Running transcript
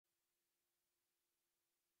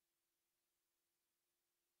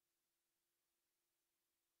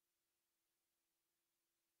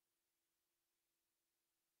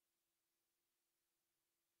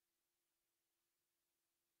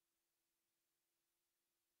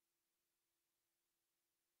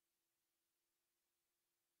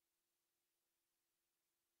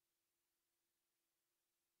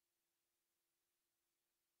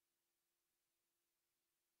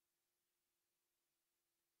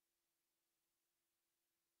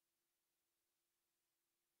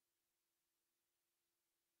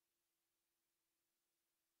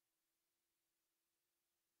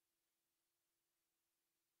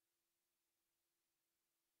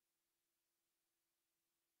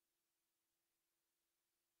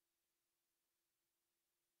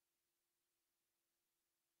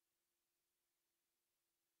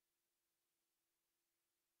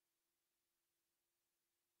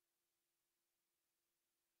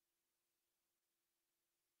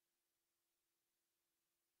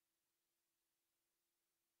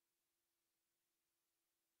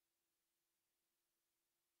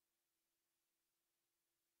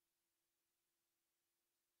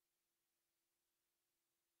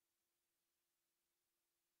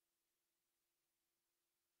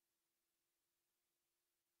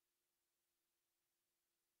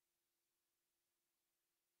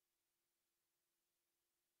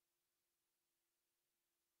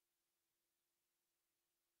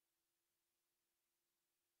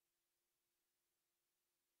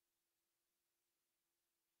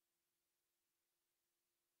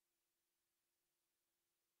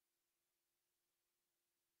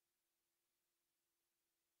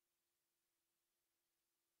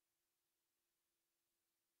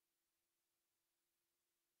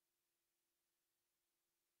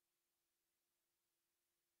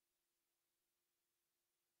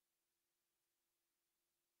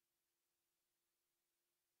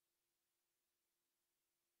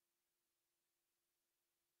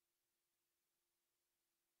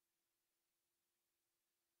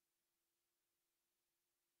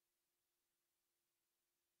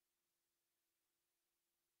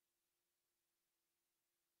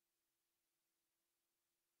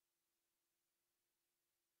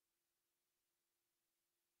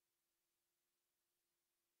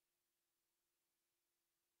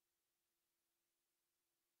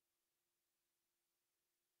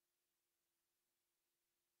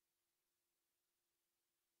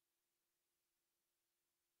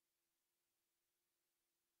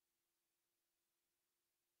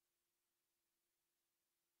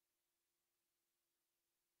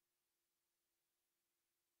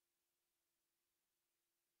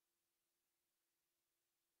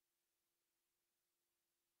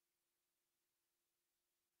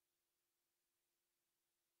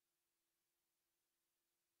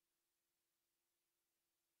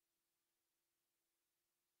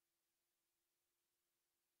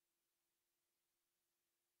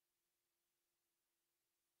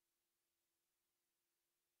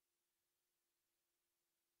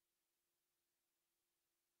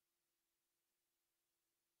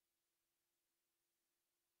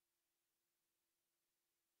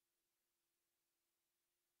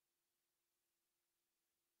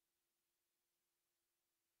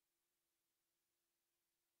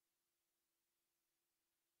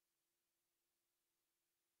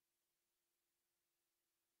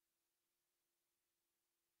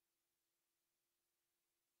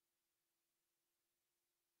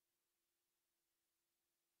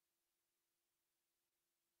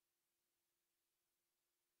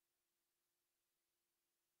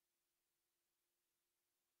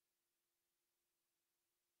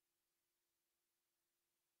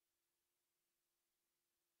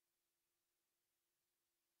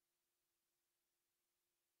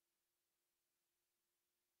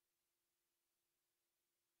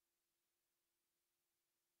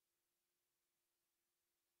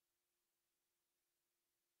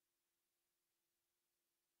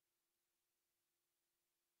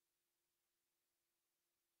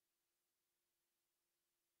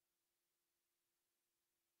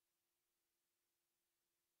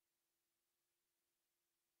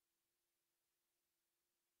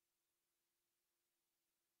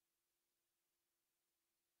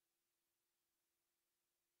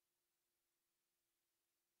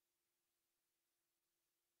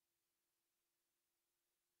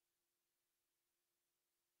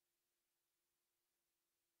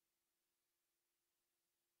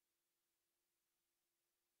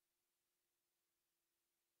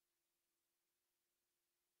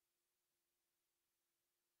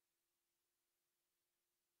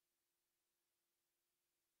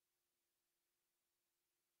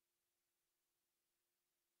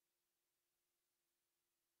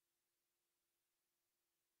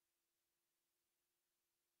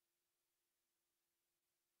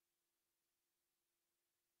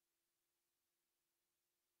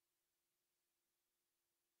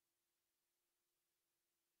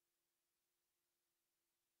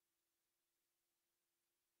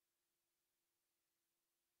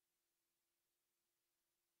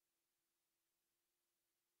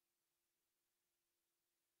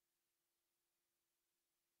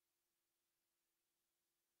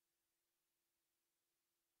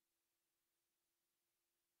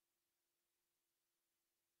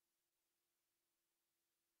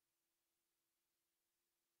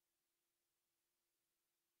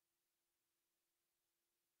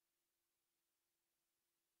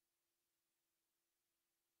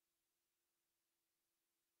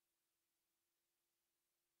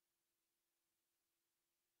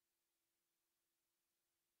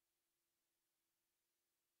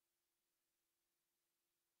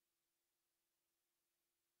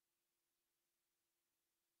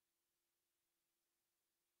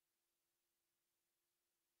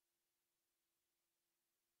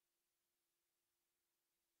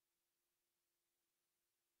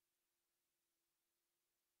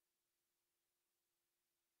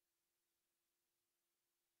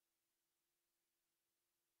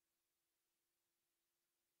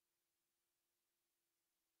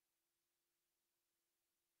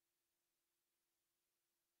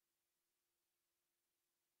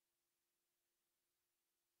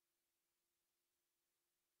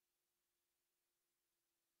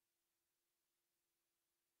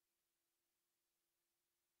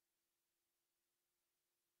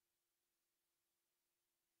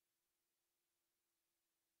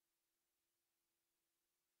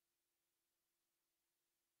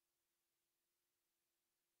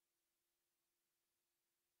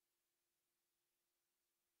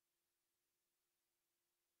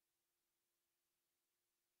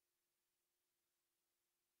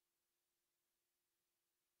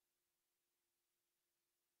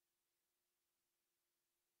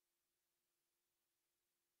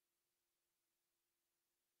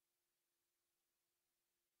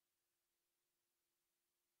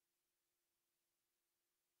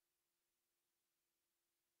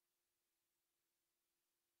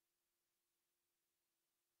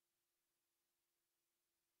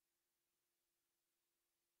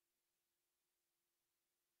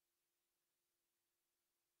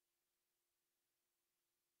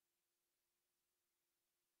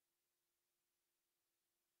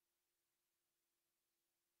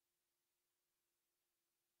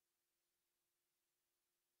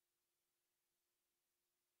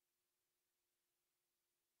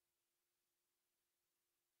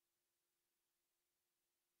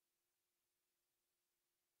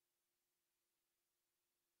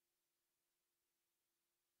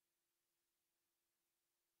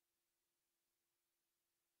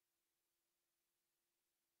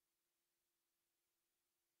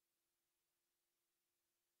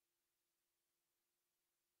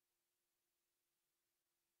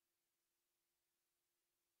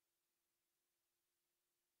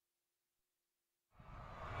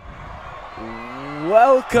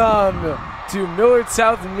Welcome to Millard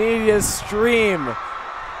South Media's stream.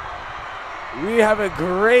 We have a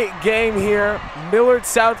great game here. Millard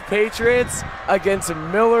South Patriots against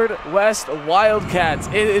Millard West Wildcats.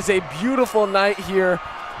 It is a beautiful night here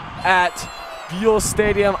at Buell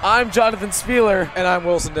Stadium. I'm Jonathan Spieler. And I'm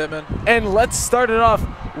Wilson Dittman. And let's start it off.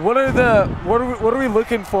 What are we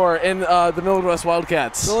looking for in the Millard West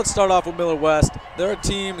Wildcats? So let's start off with Millard West. They're a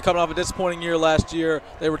team coming off a disappointing year last year.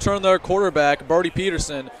 They returned their quarterback, Brody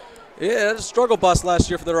Peterson. Yeah, it was a struggle bus last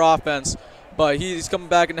year for their offense, but he's coming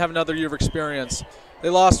back and have another year of experience. They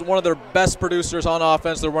lost one of their best producers on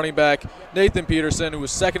offense, their running back, Nathan Peterson, who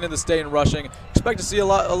was second in the state in rushing. Expect to see a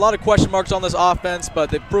lot of question marks on this offense, but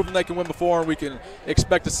they've proven they can win before, and we can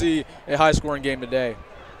expect to see a high-scoring game today.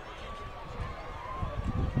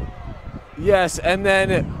 Yes, and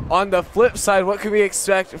then on the flip side, what can we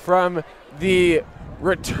expect from the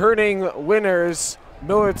returning winners,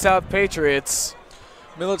 Millard South Patriots?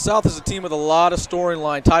 Millard South is a team with a lot of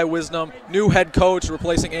storyline. Ty Wisdom, new head coach,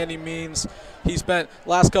 replacing Andy Means. He spent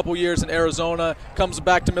last couple years in Arizona, comes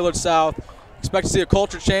back to Millard South. Expect to see a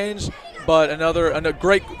culture change, but a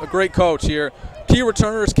great coach here. Key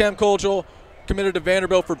returners, Cam Colgel, committed to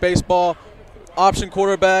Vanderbilt for baseball. Option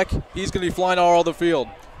quarterback, he's going to be flying all over the field.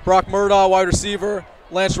 Brock Murdaugh, wide receiver.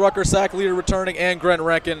 Lance Rucker, sack leader, returning, and Grant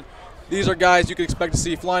Rankin. These are guys you can expect to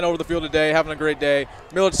see flying over the field today, having a great day.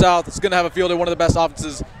 Millard South is going to have a field at one of the best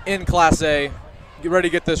offenses in Class A. Get ready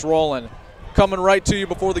to get this rolling. Coming right to you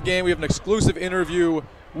before the game, we have an exclusive interview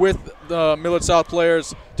with the Millard South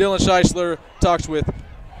players. Dylan Scheisler talks with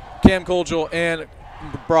Cam Colgel and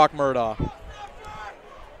Brock Murdaugh.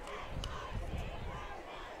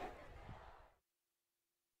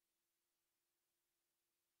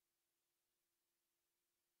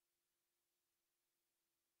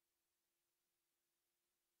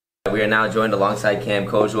 We are now joined alongside Cam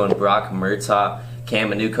Colgel and Brock Murdaugh.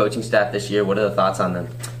 Cam, a new coaching staff this year. What are the thoughts on them?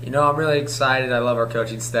 You know, I'm really excited. I love our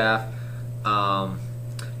coaching staff.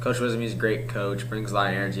 Coach Wisdom, he's a great coach, brings a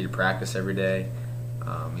lot of energy to practice every day.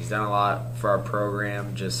 He's done a lot for our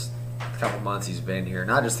program, just a couple months he's been here.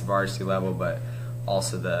 Not just the varsity level, but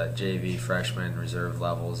also the JV, freshman, reserve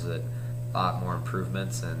levels. A lot more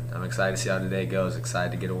improvements, and I'm excited to see how today goes.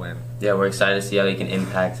 Excited to get a win. Yeah, we're excited to see how he can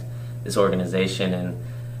impact this organization. And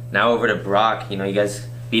now over to Brock. You know, you guys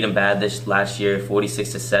beat him bad this last year,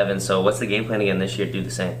 46-7. So what's the game plan again this year to do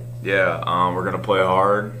the same? Yeah, we're going to play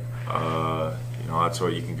hard. You know, that's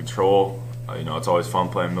what you can control. You know, it's always fun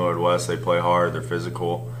playing Millard West. They play hard. They're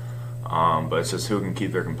physical. But it's just who can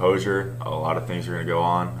keep their composure. A lot of things are going to go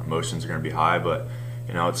on. Emotions are going to be high. But,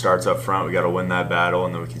 you know, it starts up front. We got to win that battle,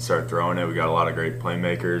 and then we can start throwing it. We got a lot of great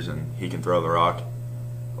playmakers, and he can throw the rock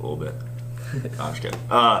a little bit. No, I'm just kidding.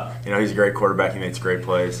 You know, he's a great quarterback. He makes great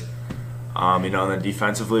plays. You know, and then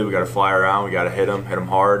defensively, we got to fly around. We got to hit him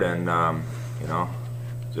hard, and you know,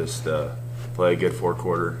 just play a good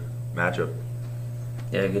four-quarter matchup.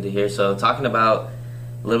 Yeah, good to hear. So talking about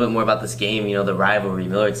a little bit more about this game, you know, the rivalry,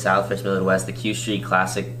 Millard South versus Millard West, the Q Street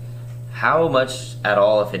Classic. How much at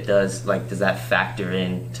all, if it does, does that factor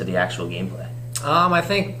in to the actual gameplay? I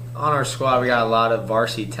think on our squad we got a lot of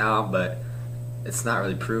varsity talent, but it's not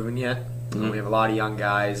really proven yet. We have a lot of young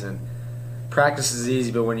guys, and practice is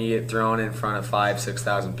easy, but when you get thrown in front of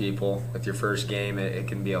 5,000-6,000 people with your first game, it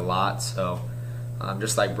can be a lot. So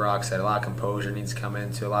just like Brock said, a lot of composure needs to come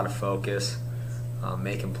into, a lot of focus,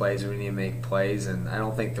 making plays when we need to make plays. And I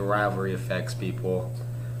don't think the rivalry affects people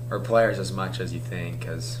or players as much as you think,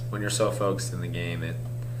 because when you're so focused in the game,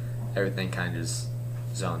 everything kind of just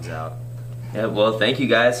zones out. Yeah, well, thank you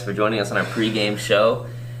guys for joining us on our pregame show.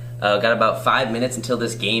 Got about 5 minutes until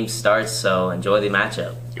this game starts, so enjoy the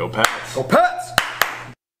matchup. Go Pats! Go Pats!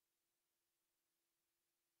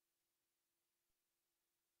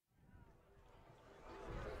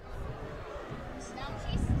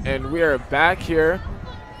 And we are back here.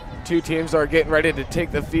 Two teams are getting ready to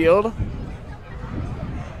take the field.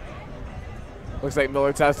 Looks like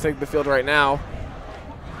Millard South's taking the field right now.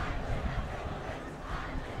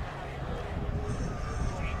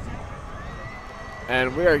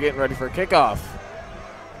 And we are getting ready for kickoff.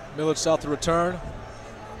 Millard South to return.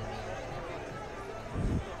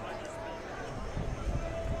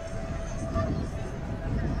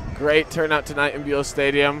 Great turnout tonight in Buell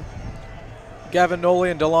Stadium. Gavin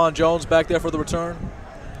Noley and DeLon Jones back there for the return.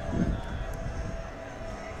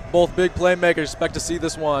 Both big playmakers. Expect to see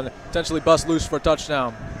this one potentially bust loose for a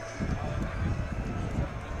touchdown.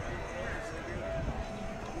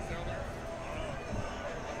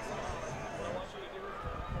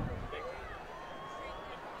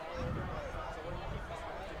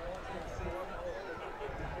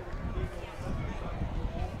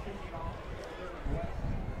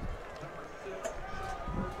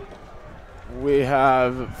 We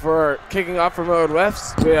have, for kicking off for Millard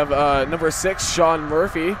West, we have number 6, Sean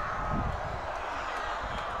Murphy.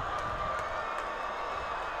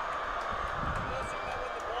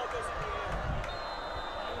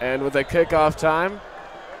 And with a kickoff time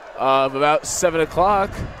of about 7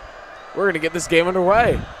 o'clock, we're going to get this game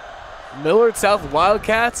underway. Millard South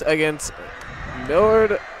Wildcats against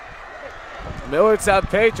Millard South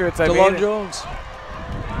Patriots. DeLon Jones.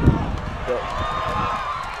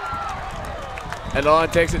 And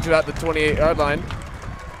DeLon takes it to about the 28-yard line.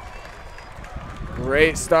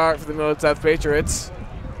 Great start for the Millard South Patriots.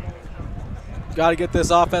 Got to get this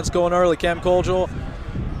offense going early. Cam Colgel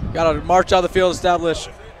got to march out of the field, establish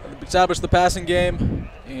the passing game,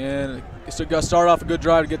 and got to start off a good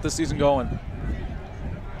drive to get this season going.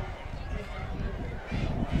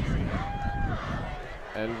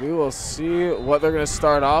 And we will see what they're going to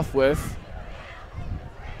start off with.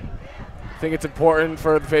 I think it's important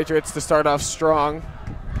for the Patriots to start off strong.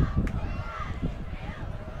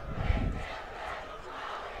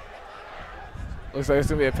 Looks like it's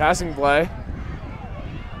going to be a passing play.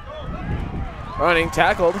 Running,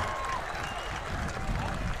 tackled.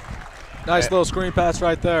 Nice little screen pass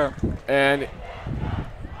right there. And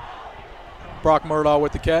Brock Murdaugh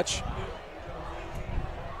with the catch.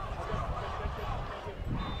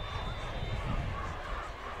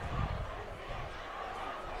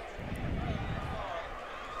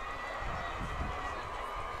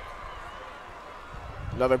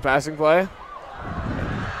 another passing play.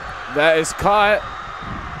 That is caught.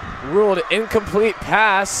 Ruled incomplete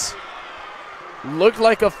pass. Looked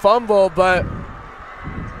like a fumble, but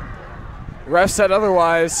ref said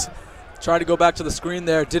otherwise. Tried to go back to the screen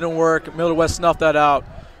there. Didn't work. Millard West snuffed that out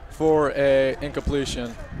for a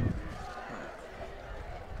incompletion.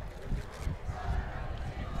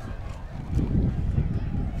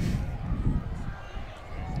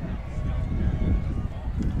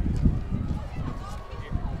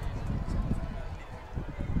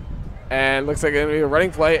 And looks like it's going to be a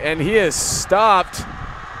running play, and he is stopped.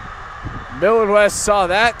 Millard West saw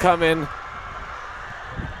that coming.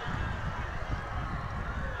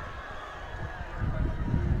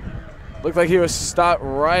 Looked like he was stopped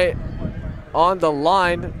right on the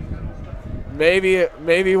line. Maybe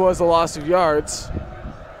it was a loss of yards.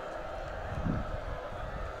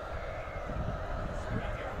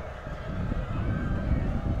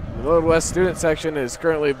 The Millard West student section is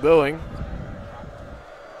currently booing.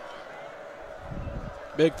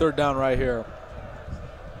 Big third down right here.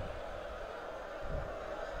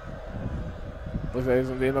 Looks like there's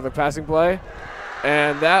going to be another passing play.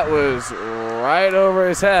 And that was right over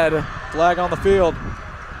his head. Flag on the field.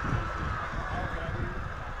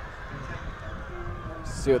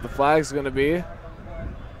 See what the flag's going to be.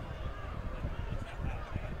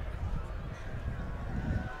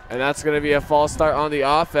 And that's going to be a false start on the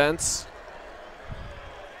offense.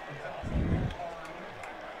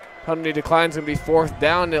 Penalty decline's going to be fourth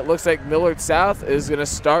down. It looks like Millard South is going to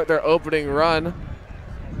start their opening run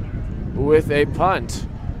with a punt.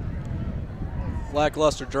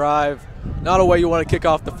 Lackluster drive. Not a way you want to kick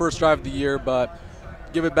off the first drive of the year, but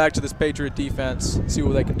give it back to this Patriot defense, see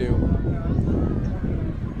what they can do.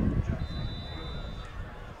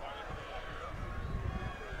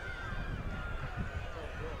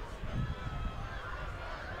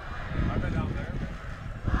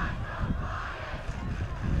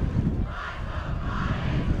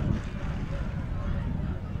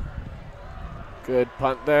 Good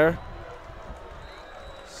punt there.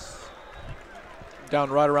 Down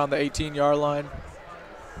right around the 18-yard line.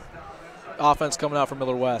 Offense coming out from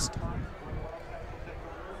Millard West.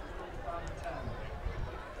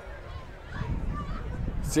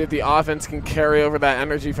 See if the offense can carry over that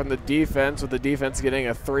energy from the defense, with the defense getting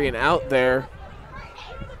a 3 and out there.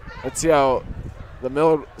 Let's see how the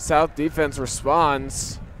Millard South defense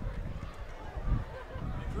responds.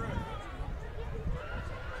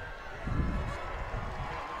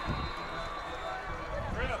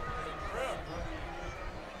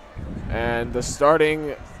 And the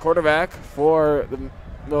starting quarterback for the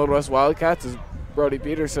Millard West Wildcats is Brody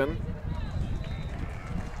Peterson.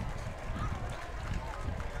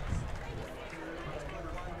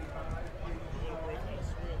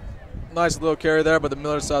 Nice little carry there, but the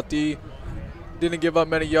Millard South D didn't give up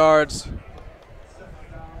many yards.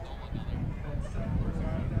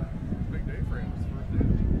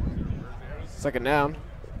 Second down.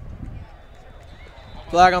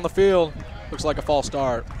 Flag on the field. Looks like a false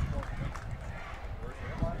start.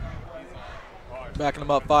 Backing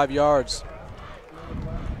them up 5 yards.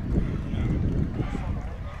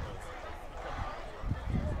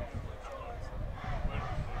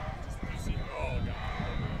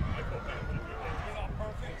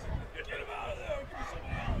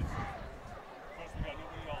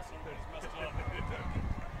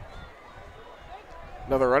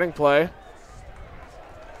 Another running play.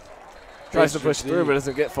 Tries to push through, but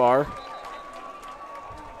doesn't get far.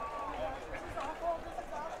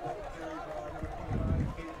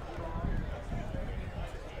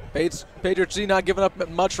 Patriots D not giving up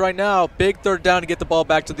much right now. Big third down to get the ball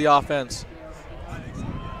back to the offense.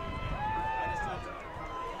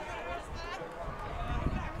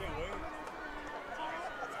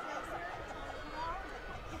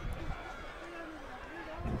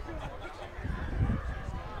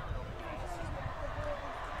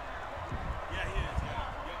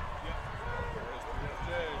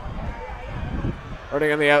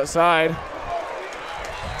 Running on the outside.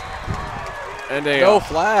 And no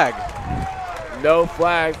flag. No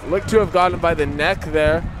flag. Looked to have gotten by the neck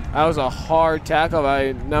there. That was a hard tackle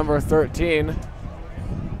by number 13,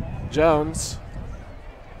 Jones.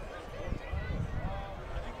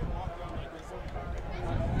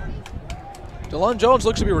 DeLon Jones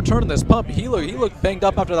looks to be returning this pump. He looked banged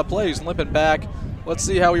up after that play. He's limping back. Let's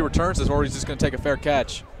see how he returns this, or he's just going to take a fair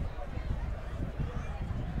catch.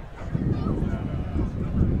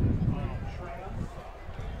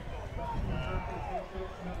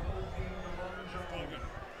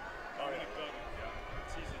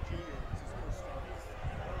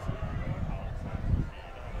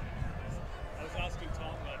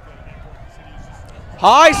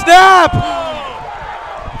 High snap!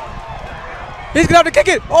 He's going to have to kick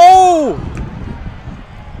it. Oh!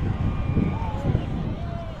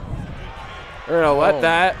 They're going to let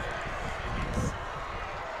that.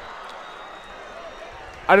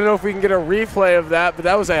 I don't know if we can get a replay of that, but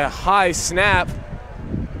that was a high snap.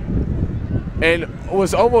 And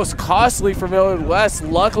was almost costly for Millard West.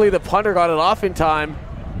 Luckily, the punter got it off in time.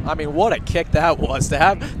 I mean, what a kick that was, to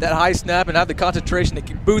have that high snap and have the concentration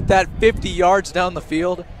to boot that 50 yards down the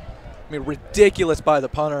field. I mean, ridiculous by the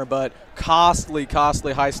punter, but costly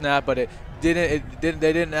high snap. But they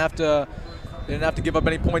didn't have to give up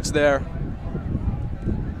any points there.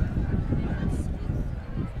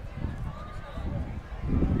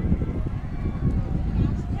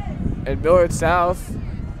 And Millard South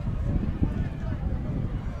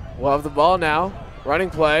will have the ball now. Running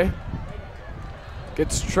play.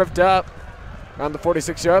 Gets tripped up around the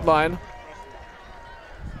 46-yard line.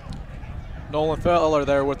 Nolan Feller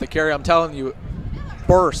there with the carry. I'm telling you,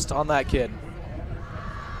 burst on that kid.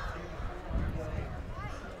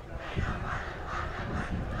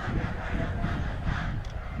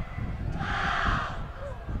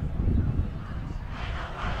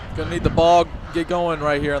 Gonna need the ball get going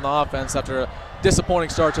right here on the offense after a disappointing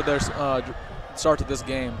start to their start to this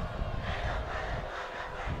game.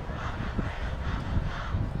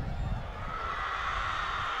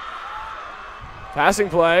 Passing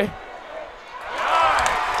play.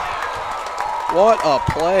 What a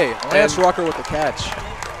play. Lance Rucker with the catch.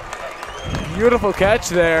 Beautiful catch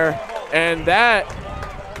there. And that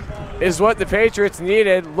is what the Patriots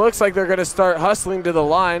needed. Looks like they're going to start hustling to the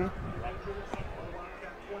line.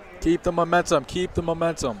 Keep the momentum. Keep the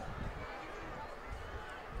momentum.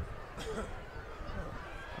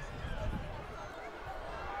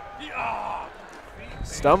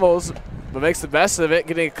 Stumbles, but makes the best of it,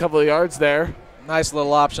 getting a couple of yards there. Nice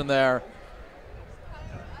little option there.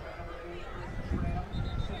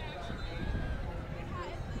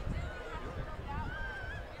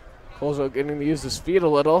 Colesville getting to use his feet a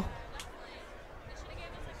little.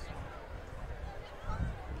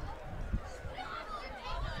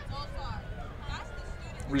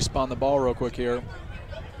 Respawn the ball real quick here.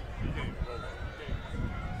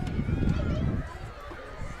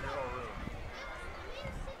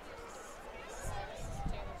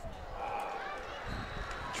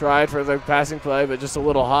 Tried for the passing play, but just a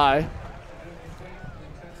little high.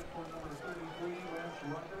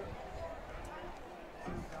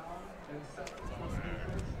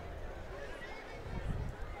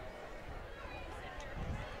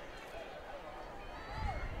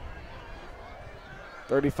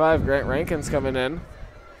 .35, Grant Rankin's coming in.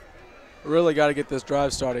 Really got to get this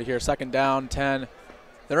drive started here. Second down, 10.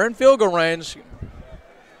 They're in field goal range.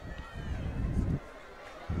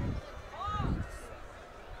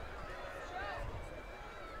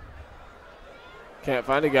 Can't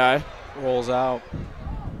find a guy. Rolls out.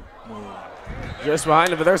 Just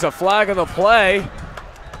behind him, but there's a flag on the play.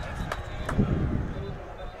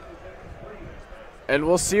 And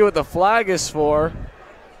we'll see what the flag is for.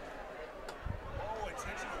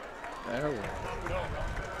 There we go.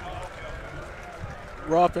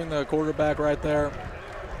 Roughing the quarterback right there.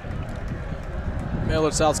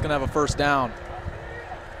 Millard South's going to have a first down.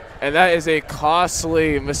 And that is a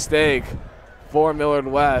costly mistake for Millard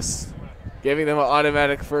West, giving them an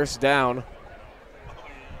automatic first down.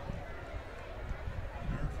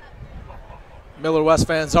 Millard West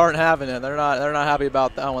fans aren't having it. They're not happy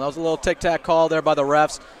about that one. That was a little tic-tac call there by the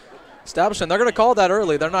refs. Establishing, they're going to call that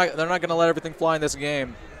early. They're not going to let everything fly in this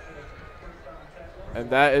game. And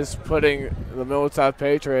that is putting the Millard South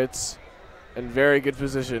Patriots in very good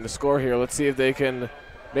position to score here. Let's see if they can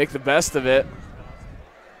make the best of it.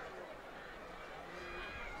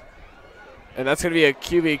 And that's going to be a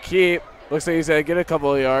QB keep. Looks like he's going to get a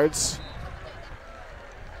couple of yards.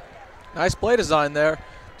 Nice play design there.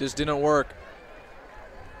 Just didn't work.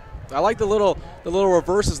 I like the little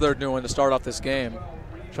reverses they're doing to start off this game.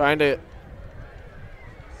 Trying to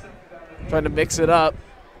mix it up.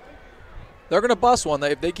 They're going to bust one.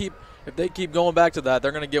 If they keep going back to that,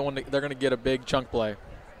 they're going to get one. They're going to get a big chunk play.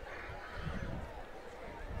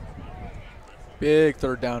 Big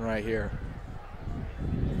third down right here.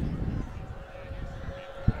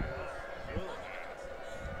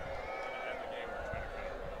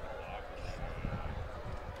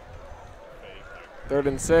 Third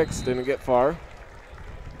and 6, didn't get far.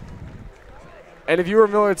 And if you were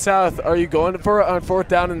Millard South, are you going for it on 4th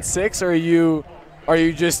down and 6, or are you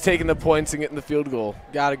just taking the points and getting the field goal?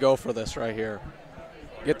 Got to go for this right here.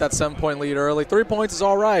 Get that 7-point lead early. 3 points is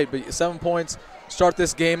all right, but 7 points, start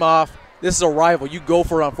this game off. This is a rival. You go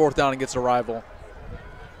for it on 4th down against a rival.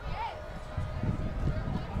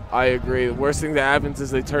 I agree. The worst thing that happens is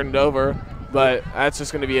they turn it over, but that's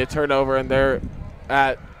just going to be a turnover, and they're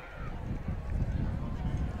at.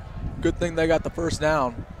 Good thing they got the first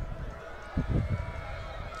down.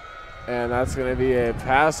 And that's going to be a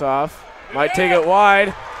pass off. Might take it wide.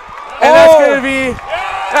 And that's going to be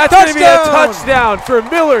a touchdown for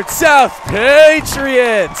Millard South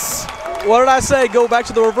Patriots. What did I say? Go back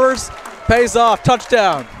to the reverse. Pays off.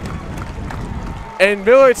 Touchdown. And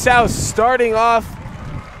Millard South starting off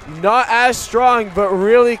not as strong, but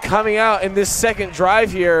really coming out in this second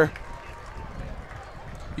drive here.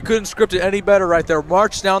 You couldn't script it any better right there.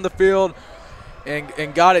 Marched down the field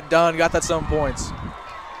and got it done. Got that 7 points.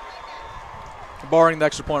 Barring the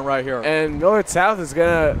extra point right here. And Millard South is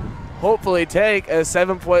going to hopefully take a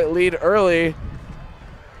 7-point lead early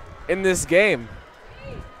in this game.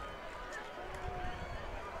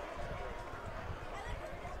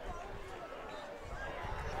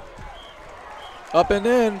 Up and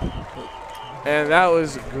in. And that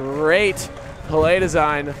was great play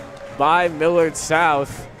design by Millard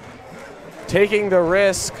South. Taking the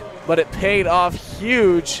risk, but it paid off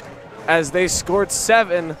huge as they scored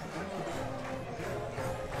 7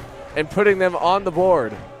 and putting them on the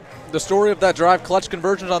board. The story of that drive, clutch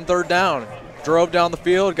conversions on 3rd down. Drove down the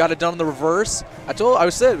field, got it done in the reverse. I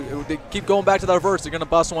said, they keep going back to the reverse. They're going to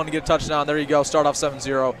bust one to get a touchdown. There you go, start off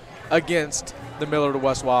 7-0 against the Millard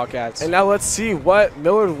West Wildcats. And now let's see what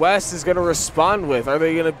Millard West is going to respond with. Are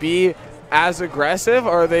they going to be as aggressive,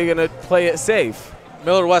 or are they going to play it safe?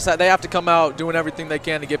 Millard West, they have to come out doing everything they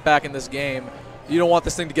can to get back in this game. You don't want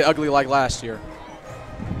this thing to get ugly like last year.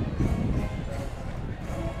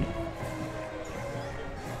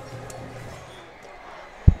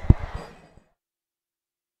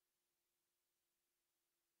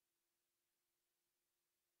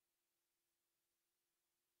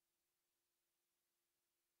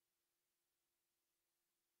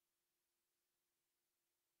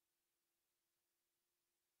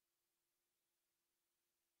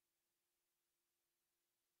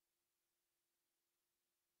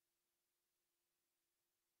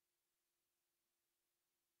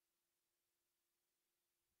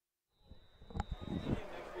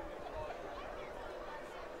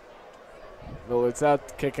 Millard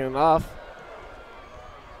South kicking it off.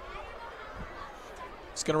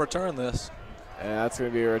 It's going to return this. And that's going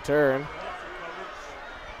to be a return.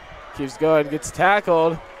 Keeps going, gets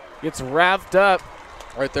tackled, gets wrapped up.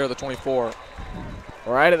 Right there, the 24.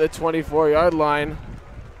 Right at the 24-yard line.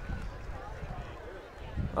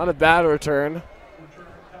 Not a bad return.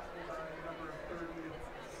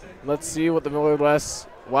 Let's see what the Millard West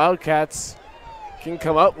Wildcats can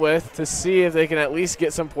come up with to see if they can at least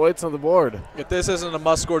get some points on the board. If this isn't a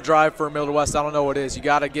must-score drive for Millard West, I don't know what is. You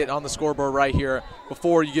got to get on the scoreboard right here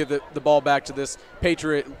before you give the ball back to this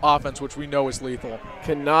Patriot offense, which we know is lethal.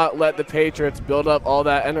 Cannot let the Patriots build up all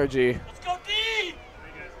that energy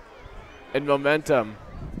and momentum.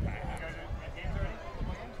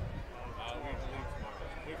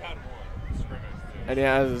 And he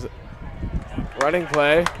has running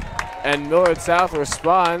play, and Millard South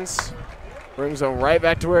responds. Brings him right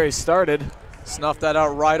back to where he started. Snuffed that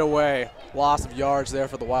out right away. Loss of yards there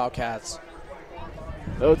for the Wildcats.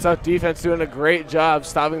 Millard South defense doing a great job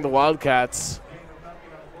stopping the Wildcats.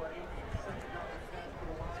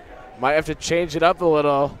 Might have to change it up a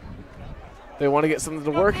little. They want to get something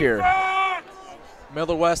to work here.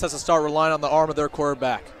 Millard West has to start relying on the arm of their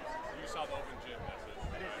quarterback.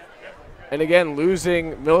 And again,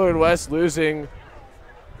 Millard West losing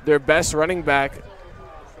their best running back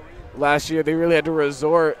last year. They really had to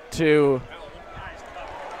resort to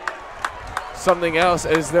something else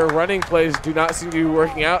as their running plays do not seem to be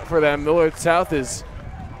working out for them. Millard South is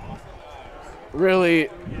really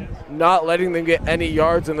not letting them get any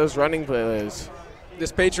yards in those running plays.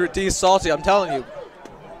 This Patriot D is salty, I'm telling you.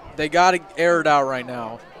 They got to air it out right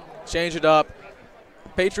now. Change it up.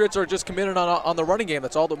 Patriots are just committed on the running game.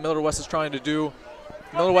 That's all that Millard West is trying to do.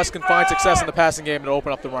 Millard West can find success in the passing game and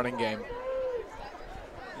open up the running game.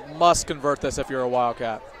 Must convert this if you're a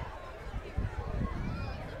Wildcat.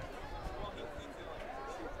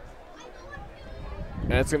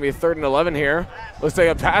 And it's going to be 3rd and 11 here. Looks like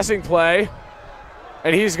a passing play.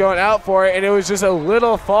 And he's going out for it, and it was just a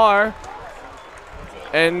little far.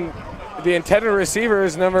 And the intended receiver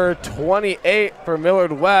is number 28 for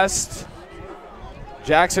Millard West,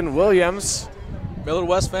 Jackson Williams. Millard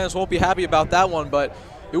West fans won't be happy about that one, but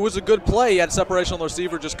it was a good play. He had separation on the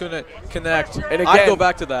receiver, just couldn't connect. And again, I'd go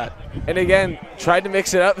back to that. And again, tried to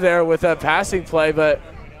mix it up there with a passing play, but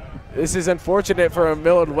this is unfortunate for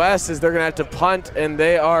Millard West as they're going to have to punt, and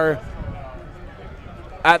they are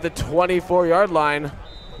at the 24-yard line.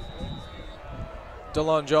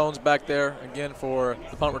 Delon Jones back there again for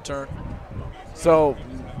the punt return. So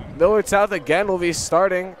Millard South again will be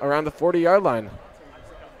starting around the 40-yard line.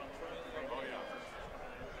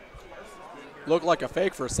 Looked like a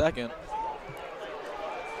fake for a second.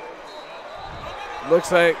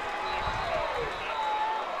 Looks like.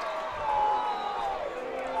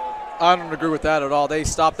 I don't agree with that at all. They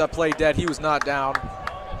stopped that play dead. He was not down.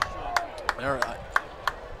 All right.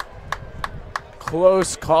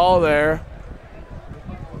 Close call there.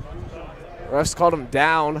 Refs called him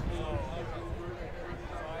down.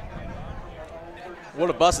 Would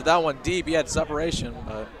have busted that one deep. He had separation,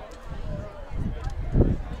 but.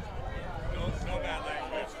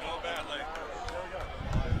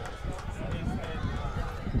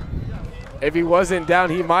 If he wasn't down,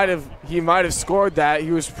 he might have scored that.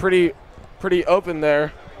 He was pretty open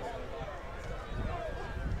there.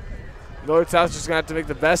 Millard South's just gonna have to make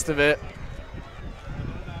the best of it.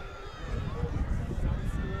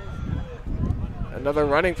 Another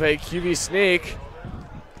running play, QB sneak.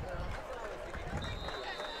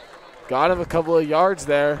 Got him a couple of yards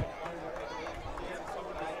there.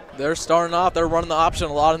 They're starting off. They're running the option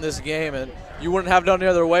a lot in this game, and you wouldn't have it any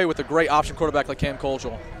other way with a great option quarterback like Cam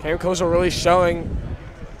Colgel. Cam Colgel really showing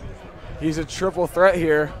he's a triple threat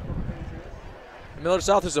here. Millard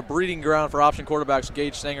South is a breeding ground for option quarterbacks.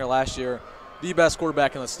 Gage Sanger last year, the best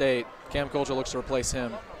quarterback in the state. Cam Colgel looks to replace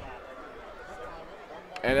him.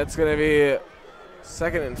 And it's going to be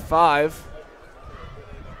 2nd and 5.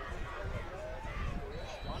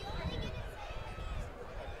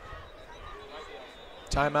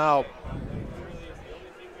 Timeout.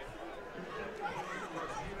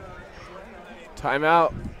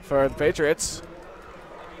 Timeout for the Patriots.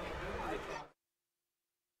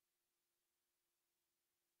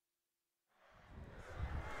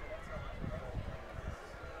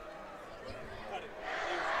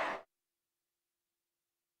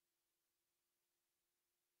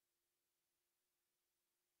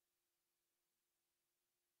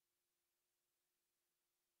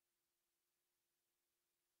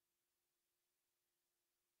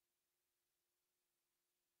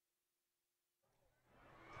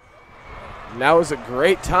 Now is a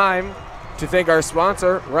great time to thank our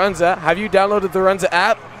sponsor, Runza. Have you downloaded the Runza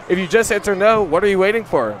app? If you just answer no, what are you waiting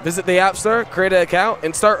for? Visit the App Store, create an account,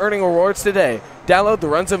 and start earning rewards today. Download the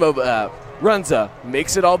Runza mobile app. Runza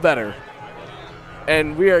makes it all better.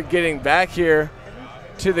 And we are getting back here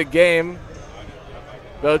to the game.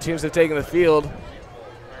 Both teams have taken the field.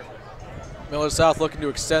 Millard South looking to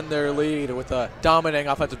extend their lead with a dominating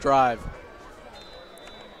offensive drive.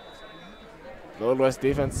 Millard West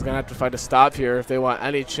defense is going to have to find a stop here if they want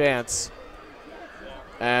any chance.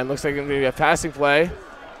 And looks like it's going to be a passing play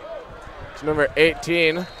to number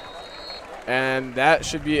 18. And that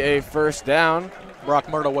should be a first down. Brock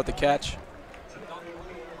Myrtle with the catch.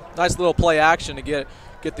 Nice little play action to get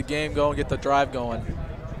the game going, get the drive going.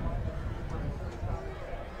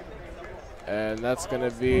 And that's going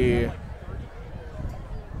to be.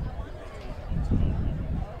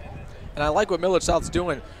 And I like what Millard South's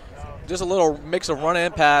doing. Just a little mix of run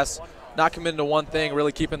and pass, not committing to one thing,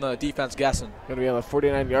 really keeping the defense guessing. Going to be on the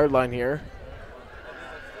 49-yard line here.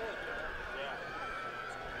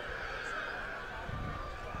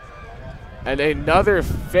 And another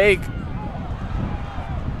fake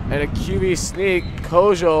and a QB sneak.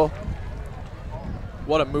 Kojal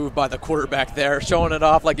What a move by the quarterback there, showing it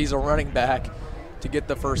off like he's a running back to get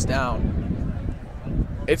the first down.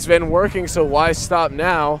 It's been working, so why stop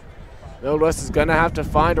now? Millard West is going to have to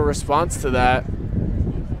find a response to that.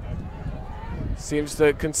 Seems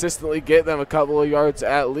to consistently get them a couple of yards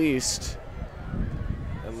at least.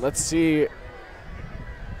 And let's see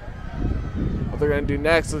what they're going to do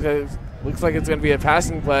next. Looks like it's going to be a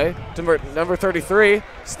passing play. Number 33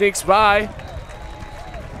 sneaks by.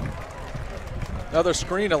 Another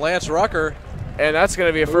screen to Lance Rucker. And that's going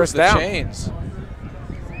to be a first down. Chains.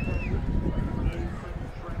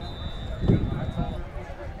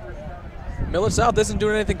 Millard South isn't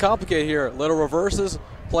doing anything complicated here. Little reverses,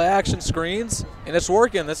 play action screens, and it's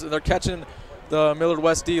working. They're catching the Millard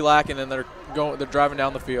West D lacking, and they're driving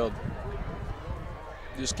down the field.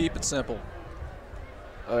 Just keep it simple.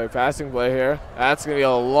 Another passing play here. That's going to be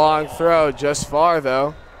a long throw, just far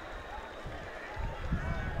though.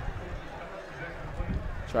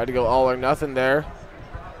 Tried to go all or nothing there.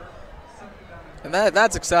 And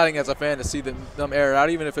that's exciting as a fan to see them air it out,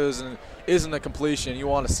 even if it isn't a completion. You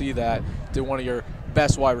want to see that to one of your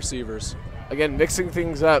best wide receivers. Again, mixing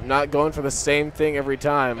things up, not going for the same thing every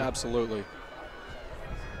time. Absolutely.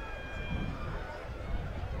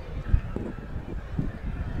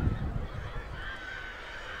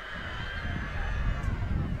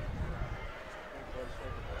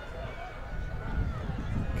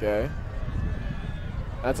 Okay.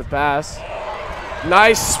 That's a pass.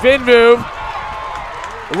 Nice spin move.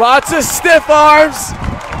 Lots of stiff arms.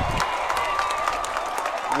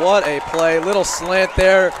 What a play. Little slant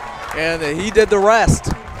there, and he did the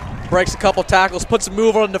rest. Breaks a couple tackles, puts a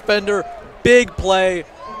move on the defender. Big play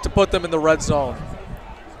to put them in the red zone.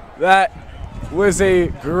 That was a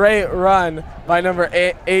great run by number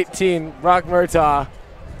 18, Brock Murtaugh.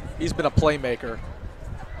 He's been a playmaker.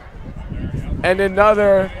 And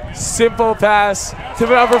another simple pass to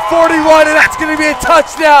number 41, and that's going to be a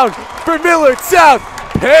touchdown for Millard South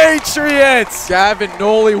Patriots. Gavin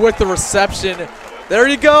Noley with the reception. There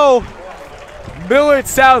you go. Millard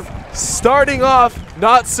South starting off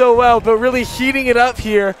not so well, but really heating it up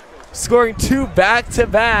here, scoring 2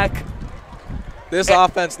 back-to-back. This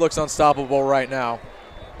offense looks unstoppable right now.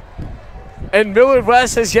 And Millard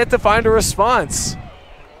West has yet to find a response.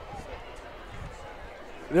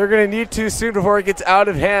 They're going to need to soon before it gets out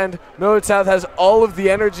of hand. Millard South has all of the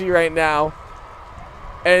energy right now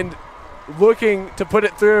and looking to put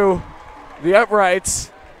it through the uprights.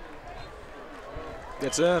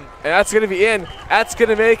 Gets in. And that's going to be in. That's going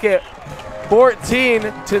to make it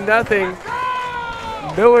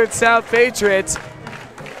 14-0. Millard South Patriots.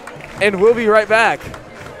 And we'll be right back.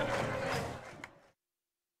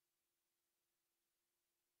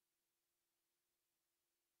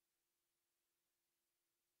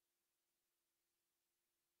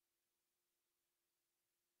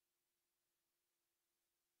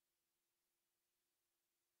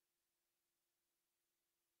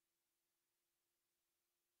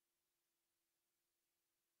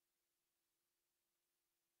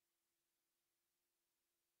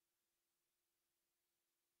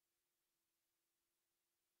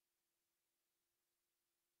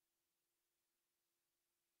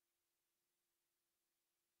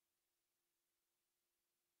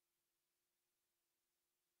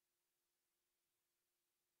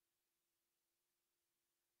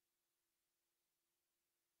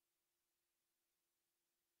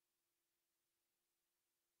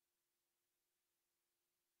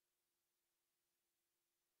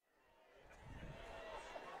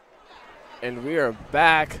 And we are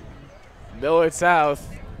back. Millard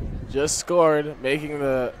South just scored, making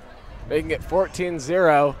it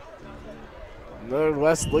 14-0. Millard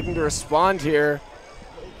West looking to respond here.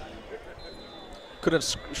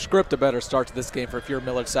 Couldn't script a better start to this game if you're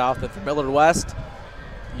Millard South. And for Millard West,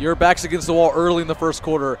 your back's against the wall early in the first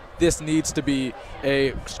quarter. This needs to be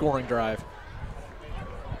a scoring drive.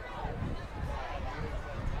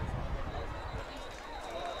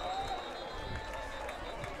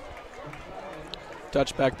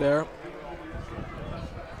 Touchback there.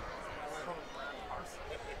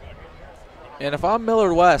 And if I'm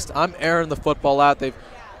Millard West, I'm airing the football out. They've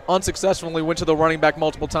unsuccessfully went to the running back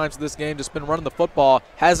multiple times in this game, just been running the football.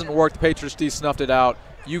 Hasn't worked. The Patriots D snuffed it out.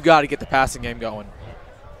 You got to get the passing game going.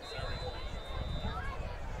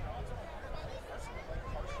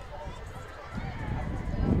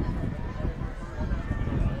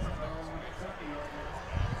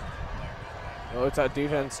 Oh, it's that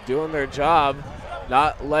defense doing their job,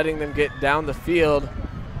 not letting them get down the field.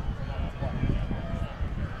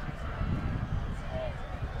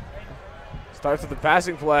 Starts with the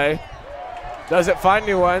passing play. Doesn't find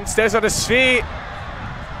anyone. Stays on his feet.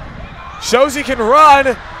 shows he can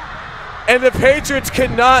run, and the Patriots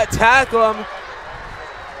could not tackle him.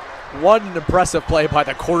 What an impressive play by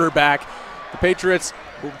the quarterback. The Patriots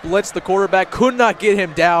blitzed the quarterback, could not get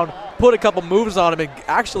him down, put a couple moves on him, and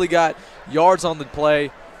actually got yards on the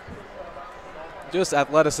play. Just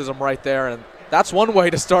athleticism right there, and that's one way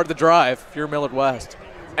to start the drive if you're Millard West.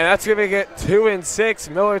 And that's going to get 2 and 6.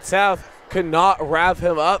 Millard South could not wrap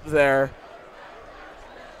him up there.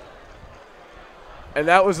 And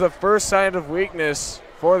that was the first sign of weakness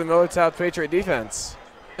for the Millard South Patriot defense.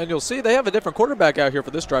 And you'll see they have a different quarterback out here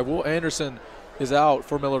for this drive. Will Anderson is out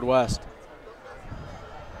for Millard West.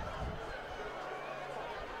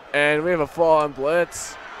 And we have a fall on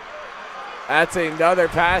blitz. That's another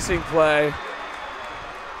passing play.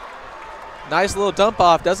 Nice little dump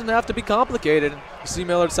off. Doesn't have to be complicated. You see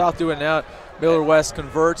Millard South doing that. Millard West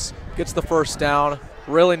converts, gets the first down.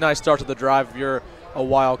 Really nice start to the drive if you're a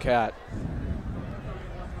Wildcat.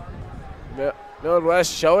 Millard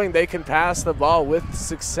West showing they can pass the ball with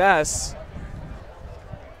success.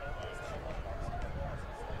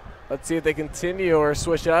 Let's see if they continue or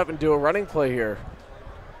switch it up and do a running play here.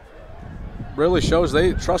 Really shows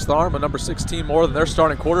they trust the arm of number 16 more than their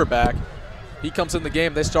starting quarterback. He comes in the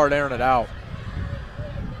game, they start airing it out.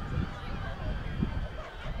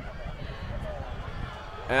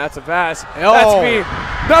 And that's a pass. Oh. That's me,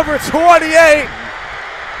 number 28,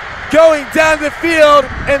 going down the field,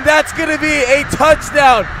 and that's going to be a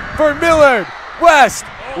touchdown for Millard West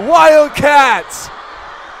Wildcats.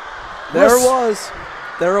 There it was.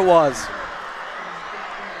 There it was.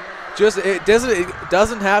 Just it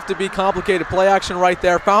doesn't have to be complicated. Play action right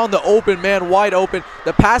there. Found the open man wide open.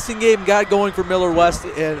 The passing game got going for Millard West,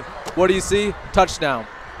 and what do you see? Touchdown.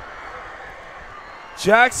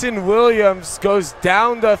 Jackson Williams goes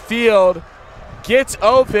down the field, gets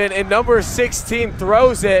open, and number 16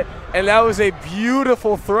 throws it, and that was a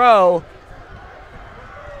beautiful throw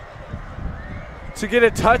to get a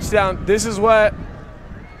touchdown. This is what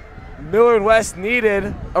Millard West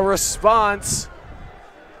needed, a response.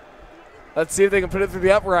 Let's see if they can put it through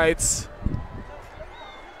the uprights.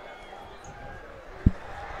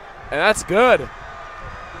 And that's good.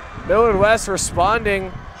 Millard West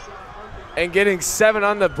responding and getting 7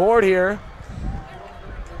 on the board here.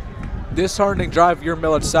 Disheartening drive if you're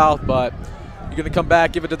Millard South, but you're going to come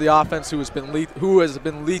back, give it to the offense who has been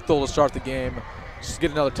lethal to start the game. Just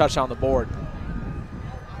get another touchdown on the board.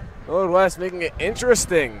 Millard West making it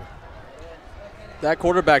interesting. That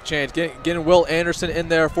quarterback change, getting Will Anderson in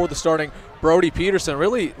there for the starting Brody Peterson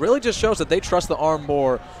really just shows that they trust the arm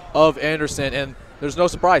more of Anderson, and there's no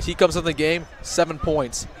surprise. He comes in the game, 7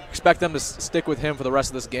 points. Expect them to stick with him for the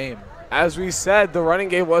rest of this game. As we said, the running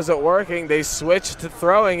game wasn't working. They switched to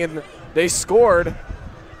throwing, and they scored.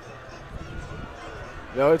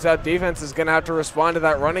 Millard South defense is going to have to respond to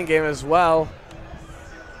that running game as well.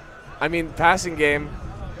 I mean, passing game.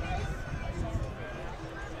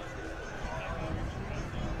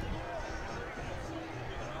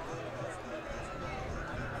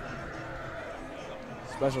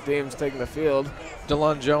 Special teams taking the field.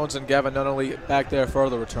 DeLon Jones and Gavin Nunnally back there for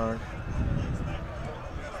the return.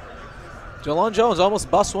 DeLon Jones almost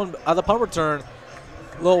bust one at the punt return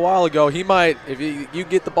a little while ago. He might, if you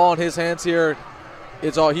get the ball in his hands here,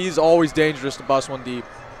 he's always dangerous to bust one deep.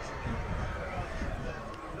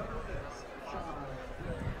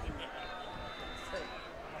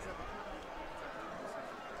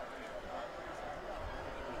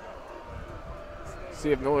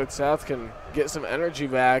 See if Millard South can get some energy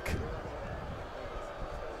back.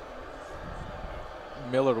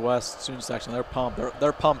 Millard West student section, they're pumped.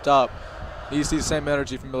 They're pumped up. You see the same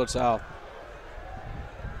energy from Millard South.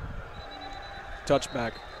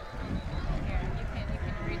 Touchback.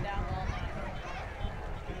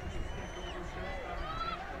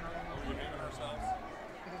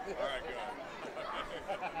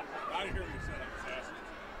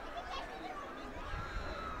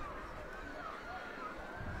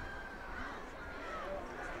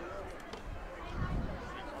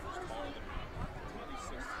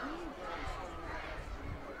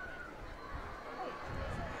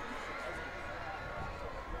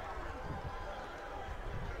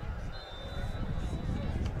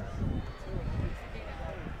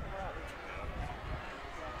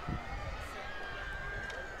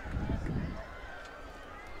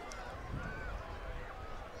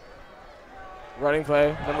 Running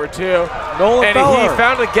play, number 2. Nolan and Feller. He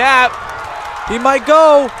found a gap. He might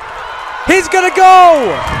go. He's going to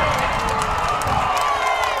go.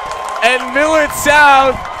 And Millard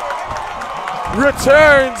South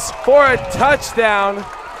returns for a touchdown.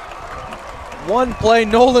 One play,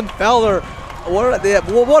 Nolan Feller.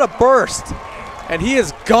 What a burst. and he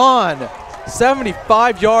is gone.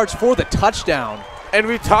 75 yards for the touchdown. And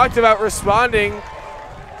we talked about responding.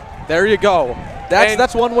 There you go.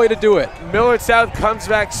 That's one way to do it. Millard South comes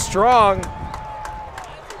back strong,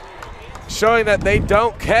 showing that they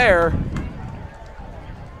don't care.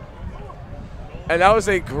 And that was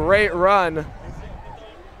a great run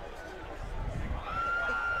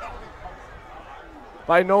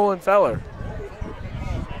by Nolan Feller.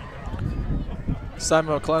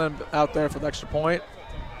 Simon McLennan out there for the extra point.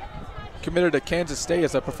 Committed to Kansas State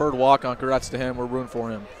as a preferred walk-on. Congrats to him. We're rooting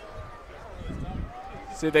for him.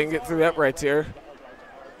 See if they can get through the uprights here.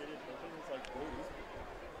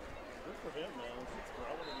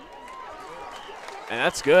 And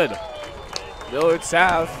that's good. Millard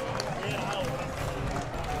South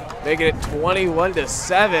making it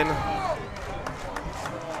 21-7.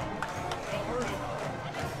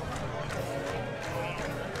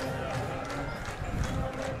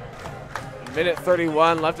 Minute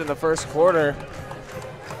 31 left in the first quarter.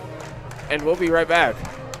 And we'll be right back.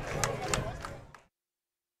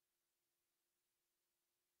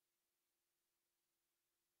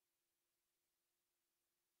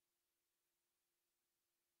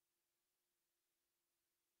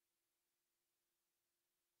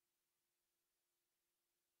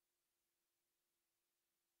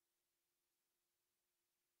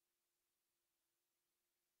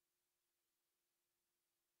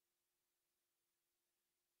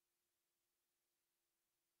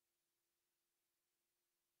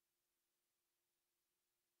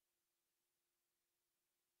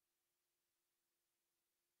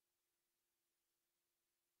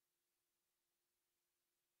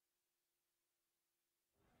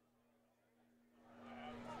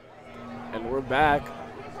 And we're back.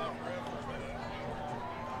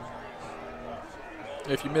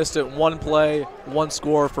 If you missed it, one play, one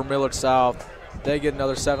score for Millard South. They get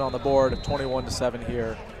another 7 on the board, 21-7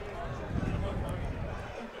 here.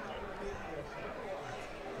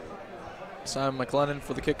 Simon McLennan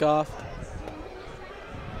for the kickoff.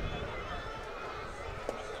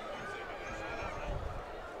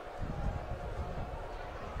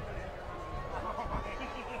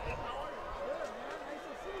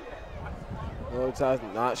 Millard South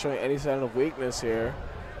not showing any sign of weakness here.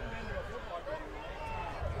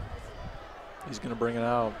 He's going to bring it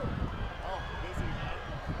out.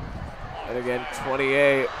 And again,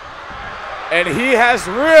 28. And he has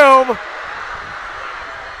room.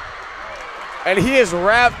 And he is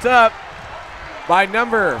wrapped up by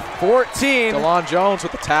number 14. DeLon Jones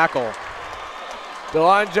with the tackle.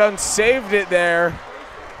 DeLon Jones saved it there.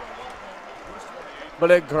 But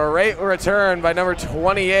a great return by number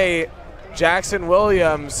 28, Jackson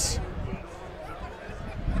Williams.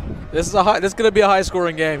 This is going to be a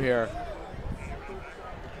high-scoring game here.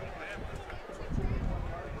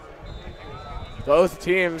 Both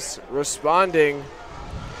teams responding.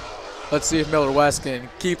 Let's see if Millard West can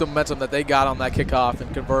keep the momentum that they got on that kickoff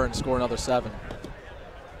and convert and score another 7.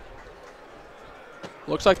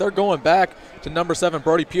 Looks like they're going back to number 7,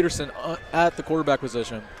 Brody Peterson, at the quarterback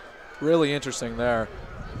position. Really interesting there.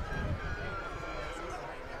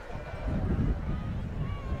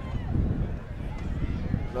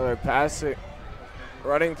 Another passing,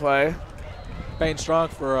 running play. Payne Strong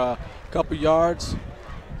for a couple yards.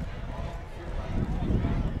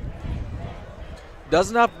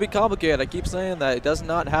 Doesn't have to be complicated. I keep saying that. It does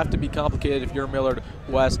not have to be complicated if you're Millard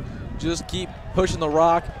West. Just keep pushing the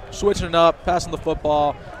rock, switching it up, passing the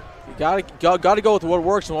football. You got to go with what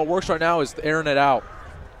works, and what works right now is airing it out.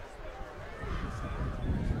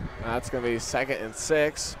 That's going to be 2nd and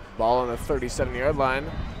 6. Ball on the 37-yard line.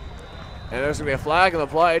 And there's going to be a flag in the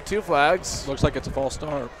play. 2 flags. Looks like it's a false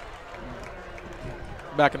start.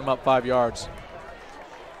 Backing them up 5 yards.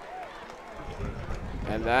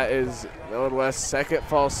 And that is Millard West's second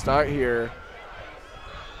false start here.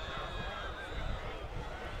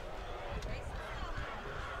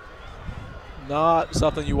 Not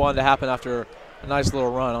something you wanted to happen after a nice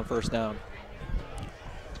little run on first down.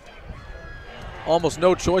 Almost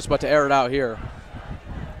no choice but to air it out here.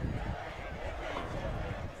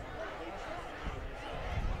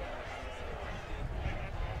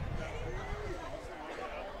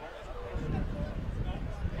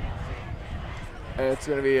 And it's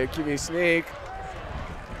going to be a QB sneak.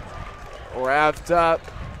 Wrapped up.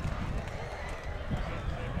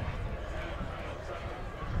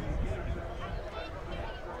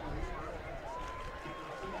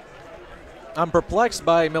 I'm perplexed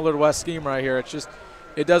by Millard West scheme right here. It's just,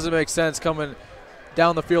 it doesn't make sense coming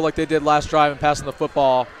down the field like they did last drive and passing the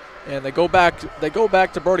football. And they go back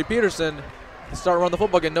to Brody Peterson and start running the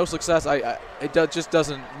football, get no success. Just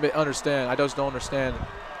doesn't understand. I just don't understand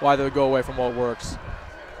why they would go away from what works.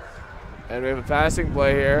 And we have a passing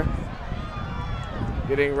play here.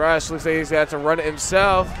 Getting rushed. Looks like he's got to run it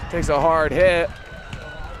himself. Takes a hard hit.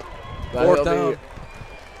 But Fourth down.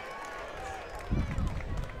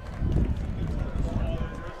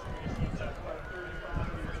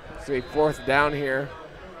 It's a 4th down here.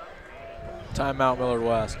 Timeout, Millard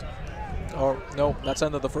West. Oh, no, that's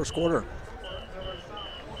end of the first quarter.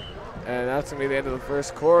 And that's going to be the end of the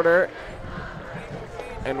first quarter.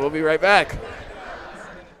 And we'll be right back.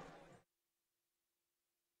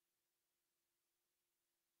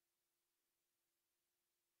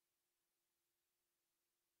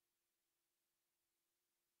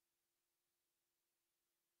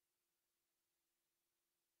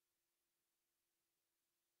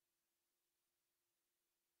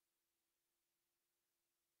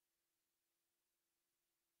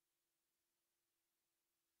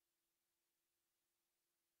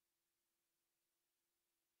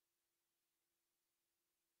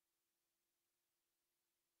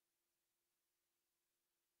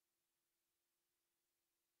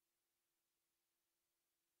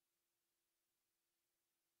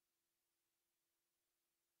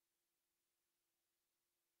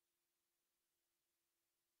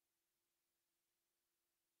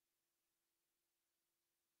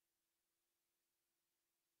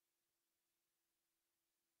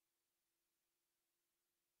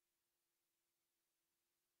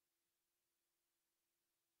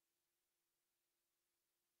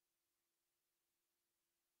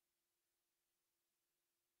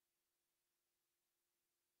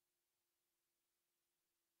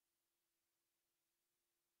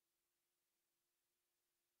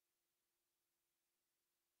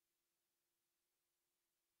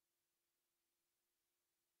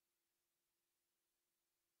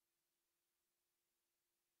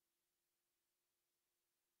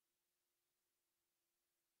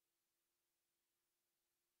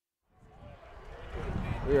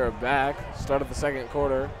 We are back. Start of the second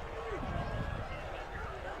quarter.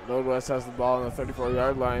 Millard West has the ball on the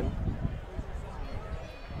 34-yard line.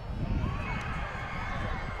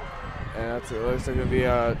 And it looks like going to be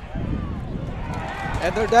a...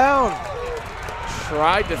 And they're down.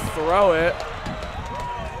 Tried to throw it,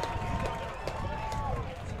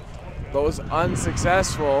 but was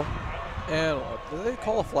unsuccessful. And did they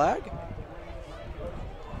call a flag?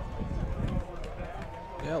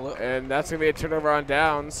 Yeah, look. And that's going to be a turnover on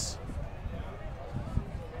downs.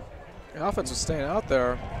 The offense is staying out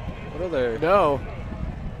there. What are they? No.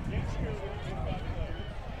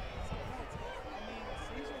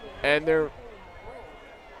 And they're...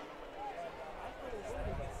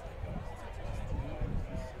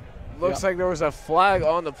 Looks like there was a flag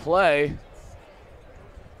on the play.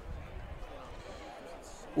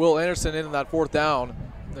 Will Anderson in that 4th down.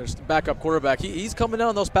 There's the backup quarterback. He's coming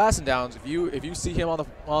down those passing downs. If you see him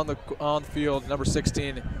on the field, number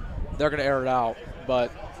 16, they're going to air it out.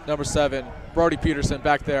 But number 7, Brody Peterson,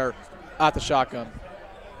 back there at the shotgun.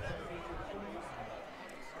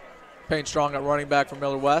 Payne Strong at running back from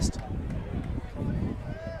Millard West.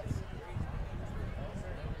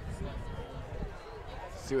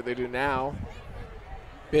 See what they do now.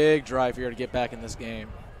 Big drive here to get back in this game.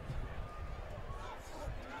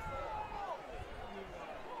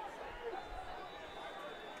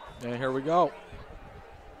 And here we go.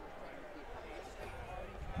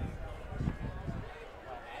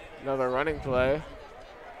 Another running play.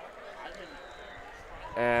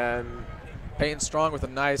 And Payne Strong with a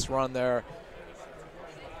nice run there.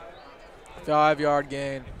 5-yard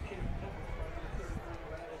gain.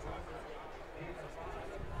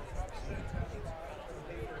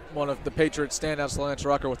 One of the Patriots standouts, Lance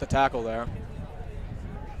Rucker, with the tackle there.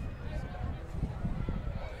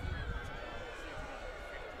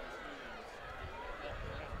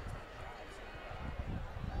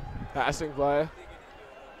 passing play.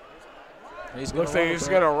 Looks like he's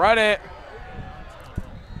going to run it.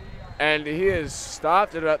 And he is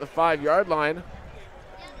stopped at about the 5-yard line.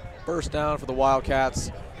 First down for the Wildcats.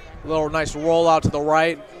 A little nice rollout to the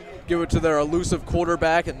right. Give it to their elusive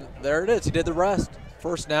quarterback, and there it is. He did the rest.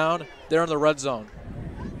 First down. They're in the red zone.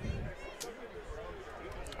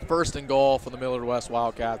 First and goal for the Millard West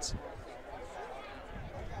Wildcats.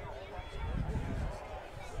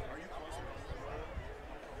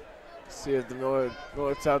 See if the Millard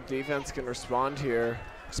South defense can respond here.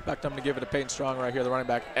 Expect them to give it to Payne Strong right here, the running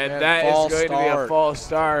back. And that is going to be a false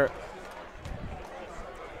start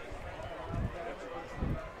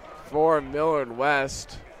for Millard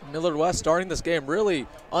West. Millard West starting this game really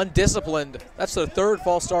undisciplined. That's their third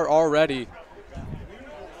false start already.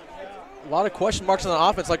 A lot of question marks on the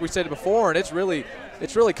offense, like we said before, and it's really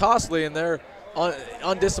costly. And they're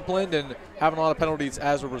undisciplined and having a lot of penalties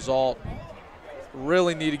as a result.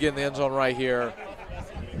 Really need to get in the end zone right here.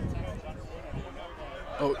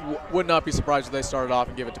 Would not be surprised if they started off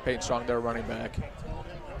and give it to Peyton Strong, their running back.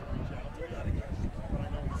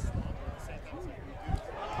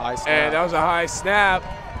 High snap. And that was a high snap.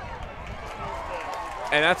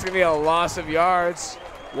 And that's going to be a loss of yards.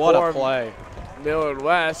 What a play. Millard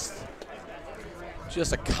West.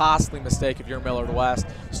 Just a costly mistake if you're Millard West.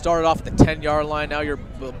 Started off at the 10-yard line. Now you're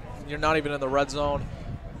not even in the red zone.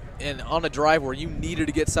 And on a drive where you needed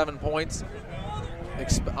to get 7 points,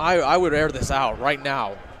 I would air this out right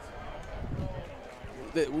now.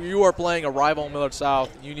 You are playing a rival Millard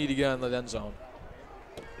South. You need to get in the end zone.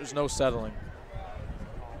 There's no settling.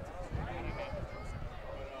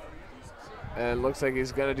 And looks like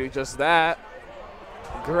he's going to do just that.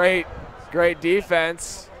 Great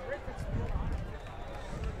defense.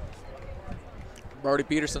 Brody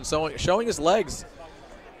Peterson showing his legs.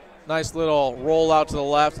 Nice little roll out to the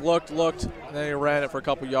left. Looked, and then he ran it for a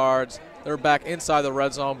couple yards. They're back inside the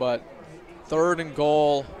red zone, but 3rd and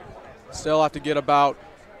goal. Still have to get about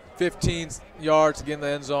 15 yards to get in the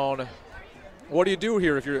end zone. What do you do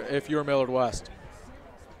here if you're Millard West?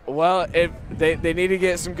 Well, if they need to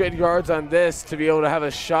get some good yards on this to be able to have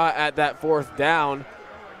a shot at that 4th down.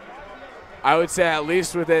 I would say at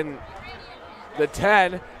least within the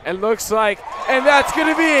 10. And looks like, and that's going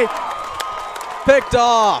to be picked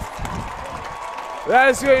off. That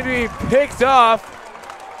is going to be picked off.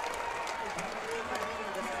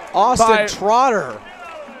 Austin Trotter.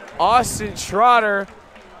 Austin Trotter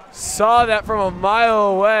saw that from a mile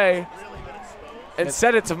away and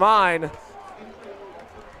set it to mine.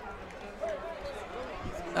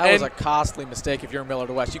 That was a costly mistake if you're Millard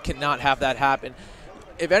West. You cannot have that happen.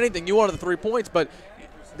 If anything, you wanted the 3 points, but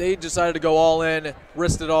they decided to go all in,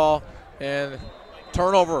 risked it all, and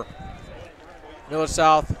turnover. Millard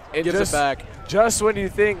South gives it back. Just when you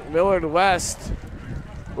think Millard West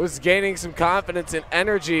was gaining some confidence and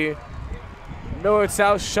energy, Millard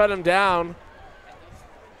South shut him down.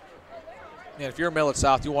 And if you're Millard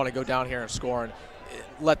South, you want to go down here and score and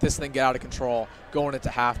let this thing get out of control going into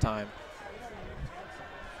halftime.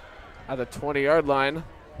 At the 20-yard line.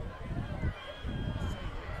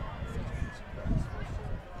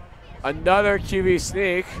 Another QB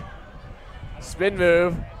sneak. Spin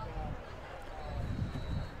move.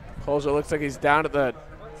 Colzer looks like he's down at the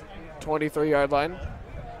 23-yard line.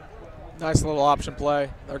 Nice little option play.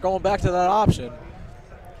 They're going back to that option.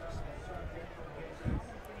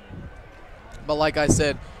 But like I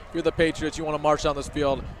said, if you're the Patriots, you want to march down this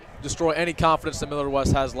field, destroy any confidence that Millard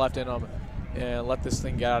West has left in them, and let this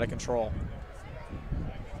thing get out of control.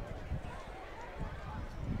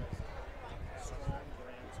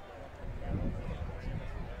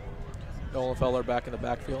 Nolan Feller back in the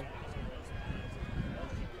backfield.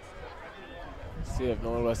 See if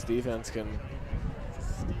Millard West defense can.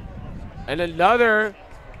 And another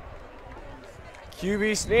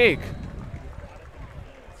QB sneak.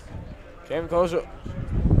 Cam Colzer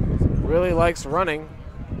really likes running.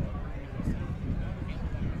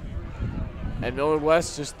 And Millard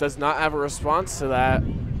West just does not have a response to that.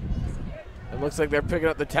 It looks like they're picking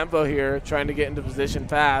up the tempo here, trying to get into position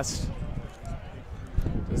fast.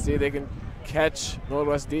 To see if they can catch Millard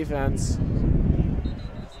West defense.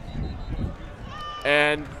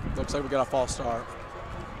 And looks like we got a false start.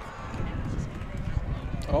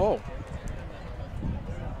 Oh.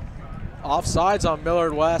 Offsides on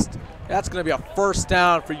Millard West. That's going to be a 1st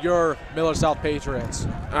down for your Millard South Patriots.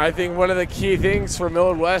 I think one of the key things for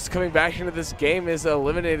Millard West coming back into this game is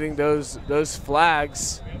eliminating those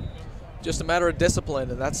flags. Just a matter of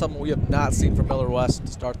discipline, and that's something we have not seen from Millard West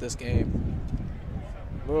to start this game.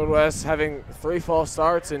 Millard West having 3 false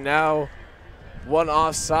starts and now 1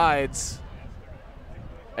 offsides.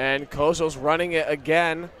 And Kozel's running it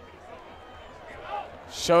again,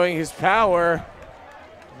 showing his power.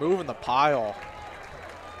 Moving the pile.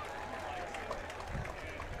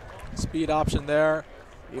 Speed option there.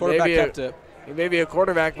 Quarterback kept it. He may be a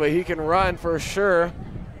quarterback, but he can run for sure.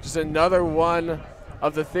 Just another one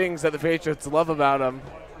of the things that the Patriots love about him.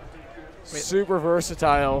 Super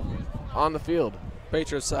versatile on the field.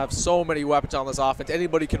 Patriots have so many weapons on this offense.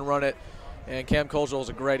 Anybody can run it, and Cam Kozel is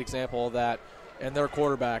a great example of that, and their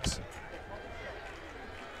quarterbacks.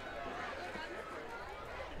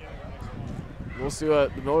 We'll see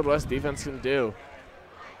what the Millard West defense can do.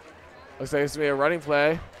 Looks like it's going to be a running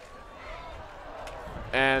play.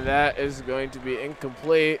 And that is going to be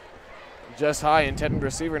incomplete. Just high, intended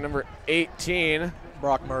receiver number 18.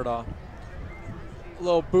 Brock Murdaugh. A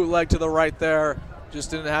little bootleg to the right there. Just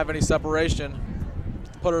didn't have any separation.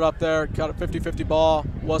 Put it up there, got a 50-50 ball.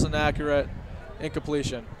 Wasn't accurate.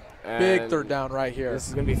 Incompletion. And Big third down right here. This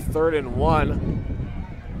is going to be 3rd and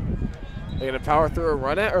 1. They're going to power through and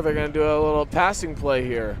run it, or they're going to do a little passing play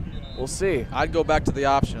here. We'll see. I'd go back to the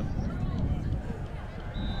option.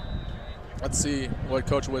 Let's see what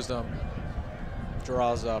Coach Wisdom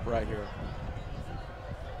draws up right here.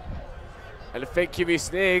 And a fake QB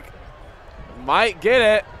sneak. Might get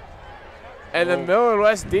it. And the Millard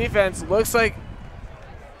West defense looks like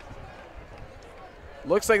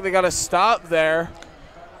they got to stop there.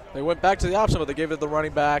 They went back to the option, but they gave it to the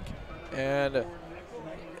running back. And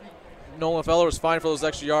Nolan Feller was fine for those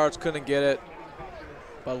extra yards, couldn't get it.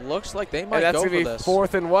 But looks like they might go for this. And that's going to be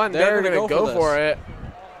 4th and 1. They're going to go for it.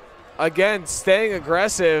 Again, staying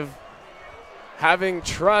aggressive, having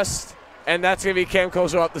trust, and that's going to be Cam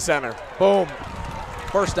Kozel up the center. Boom.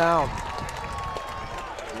 First down.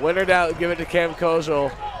 Winner down, give it to Cam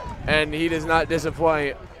Kozel, and he does not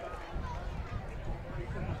disappoint.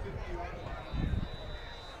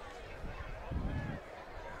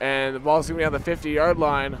 And the ball's going to be on the 50-yard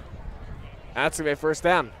line. That's going to be a first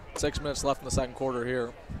down. 6 minutes left in the second quarter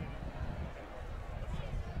here.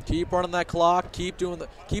 Keep running that clock. Keep doing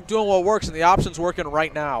what works, and the option's working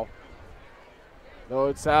right now.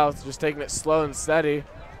 Millard South just taking it slow and steady,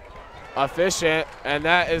 efficient, and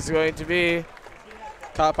that is going to be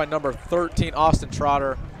caught by number 13, Austin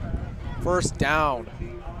Trotter. First down.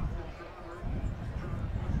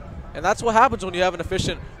 And that's what happens when you have an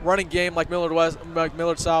efficient running game like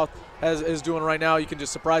Millard South is doing right now. You can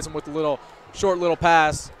just surprise them with a short little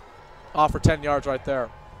pass off for 10 yards right there.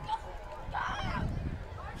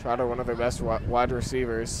 Trotter, one of their best wide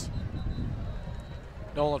receivers.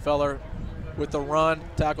 Nolan Feller with the run,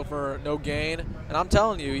 tackle for no gain. And I'm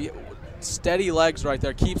telling you, steady legs right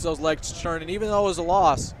there, keeps those legs churning, even though it was a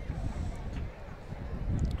loss.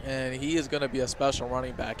 And he is going to be a special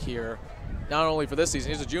running back here. Not only for this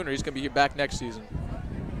season, he's a junior, he's going to be back next season.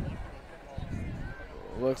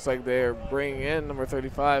 Looks like they're bringing in number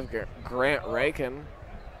 35, Grant Rakin.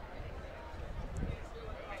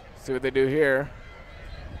 See what they do here.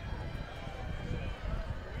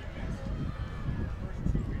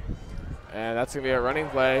 And that's going to be a running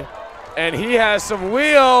play. And he has some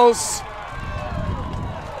wheels.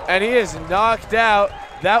 And he is knocked out.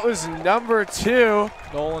 That was number 2.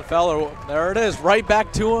 Nolan Feller, there it is, right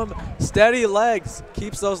back to him. Steady legs,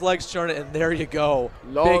 keeps those legs churning, and there you go.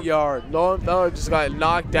 Big yard. Nolan Feller just got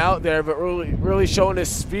knocked out there, but really showing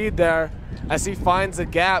his speed there as he finds the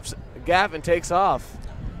gap and takes off.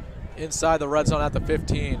 Inside the red zone at the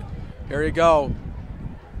 15. Here you go.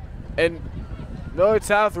 And Millard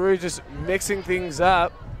South really just mixing things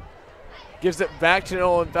up. Gives it back to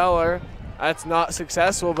Nolan Feller. That's not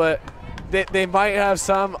successful, but they might have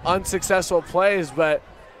some unsuccessful plays, but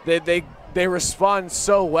they respond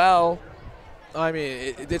so well. I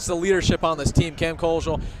mean, it's the leadership on this team. Cam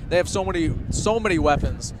Kozel, they have so many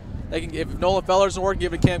weapons. They can, if Nolan Feller doesn't work,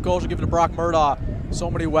 give it to Cam Kozel, give it to Brock Murdaugh. So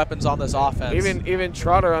many weapons on this offense. Even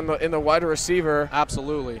Trotter in the wide receiver.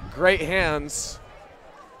 Absolutely. Great hands.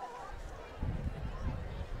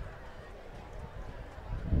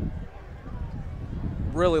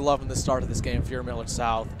 Really loving the start of this game for your Millard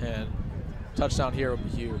South, and touchdown here would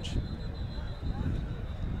be huge.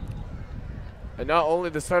 And not only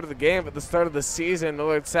the start of the game, but the start of the season,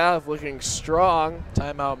 Millard South looking strong.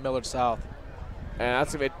 Timeout, Millard South. And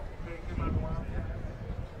that's going to be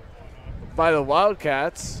by the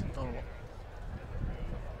Wildcats. Oh.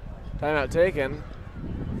 Timeout taken.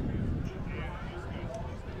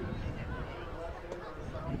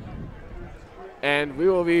 And we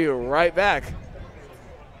will be right back.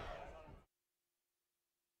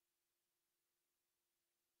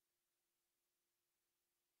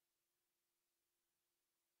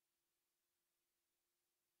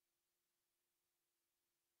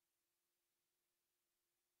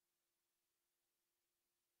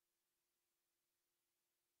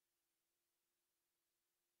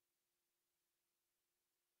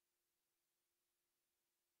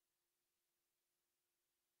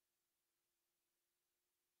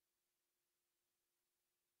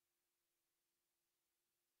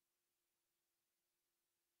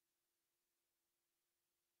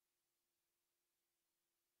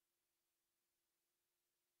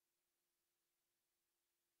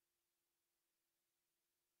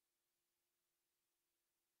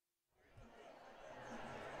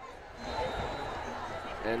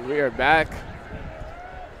 And we are back.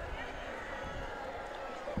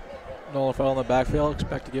 Nolan Feller in the backfield,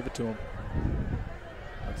 expect to give it to him.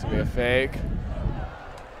 That's going to be a fake.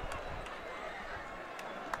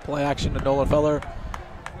 Play action to Nolan Feller.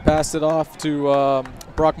 Passed it off to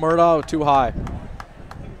Brock Murdaugh, too high.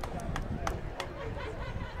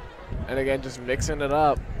 And again, just mixing it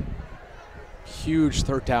up. Huge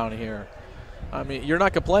third down here. I mean, you're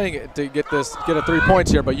not complaining to get a 3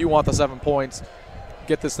 points here, but you want the 7 points.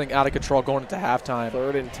 Get this thing out of control going into halftime.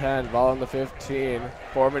 3rd and 10, ball on the 15.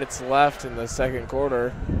 4 minutes left in the second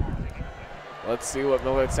quarter. Let's see what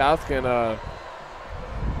Millard South can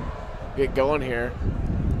get going here.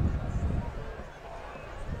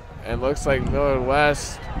 And looks like Millard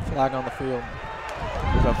West. Flag on the field.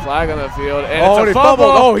 There's a flag on the field, and Oh, it's he a fumble.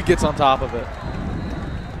 fumbled. Oh, he gets on top of it.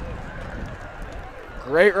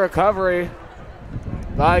 Great recovery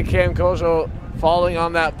by Cam Kojo, falling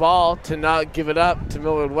on that ball to not give it up to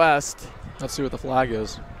Millard West. Let's see what the flag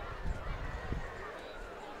is.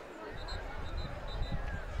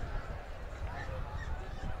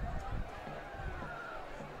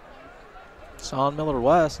 It's on Millard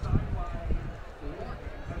West.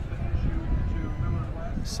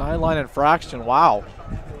 Sideline infraction. Wow.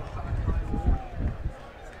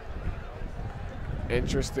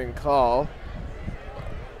 Interesting call.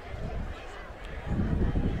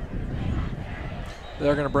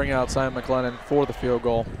 They're going to bring out Simon McLennan for the field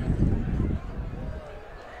goal.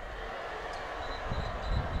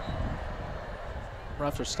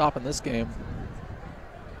 Refs are stopping this game.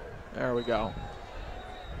 There we go.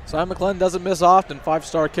 Simon McLennan doesn't miss often.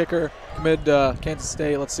 5-star kicker, committed to Kansas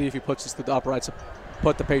State. Let's see if he puts this to the uprights to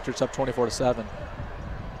put the Patriots up 24-7.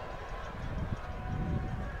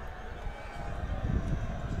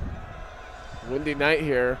 Windy night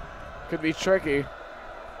here. Could be tricky.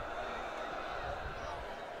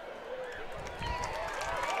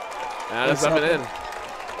 And it's up and in.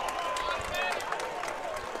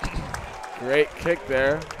 Great kick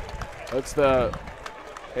there. Puts the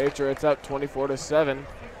Patriots up 24-7.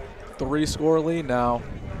 3-score lead now.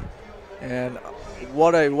 And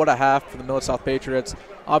what a half for the Millard South Patriots.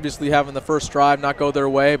 Obviously having the first drive not go their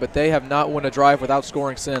way, but they have not won a drive without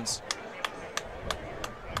scoring since.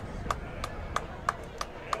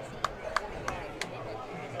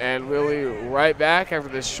 And we'll be right back after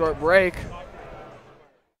this short break.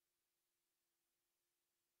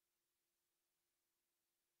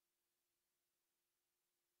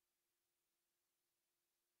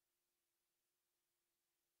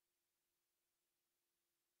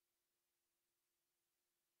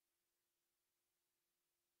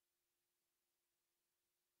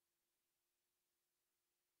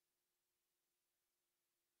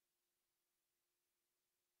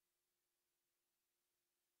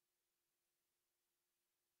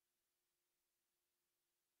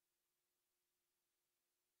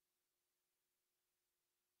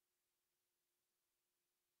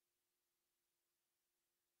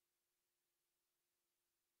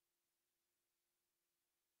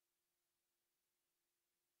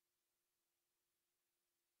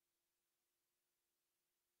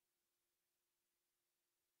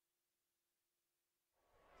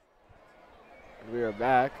 We are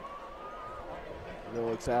back.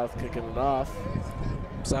 Millard South kicking it off.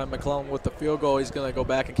 Simon McClellan with the field goal. He's going to go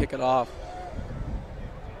back and kick it off.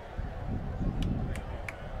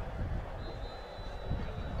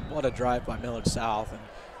 What a drive by Millard South. And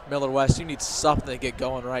Millard West, you need something to get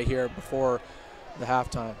going right here before the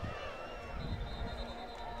halftime.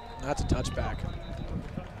 That's a touchback.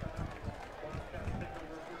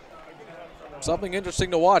 Something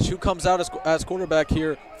interesting to watch. Who comes out as quarterback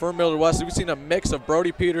here for Millard West? We've seen a mix of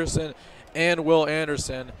Brody Peterson and Will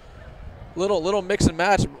Anderson. Little mix and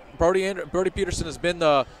match. Brody Peterson has been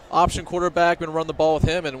the option quarterback, been run the ball with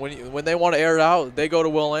him, and when they want to air it out, they go to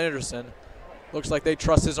Will Anderson. Looks like they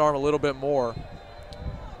trust his arm a little bit more.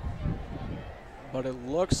 But it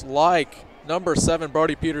looks like number 7,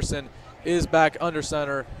 Brody Peterson, is back under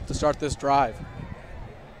center to start this drive.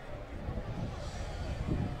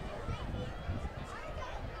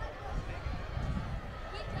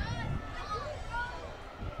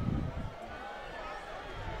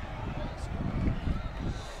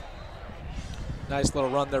 Nice little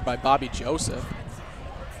run there by Bobby Joseph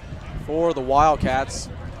for the Wildcats.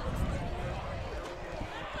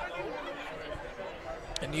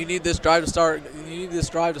 And you need this drive to start. You need this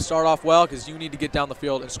drive to start off well because you need to get down the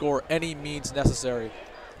field and score any means necessary.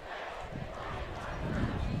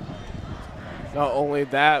 Not only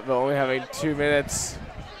that, but only having 2 minutes,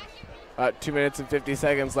 2 minutes and 50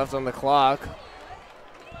 seconds left on the clock.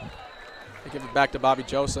 They give it back to Bobby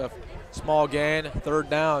Joseph. Small gain, 3rd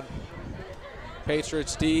down.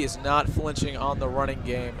 Patriots D is not flinching on the running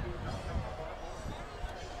game.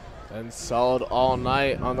 And solid all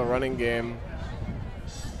night on the running game.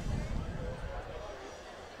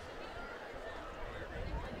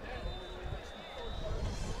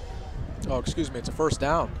 Oh, excuse me, it's a 1st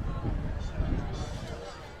down.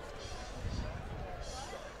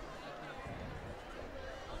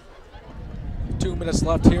 2 minutes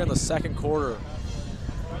left here in the second quarter.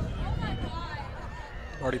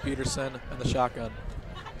 Marty Peterson and the shotgun.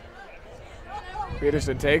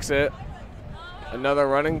 Peterson takes it. Another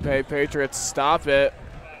running play. Patriots stop it.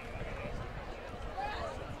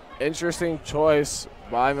 Interesting choice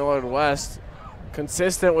by Millard West.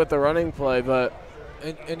 Consistent with the running play, but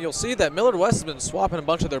and you'll see that Millard West has been swapping a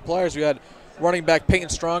bunch of their players. We had running back Peyton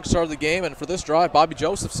Strong started the game, and for this drive, Bobby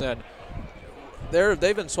Josephson.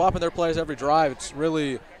 They've been swapping their players every drive.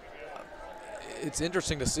 It's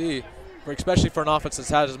interesting to see, especially for an offense that's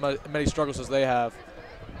had as many struggles as they have.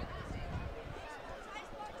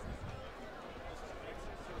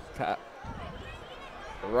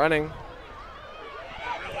 Running.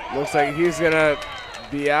 Looks like he's going to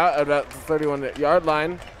be out at about the 31-yard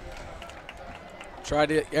line. Tried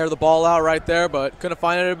to air the ball out right there, but couldn't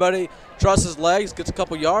find anybody. Trusts his legs, gets a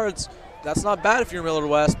couple yards. That's not bad if you're Millard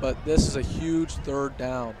West, but this is a huge third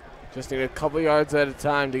down. Just need a couple yards at a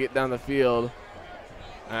time to get down the field.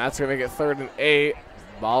 And that's going to make it 3rd and 8.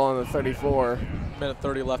 Ball on the 34. Minute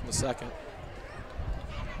 30 left in the second.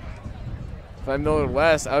 If I'm Millard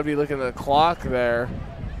West, I would be looking at the clock there.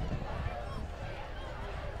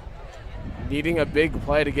 Needing a big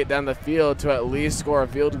play to get down the field to at least score a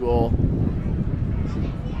field goal.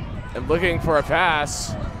 And looking for a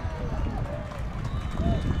pass.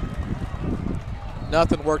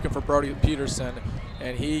 Nothing working for Brody Peterson,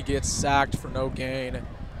 and he gets sacked for no gain.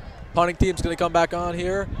 Punting team's going to come back on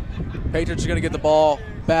here. Patriots are going to get the ball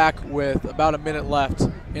back with about a minute left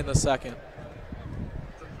in the second.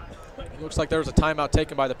 Looks like there was a timeout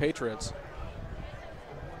taken by the Patriots.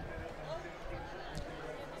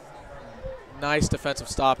 Nice defensive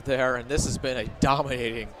stop there, and this has been a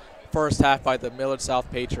dominating first half by the Millard South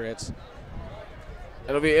Patriots.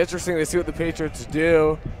 It'll be interesting to see what the Patriots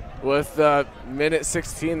do with minute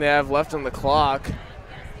 16 they have left on the clock.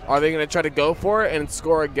 Are they going to try to go for it and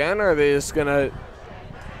score again, or are they just going to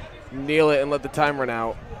kneel it and let the time run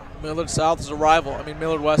out? Millard South is a rival.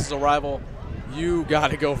 Millard West is a rival. You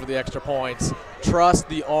got to go for the extra points. Trust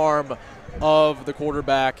the arm of the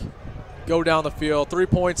quarterback. Go down the field. 3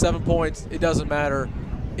 points, 7 points, it doesn't matter.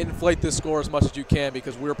 Inflate this score as much as you can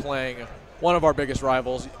because we're playing one of our biggest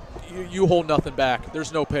rivals. You hold nothing back.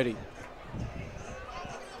 There's no pity.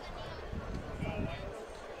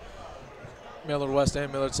 Millard West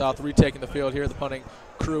and Millard South retaking the field here. The punting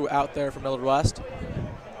crew out there for Millard West.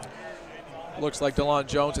 Looks like DeLon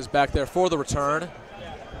Jones is back there for the return.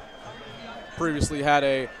 Previously had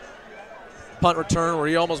a punt return where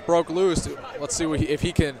he almost broke loose. Let's see if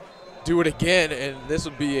he can do it again, and this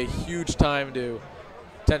would be a huge time to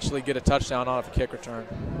potentially get a touchdown on a kick return.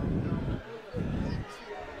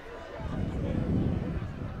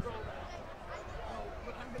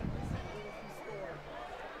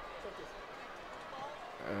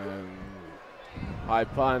 High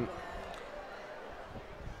punt.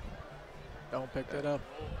 Don't pick that up.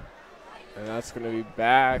 And that's going to be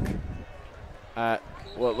back at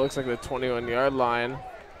what looks like the 21-yard line.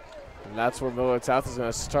 And that's where Millard South is going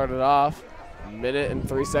to start it off. A minute and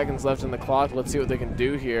 3 seconds left in the clock. Let's see what they can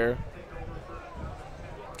do here.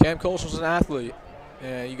 Cam Kolschel's an athlete,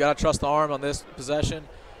 and you got to trust the arm on this possession.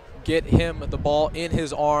 Get him the ball in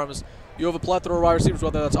his arms. You have a plethora of wide receivers,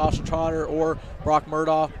 whether that's Austin Trotter or Brock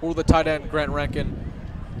Murdaugh or the tight end Grant Rankin.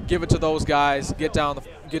 Give it to those guys. Get down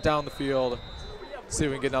the field. See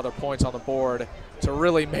if we can get another points on the board to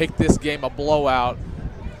really make this game a blowout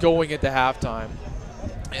going into halftime.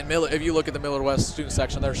 And if you look at the Millard West student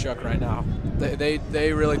section, they're shook right now.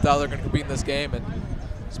 They really thought they were going to compete in this game, and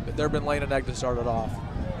they've been laying an egg to start it off.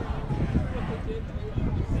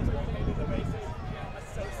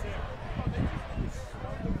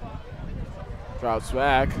 Drops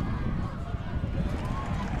back.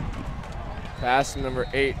 Pass number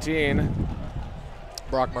 18.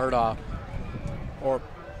 Brock Murdaugh. Or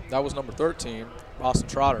that was number 13, Austin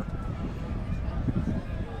Trotter.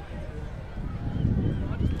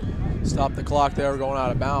 Stop the clock there, going out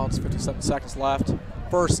of bounds. 57 seconds left.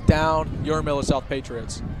 First down, your Millard South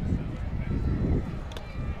Patriots.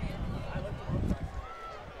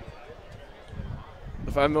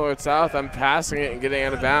 If I'm Millard South, I'm passing it and getting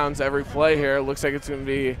out of bounds every play here. Looks like it's going to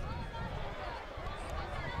be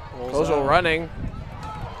Kolschel running.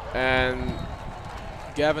 And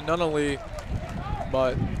Gavin Nunnally,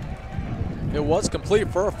 but it was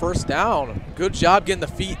complete for a first down. Good job getting the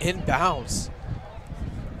feet in bounds.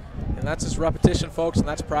 And that's just repetition, folks, and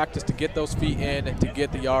that's practice to get those feet in and to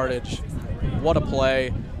get the yardage. What a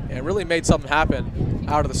play. And really made something happen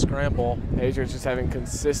out of the scramble. Patriots just having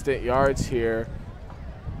consistent yards here.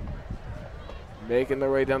 Making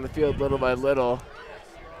their way down the field little by little.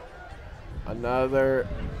 Another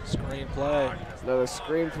Screenplay. Another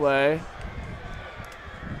screenplay.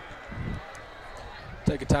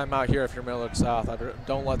 Take a timeout here if you're Millard South.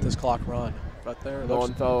 Don't let this clock run. But there it looks.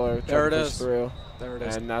 Lowenfeller There it trying to push is. through. There it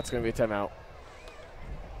is. And that's going to be a timeout.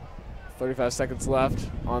 35 seconds left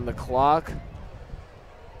on the clock.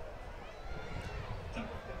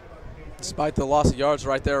 Despite the loss of yards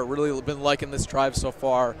right there, really been liking this drive so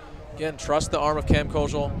far. Again, trust the arm of Cam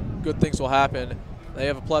Kojal. Good things will happen. They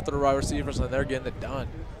have a plethora of wide receivers, and they're getting it done.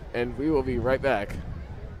 And we will be right back.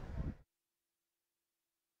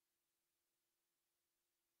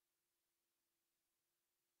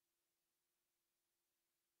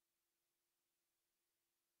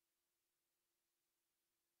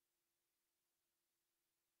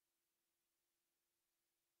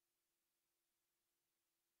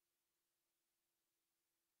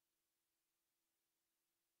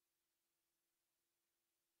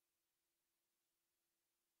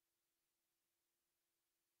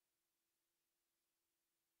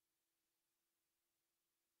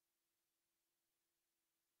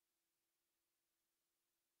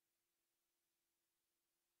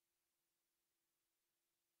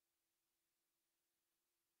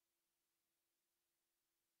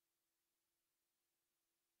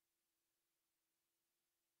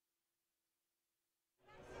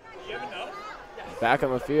 Back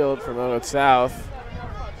on the field for Millard South.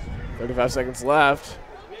 35 seconds left.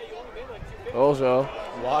 Kojal.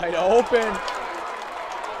 Wide open.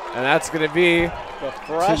 And that's going to be The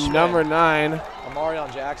freshman. to number 9.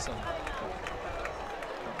 Amarion Jackson.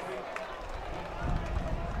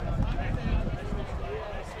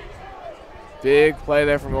 Big play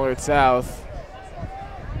there from Millard South.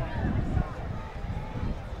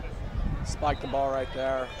 Spiked the ball right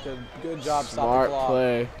there. Good job stopping Smart the clock.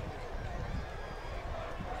 play.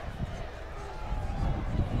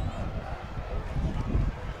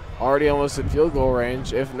 Already almost in field goal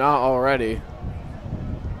range, if not already.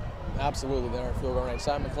 Absolutely there in field goal range.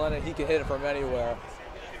 Simon McLennan, he can hit it from anywhere.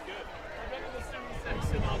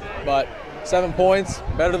 But 7 points,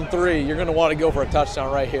 better than 3. You're going to want to go for a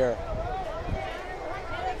touchdown right here.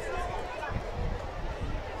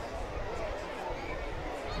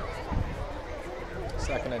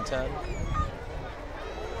 Second and 10.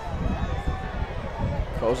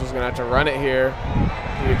 Kojal's gonna have to run it here.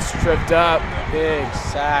 He gets tripped up. Big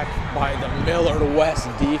sack by the Millard West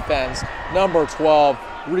defense. Number 12,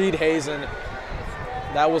 Reed Hazen.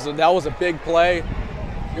 That was a big play.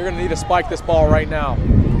 You're gonna need to spike this ball right now.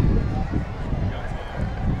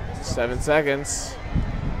 7 seconds.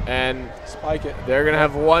 And Spike it. they're gonna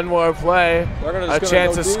have one more play. They're gonna A just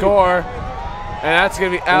chance go to deep. score. And that's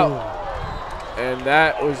gonna be out. And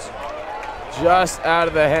that was just out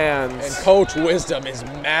of the hands. And Coach Wisdom is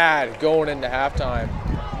mad going into halftime.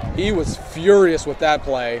 He was furious with that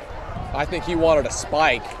play. I think he wanted a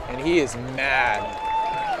spike, and he is mad.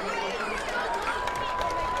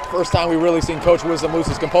 First time we've really seen Coach Wisdom lose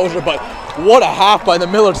his composure, but what a half by the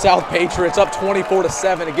Millard South Patriots, up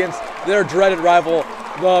 24-7 against their dreaded rival,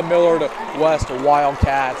 the Millard West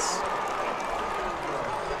Wildcats.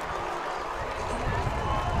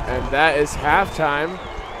 And that is halftime.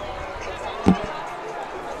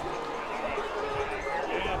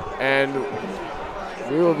 And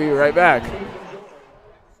we will be right back.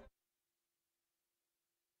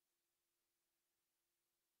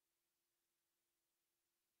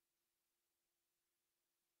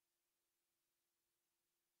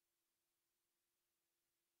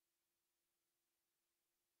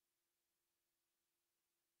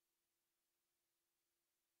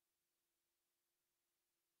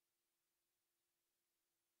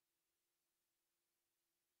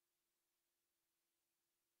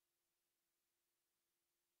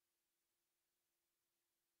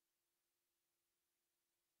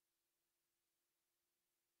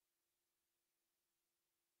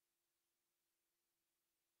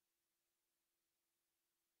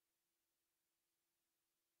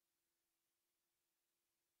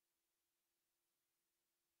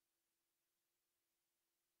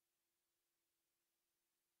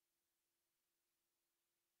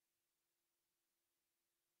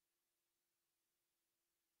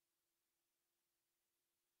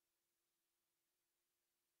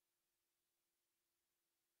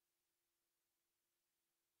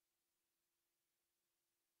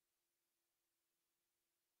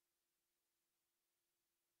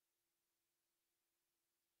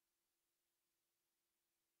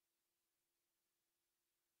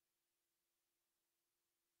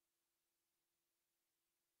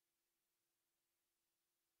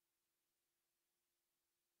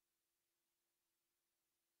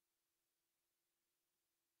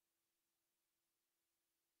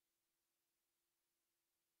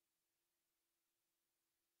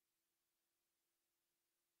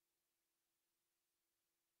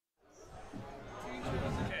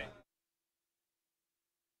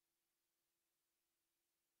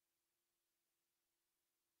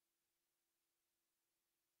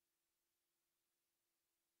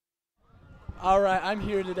 All right, I'm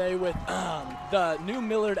here today with the new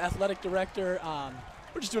Millard athletic director.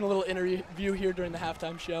 We're just doing a little interview here during the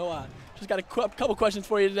halftime show. Just got a couple questions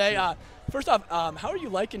for you today. First off, how are you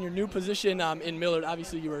liking your new position in Millard?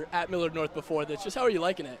 Obviously, you were at Millard North before this. Just how are you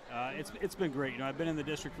liking it? It's been great. I've been in the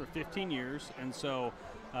district for 15 years, and so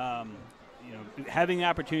having the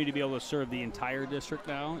opportunity to be able to serve the entire district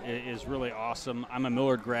now is really awesome. I'm a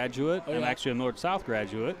Millard graduate. Oh, yeah. I'm actually a Millard South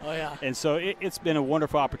graduate. Oh, yeah. And so it's been a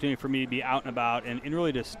wonderful opportunity for me to be out and about and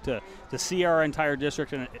really just to see our entire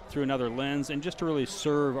district through another lens, and just to really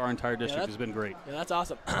serve our entire district has been great. Yeah, that's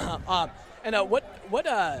awesome. And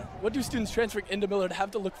what do students transferring into Millard have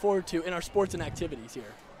to look forward to in our sports and activities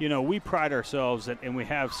here? We pride ourselves and we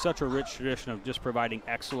have such a rich tradition of just providing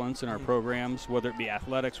excellence in our programs, whether it be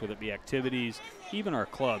athletics, whether it be activities, even our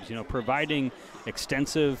clubs. Providing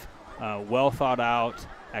extensive, well thought out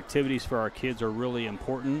activities for our kids are really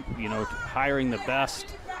important. Hiring the best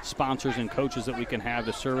sponsors and coaches that we can have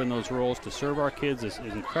to serve in those roles, to serve our kids is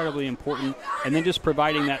incredibly important. And then just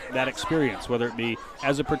providing that experience, whether it be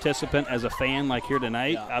as a participant, as a fan like here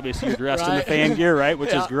tonight. Yeah. Obviously you're dressed in the fan gear, right,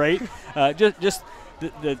 which is great. Just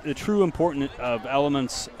the true important of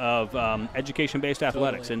elements of education-based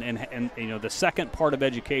athletics. Totally. And the second part of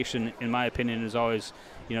education, in my opinion, is always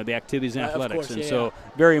the activities and athletics. Of course, so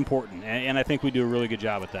very important, and I think we do a really good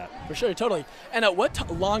job at that. For sure, totally. And what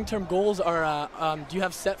long-term goals are do you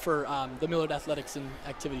have set for the Millard athletics and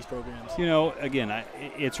activities programs? Again,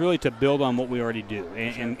 it's really to build on what we already do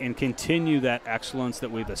and continue that excellence that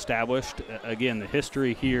we've established. Again, the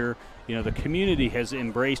history here, the community has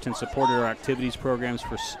embraced and supported our activities programs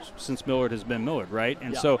since Millard has been Millard, right?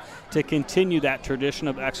 And so to continue that tradition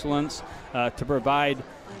of excellence, to provide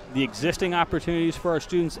the existing opportunities for our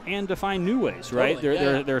students and to find new ways, right?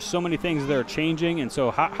 Totally. There are so many things that are changing, and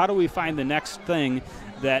so how do we find the next thing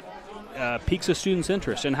that piques a student's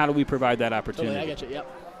interest, and how do we provide that opportunity? Totally, I get you, yep.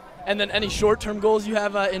 And then any short-term goals you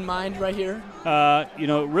have in mind right here?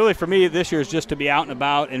 Really for me this year is just to be out and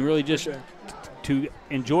about and really just to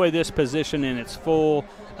enjoy this position in its full,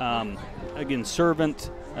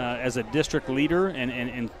 servant as a district leader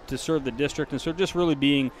and to serve the district. And so just really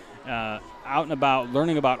being out and about,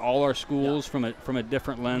 learning about all our schools from a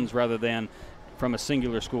different lens rather than from a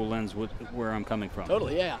singular school lens where I'm coming from.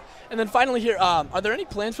 Totally, yeah. And then finally here, are there any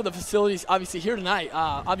plans for the facilities, obviously here tonight?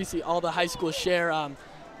 Obviously all the high schools share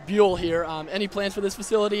Buell here. Any plans for this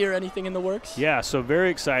facility or anything in the works? Yeah, so very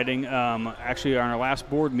exciting. Actually, on our last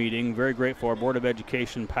board meeting, very grateful, our Board of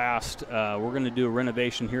Education passed. We're going to do a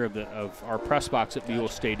renovation here of our press box at Buell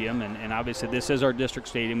Stadium, and obviously this is our district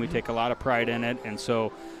stadium. We take a lot of pride in it, and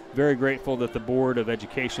so very grateful that the Board of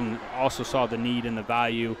Education also saw the need and the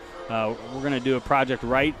value. We're going to do a project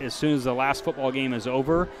right as soon as the last football game is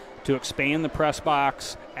over to expand the press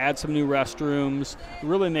box, add some new restrooms,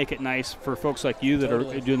 really make it nice for folks like you that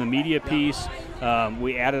are doing the media piece.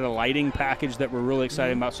 We added a lighting package that we're really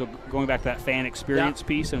excited about, so going back to that fan experience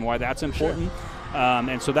piece and why that's important.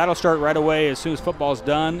 And so that'll start right away as soon as football's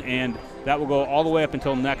done, and that will go all the way up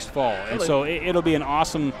until next fall. And so it'll be an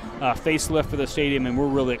awesome facelift for the stadium, and we're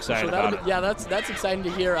really excited about it. Yeah, that's exciting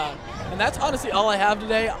to hear. And that's honestly all I have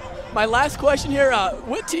today. My last question here,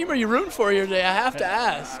 what team are you rooting for here today? I have to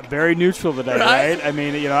ask. Very neutral today, right? I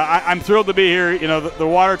mean, I'm thrilled to be here. The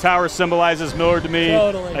water tower symbolizes Millard to me.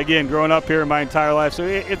 Totally. Again, growing up here my entire life. So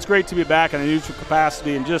it's great to be back in a neutral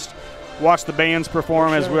capacity and just watch the bands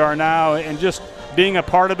perform as we are now, and just being a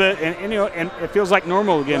part of it. And it feels like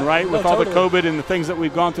normal again, right? With all the COVID and the things that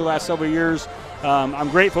we've gone through the last several years. I'm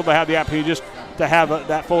grateful to have the opportunity just to have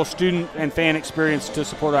that full student and fan experience to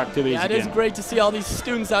support our activities again. It is great to see all these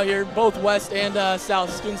students out here, both West and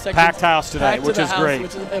South student sections. Packed house tonight, which is great.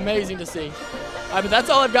 Which is amazing to see. But that's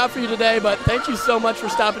all I've got for you today, but thank you so much for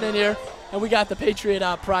stopping in here. And we got the Patriot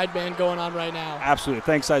Pride Band going on right now. Absolutely.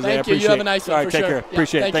 Thanks, Isaiah. Thank you. You have a nice one. All right, take care.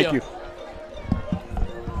 Appreciate it. Thank you.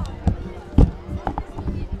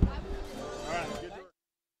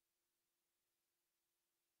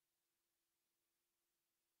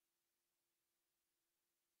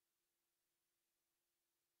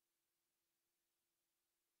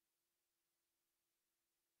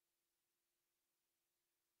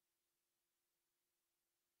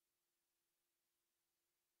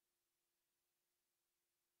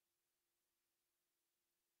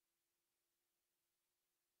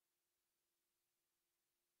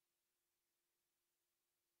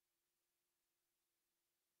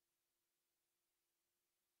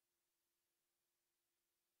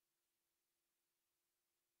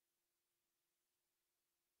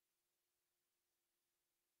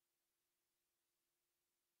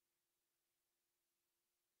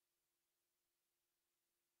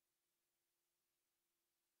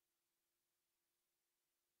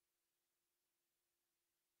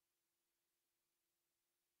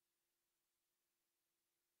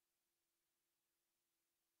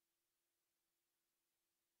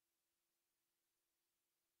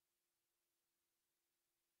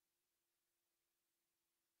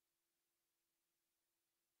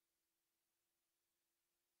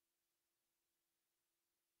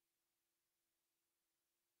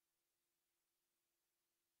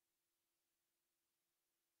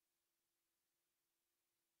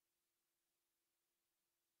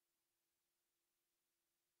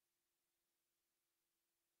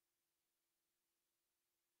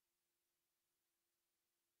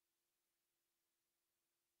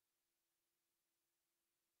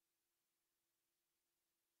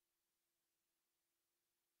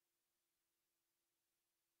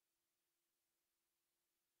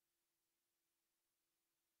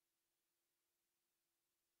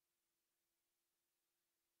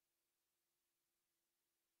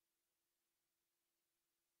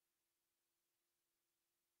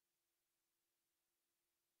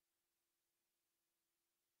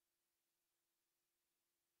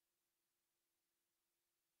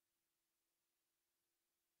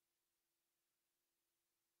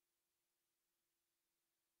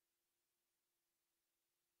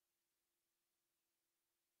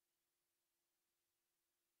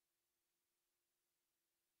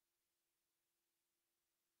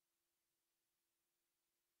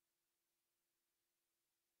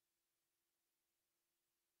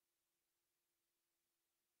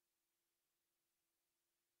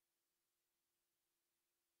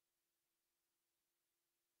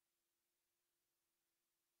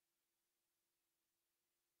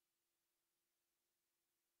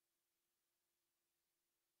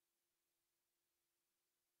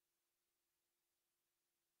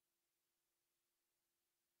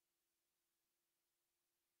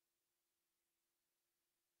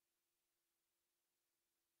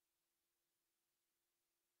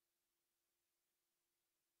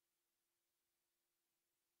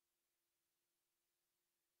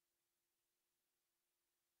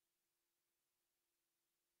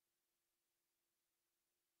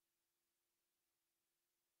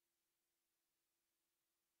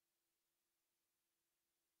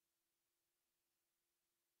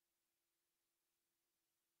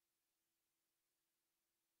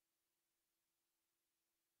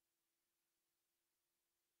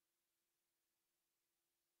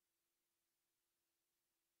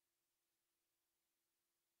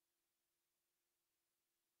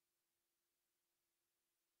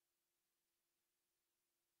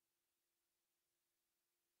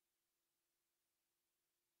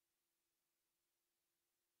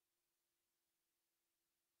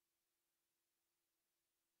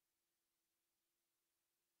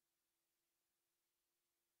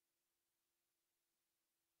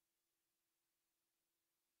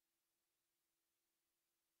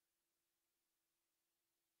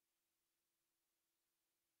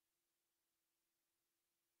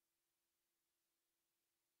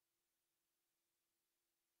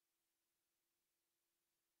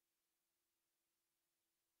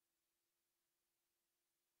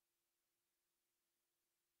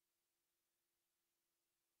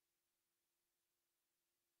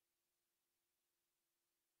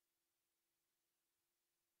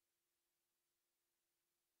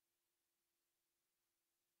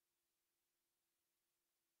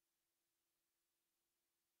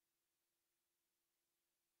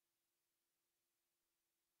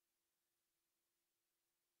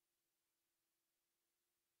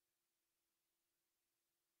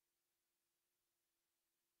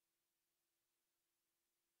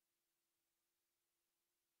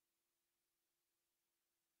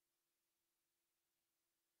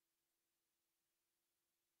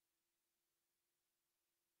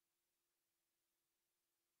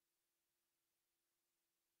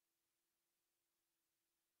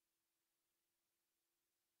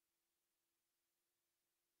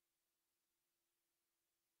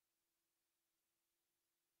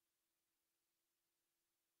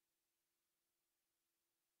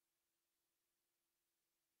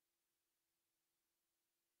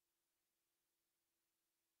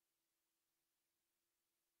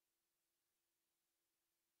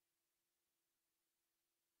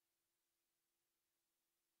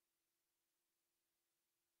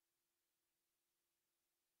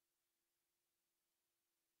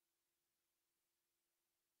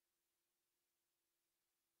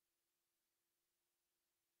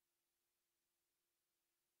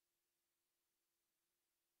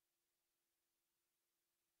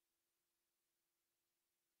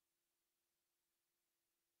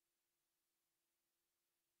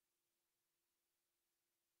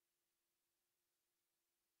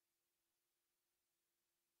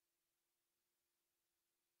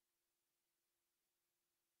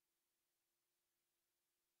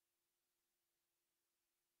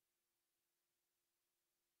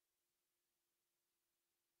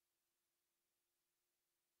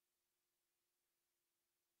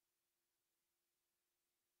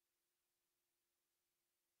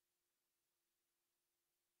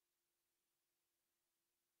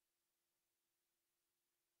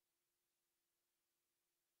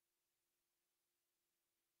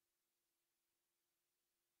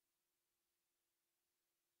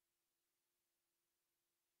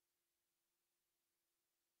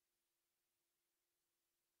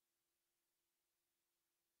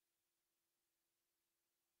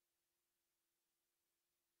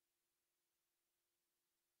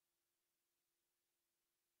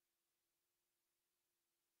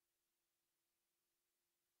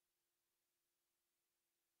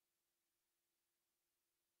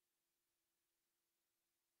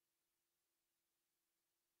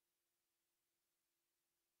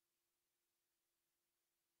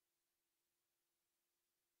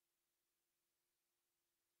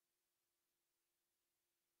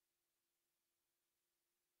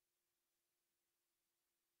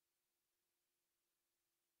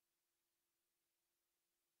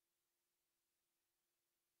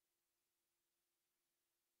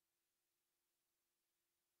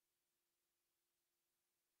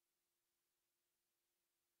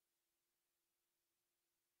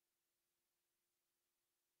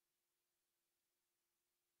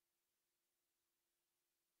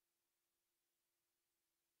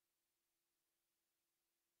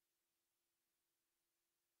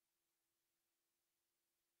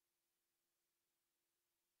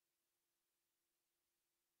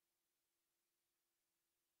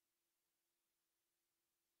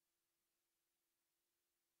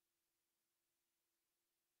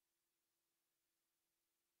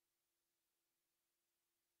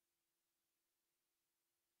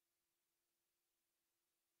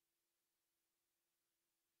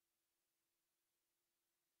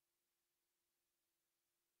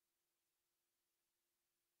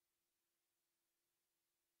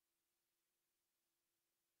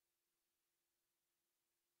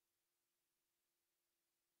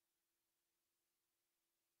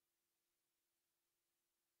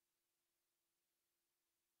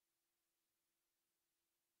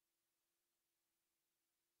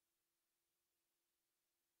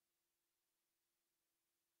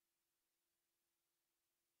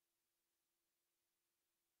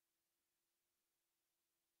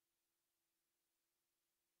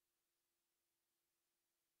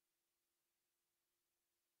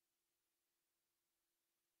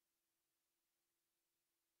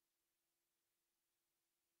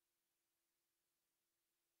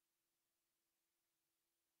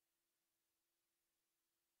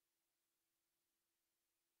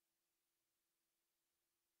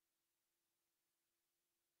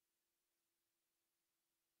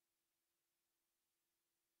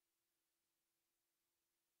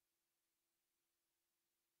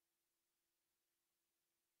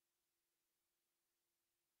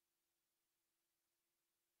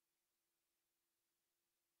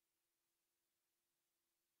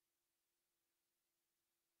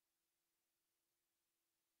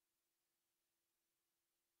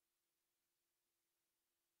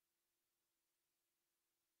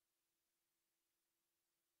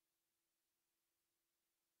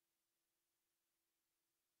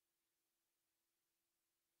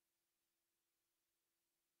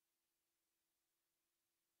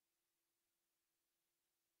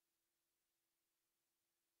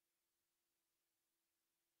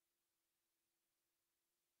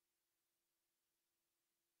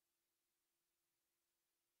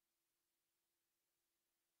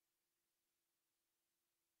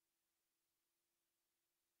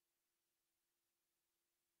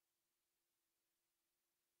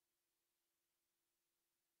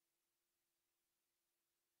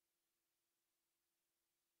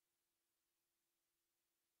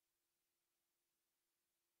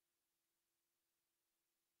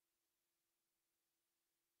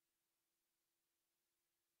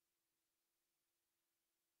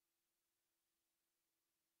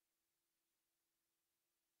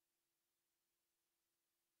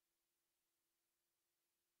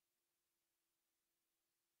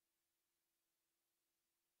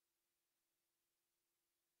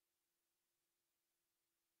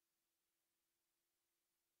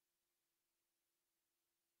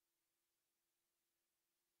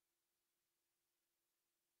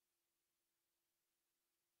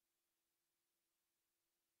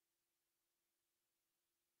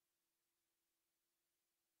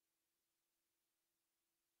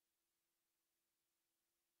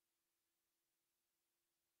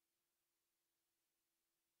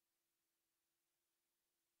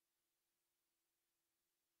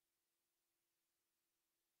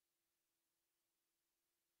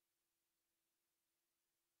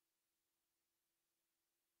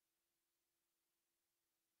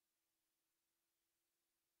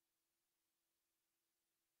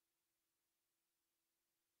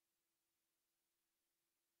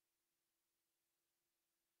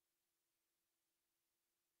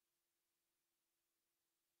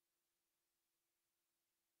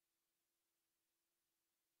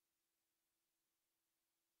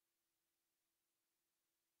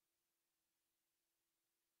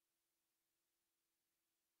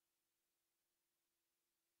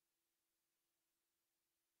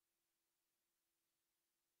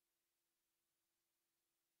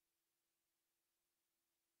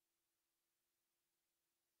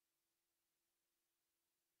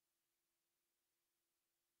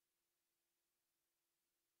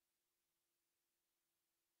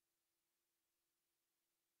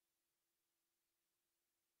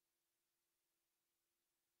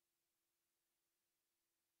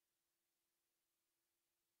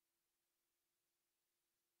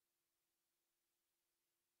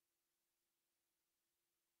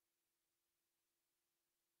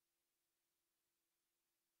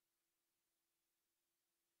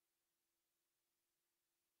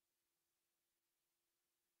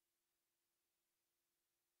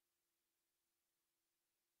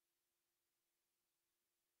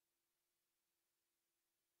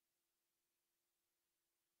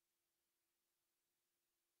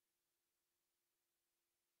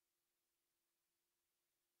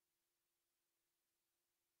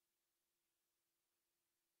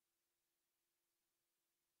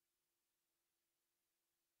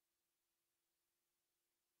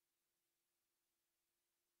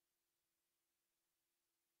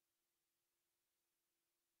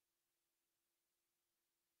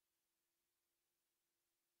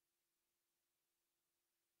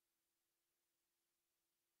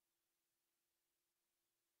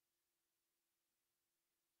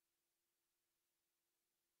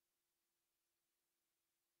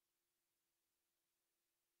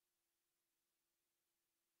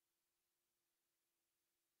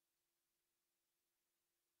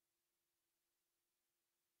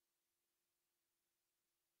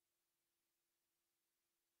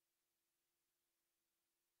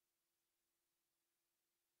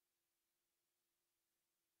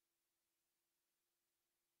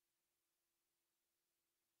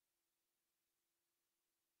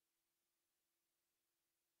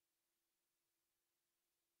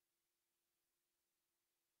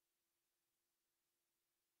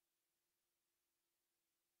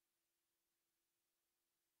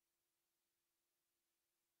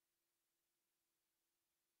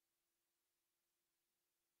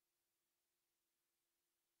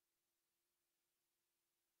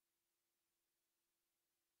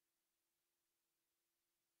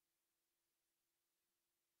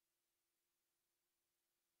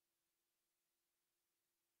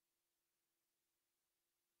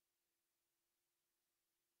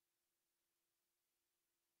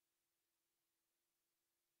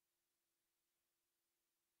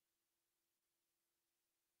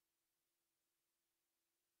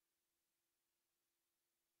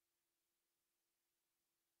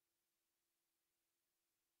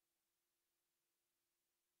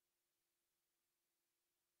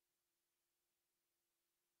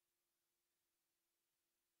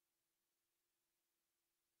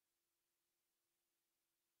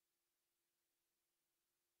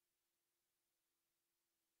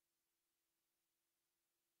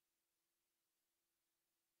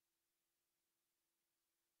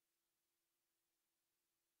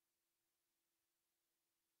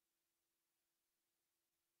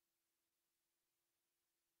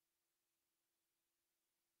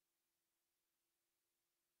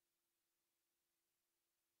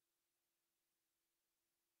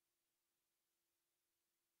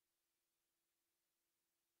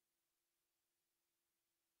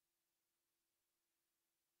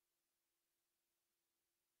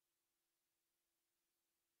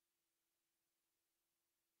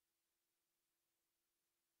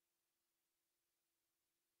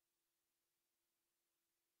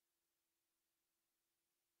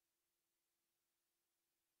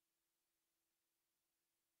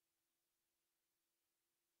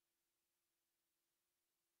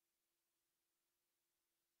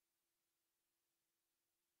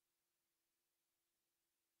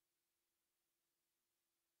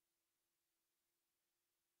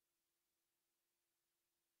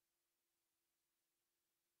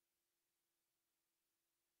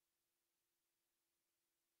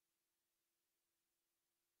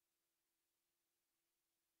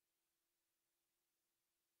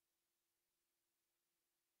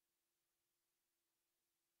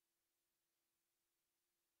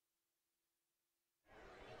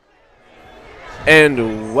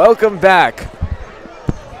 And welcome back.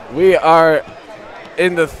 We are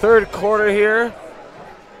in the third quarter here.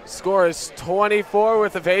 Score is 24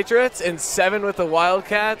 with the Patriots and 7 with the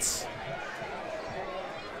Wildcats.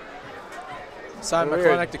 Simon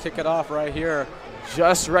McClintock to kick it off right here.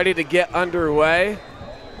 Just ready to get underway.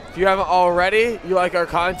 If you haven't already, you like our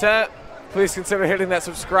content, please consider hitting that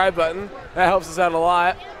subscribe button. That helps us out a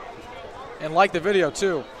lot. And like the video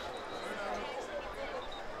too.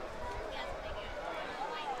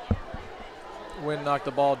 Wynn knocked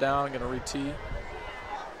the ball down, gonna re-tee.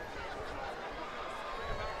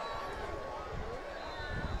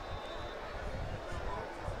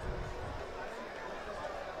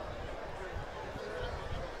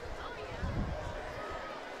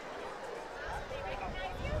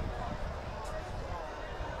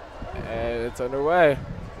 And it's underway.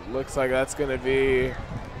 Looks like that's gonna be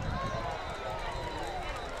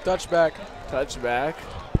touchback. Touchback.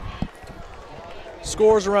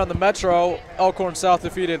 Scores around the Metro. Elkhorn South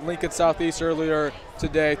defeated Lincoln Southeast earlier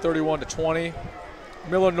today, 31-20.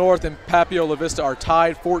 Miller North and Papio La Vista are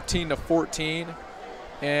tied, 14-14.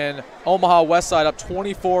 And Omaha Westside up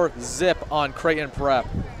 24-0 on Creighton Prep.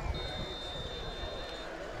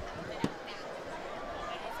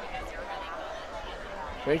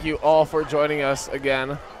 Thank you all for joining us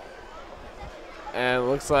again. And it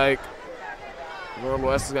looks like Millard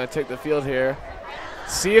West is going to take the field here.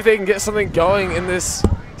 See if they can get something going in this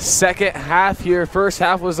second half here. First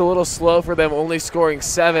half was a little slow for them, only scoring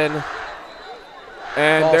 7.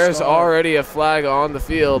 And there's already a flag on the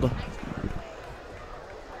field.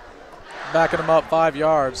 Backing them up 5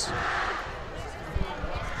 yards.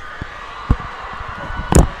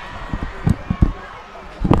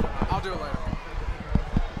 I'll do it later.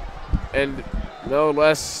 And no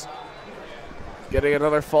less getting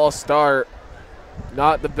another false start.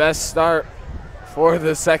 Not the best start for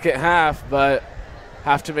the second half, but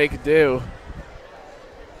have to make it do.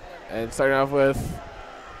 And starting off with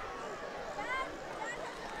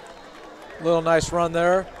little nice run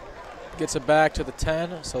there. Gets it back to the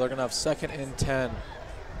 10, so they're going to have 2nd and 10.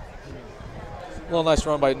 Little nice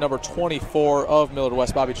run by number 24 of Millard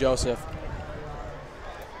West, Bobby Joseph.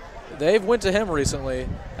 They've went to him recently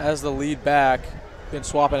as the lead back. Been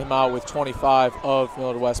swapping him out with 25 of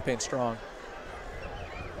Millard West, Payne Strong.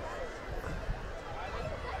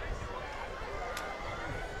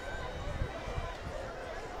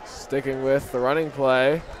 Sticking with the running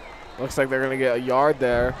play. Looks like they're going to get a yard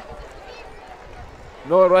there.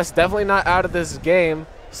 Millard West definitely not out of this game.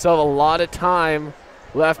 Still have a lot of time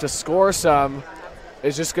left to score some.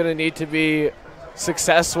 It's just going to need to be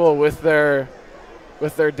successful with their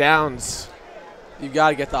downs. You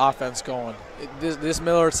got to get the offense going. This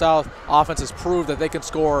Millard South offense has proved that they can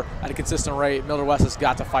score at a consistent rate. Millard West has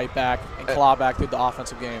got to fight back and claw back through the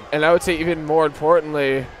offensive game. And I would say even more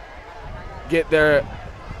importantly,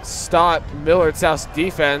 stop Millard South's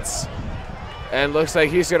defense. And looks like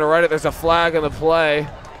he's going to run it. There's a flag on the play.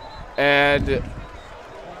 And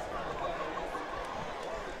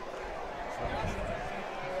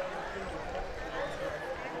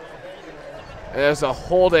there's a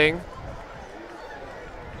holding.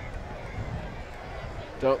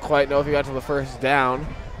 Don't quite know if he got to the first down.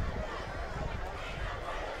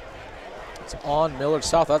 It's on Millard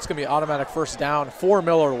South. That's going to be automatic first down for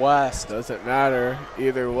Millard West. Doesn't matter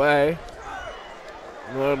either way.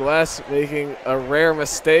 Millard West making a rare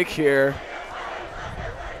mistake here.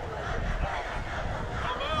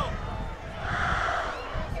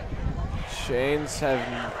 Chains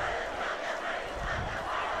have.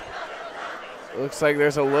 Looks like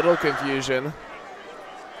there's a little confusion.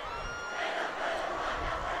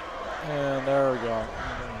 And there we go.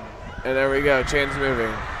 And there we go. Chains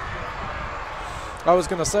moving. I was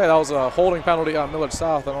going to say that was a holding penalty on Millard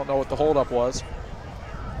South. I don't know what the holdup was.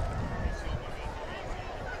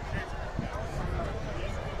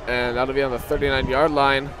 And that'll be on the 39-yard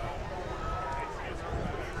line.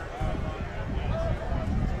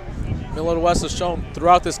 Millard West has shown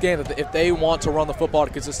throughout this game that if they want to run the football at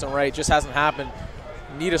a consistent rate, it just hasn't happened.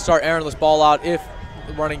 Need to start airing this ball out if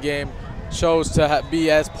the running game chose to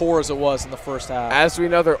be as poor as it was in the first half. As we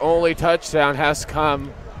know, their only touchdown has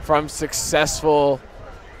come from successful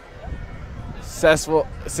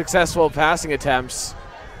passing attempts.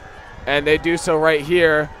 And they do so right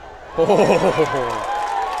here. Oh.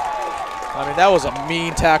 I mean, that was a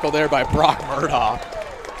mean tackle there by Brock Murdoch.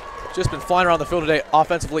 Just been flying around the field today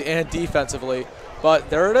offensively and defensively. But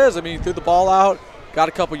there it is. I mean, he threw the ball out, got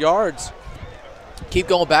a couple yards. Keep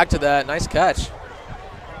going back to that. Nice catch.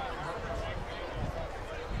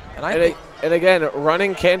 And again,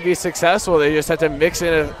 running can be successful. They just have to mix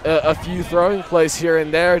in a few throwing plays here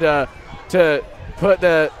and there to to put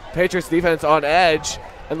the Patriots defense on edge.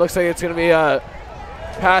 And looks like it's going to be a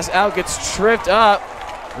pass out, gets tripped up.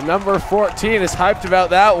 Number 14 is hyped about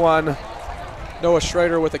that one. Noah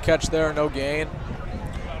Schrader with a catch there, no gain.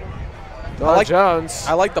 Jones.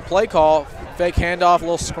 I like the play call. Fake handoff,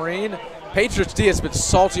 little screen. Patriots D has been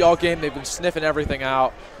salty all game. They've been sniffing everything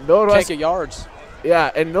out. Can't get yards.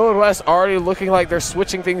 Yeah, and Millard West already looking like they're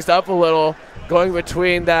switching things up a little, going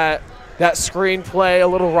between that screen play, a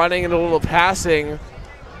little running and a little passing.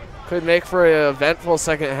 Could make for an eventful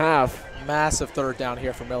second half. Massive third down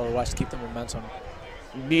here for Millard West to keep the momentum.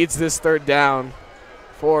 Needs this third down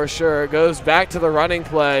for sure. Goes back to the running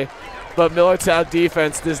play, but Millard South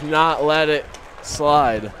defense does not let it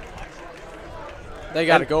slide. They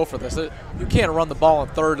got to go for this. You can't run the ball on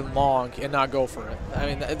 3rd and long and not go for it. I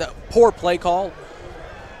mean, the poor play call.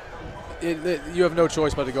 You have no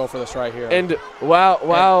choice but to go for this right here. And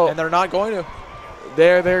wow, and they're not going to.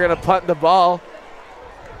 They're going to punt the ball.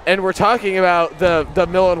 And we're talking about the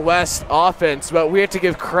Millard West offense, but we have to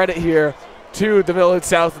give credit here to the Millard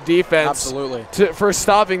South defense. Absolutely. For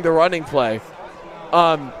stopping the running play.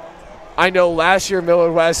 I know last year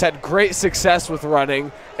Millard West had great success with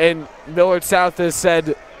running, and Millard South has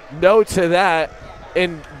said no to that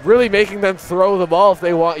and really making them throw the ball if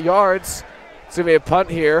they want yards. It's going to be a punt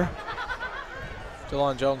here.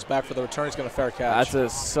 DeLon Jones back for the return. He's going to fair catch. That's a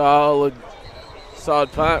solid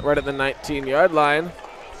punt right at the 19-yard line.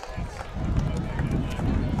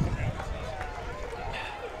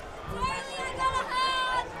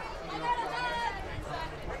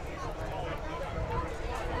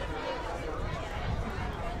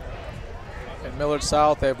 And Millard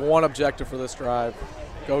South, they have one objective for this drive.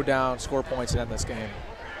 Go down, score points, and end this game.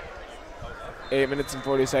 8 minutes and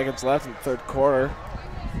 40 seconds left in the third quarter.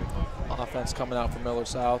 Offense coming out from Millard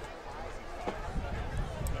South.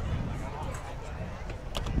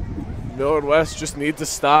 Millard West just needs to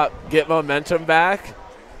stop, get momentum back,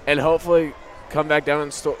 and hopefully come back down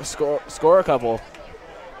and score a couple.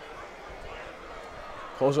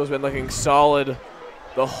 Coljo's been looking solid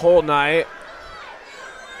the whole night.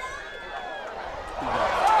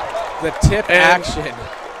 The tip action.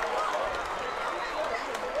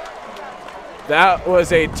 That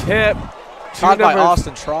was a tip. Caught by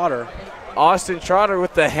Austin Trotter. Austin Trotter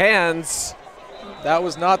with the hands. That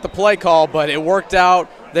was not the play call, but it worked out.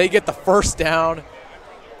 They get the first down.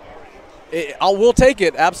 We'll take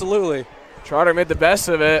it, absolutely. Trotter made the best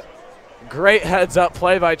of it. Great heads-up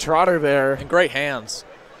play by Trotter there. And great hands.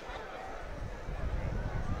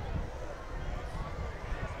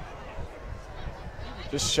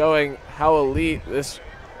 Just showing how elite this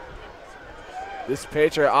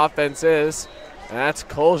Patriot offense is. And that's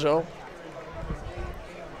Coljo.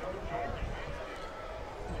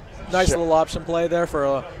 Nice little option play there for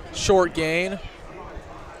a short gain.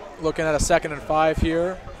 Looking at a 2nd and 5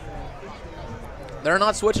 here. They're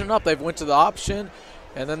not switching up. They've went to the option,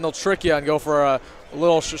 and then they'll trick you and go for a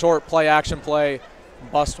little short play, action play,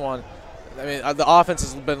 bust one. I mean, the offense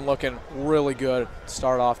has been looking really good to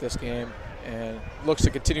start off this game, and looks to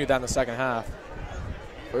continue that in the second half.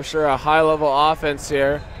 For sure, a high-level offense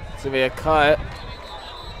here. It's going to be a cut.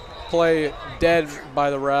 Play dead by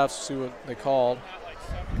the refs. See what they called.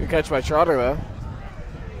 Good catch by Trotter, though.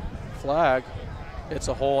 Flag. It's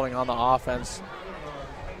a holding on the offense.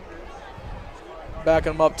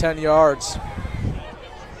 Backing them up 10 yards.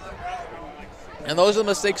 And those are the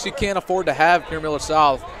mistakes you can't afford to have here in Millard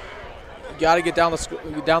South. You got to get down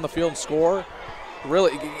the field and score.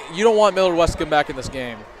 Really, you don't want Millard West to come back in this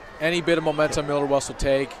game. Any bit of momentum Millard West will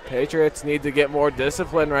take. Patriots need to get more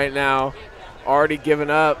discipline right now. Already given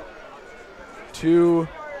up two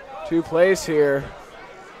plays here.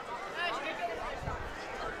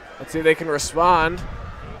 Let's see if they can respond.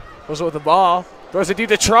 Goes with the ball. Throws it deep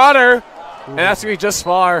to Trotter. And that's going to be just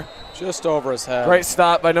far. Just over his head. Great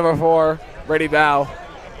stop by number 4, Brady Bow.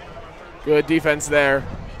 Good defense there.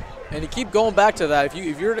 And you keep going back to that.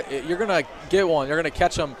 If you're going to get one, you're going to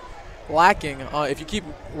catch them lacking. If you keep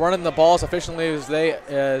running the ball as efficiently as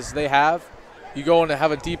they have, you go and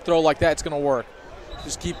have a deep throw like that, it's going to work.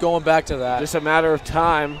 Just keep going back to that. Just a matter of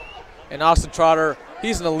time. And Austin Trotter,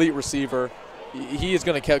 he's an elite receiver. He is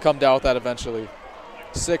going to come down with that eventually.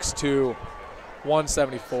 6'2",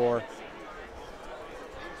 174.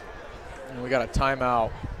 And we got a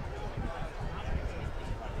timeout.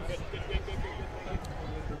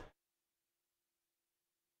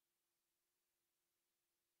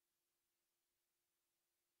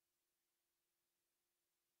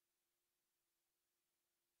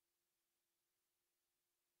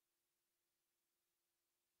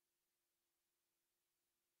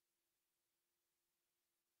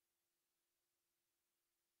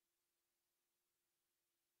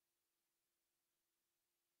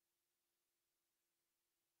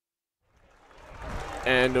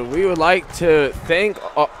 And we would like to thank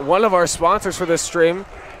one of our sponsors for this stream.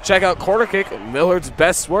 Check out Corner Kick, Millard's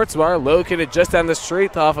best sports bar, located just down the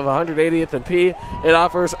street off of 180th and P. It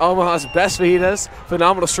offers Omaha's best fajitas,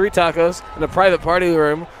 phenomenal street tacos, and a private party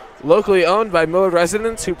room. Locally owned by Millard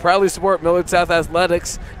residents who proudly support Millard South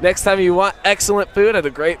Athletics. Next time you want excellent food at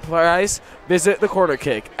a great price, visit the Corner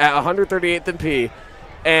Kick at 138th and P.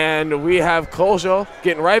 And we have Coljo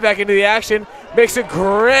getting right back into the action. Makes a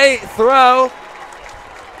great throw.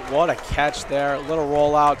 What a catch there. Little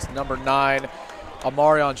rollout to number 9,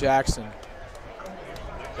 Amarion Jackson.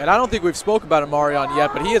 And I don't think we've spoke about Amarion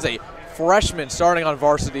yet, but he is a freshman starting on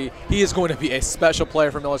varsity. He is going to be a special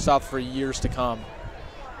player for Millard South for years to come.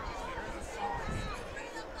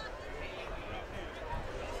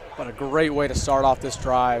 But a great way to start off this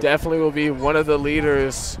drive. Definitely will be one of the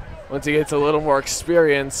leaders once he gets a little more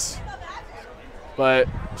experience. But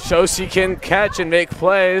shows he can catch and make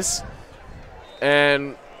plays.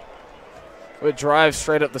 And would drive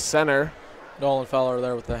straight up the center. Nolan Feller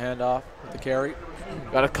there with the handoff, with the carry.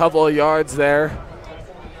 Got a couple of yards there.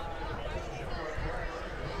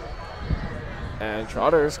 And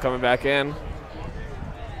Trotter's coming back in.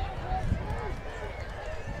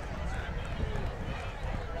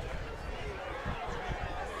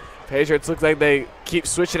 Patriots look like they keep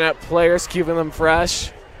switching out players, keeping them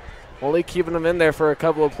fresh. Only keeping them in there for a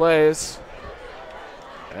couple of plays.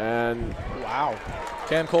 And wow.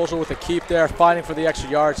 Cam Colesville with the keep there, fighting for the extra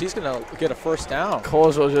yards. He's going to get a first down.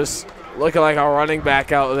 Colesville just looking like a running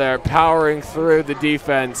back out there, powering through the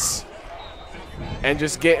defense and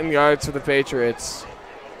just getting yards for the Patriots.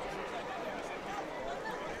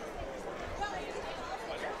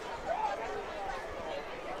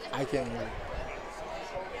 I can't hear you.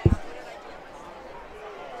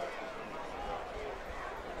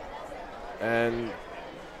 And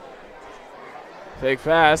fake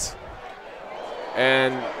pass.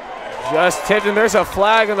 And just tipped, and there's a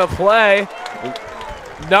flag on the play.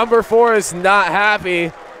 Number 4 is not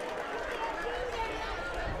happy.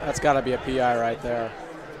 That's got to be a PI right there.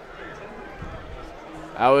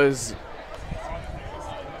 That was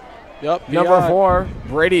yep, number PI. 4,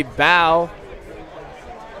 Brady Bow.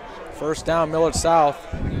 First down, Millard South.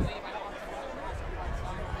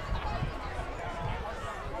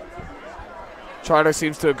 Trotter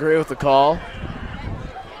seems to agree with the call.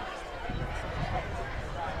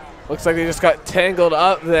 Looks like they just got tangled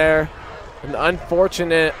up there. An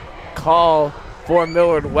unfortunate call for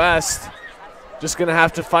Millard West. Just going to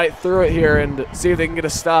have to fight through it here and see if they can get a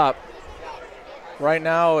stop. Right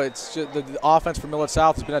now, it's just the offense for Millard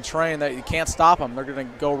South has been a train that you can't stop them. They're going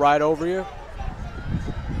to go right over you.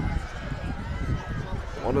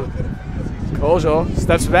 Coljo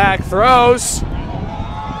steps back, throws.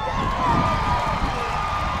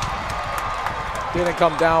 Didn't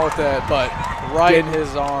come down with it, but right in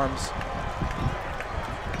his arms.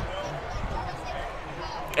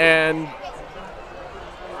 And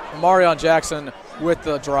Amarion Jackson with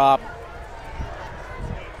the drop.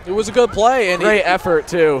 It was a good play. And great effort,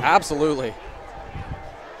 too. Absolutely.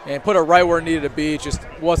 And put it right where it needed to be. It just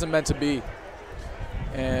wasn't meant to be.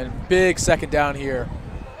 And big second down here.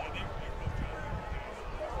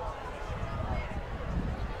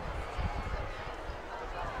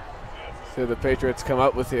 So the Patriots come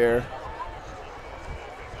up with here.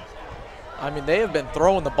 I mean, they have been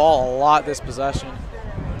throwing the ball a lot this possession.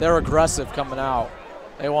 They're aggressive coming out.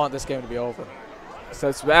 They want this game to be over.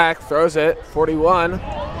 Steps back, throws it, 41.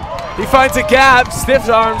 He finds a gap, stiff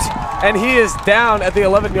arms, and he is down at the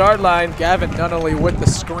 11-yard line. Gavin Nunnally with the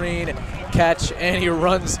screen catch, and he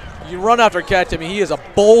runs. You run after catch. I mean, he is a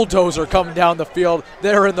bulldozer coming down the field.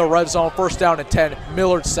 They're in the red zone, first down and 10,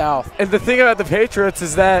 Millard South. And the thing about the Patriots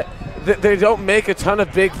is that they don't make a ton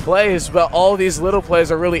of big plays, but all these little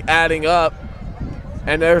plays are really adding up.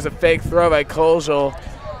 And there's a fake throw by Colesville,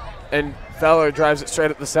 and Feller drives it straight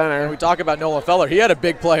up the center. And we talk about Nolan Feller. He had a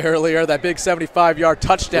big play earlier, that big 75-yard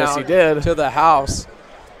touchdown. Yes, he did. To the house.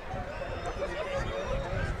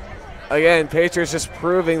 Again, Patriots just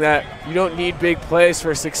proving that you don't need big plays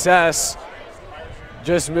for success.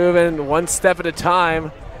 Just moving one step at a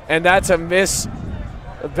time, and that's a miss.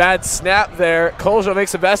 A bad snap there. Colesville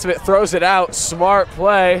makes the best of it, throws it out. Smart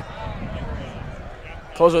play.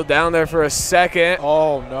 Colesville down there for a second.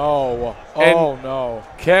 Oh, no. Oh, no.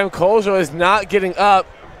 Cam Colesville is not getting up.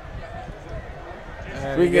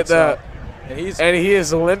 And we get the, and he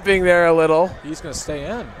is limping there a little. He's going to stay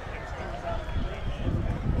in.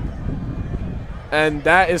 And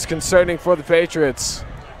that is concerning for the Patriots.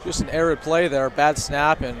 Just an error play there, bad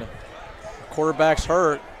snap, and the quarterback's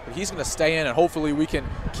hurt. But he's going to stay in, and hopefully we can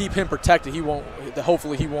keep him protected.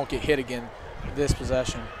 Hopefully he won't get hit again this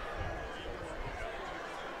possession.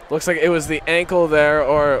 Looks like it was the ankle there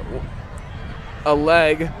or a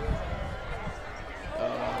leg.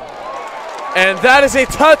 And that is a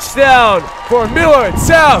touchdown for Millard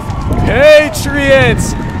South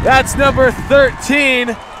Patriots. That's number 13,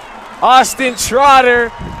 Austin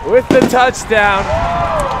Trotter with the touchdown.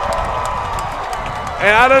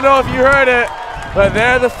 And I don't know if you heard it, but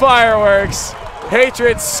there are the fireworks.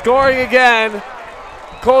 Patriots scoring again.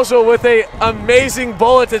 Kozel with an amazing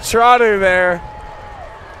bullet to Trotter there.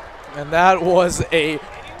 And that was a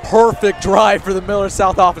perfect drive for the Millard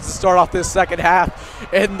South offense to start off this second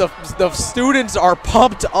half. And the students are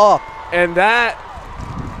pumped up. And that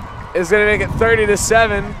is going to make it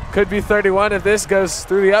 30-7. Could be 31 if this goes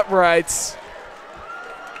through the uprights.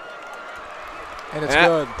 And it's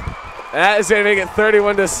good. That is going to make it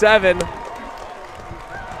 31-7.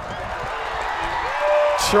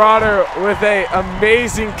 Trotter with an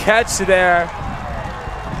amazing catch there.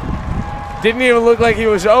 Didn't even look like he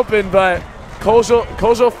was open, but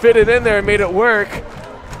Kozel fit it in there and made it work.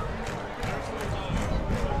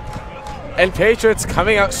 And Patriots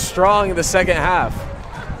coming out strong in the second half.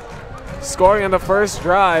 Scoring on the first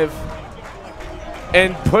drive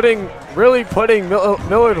and really putting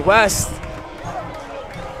Millard West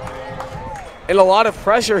in a lot of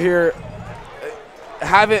pressure here.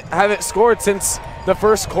 Haven't scored since the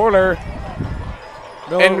first quarter.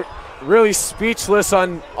 And really speechless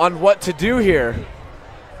on what to do here.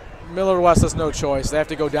 Millard West has no choice. They have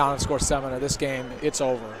to go down and score 7 or this game, it's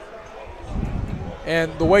over.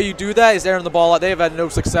 And the way you do that is airing the ball out. They have had no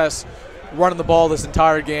success running the ball this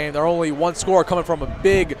entire game. They're only one score coming from a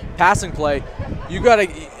big passing play. You got to,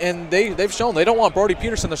 and they've shown they don't want Brody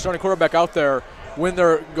Peterson, the starting quarterback, out there when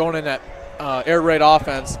they're going in at air raid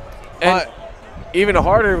offense. And even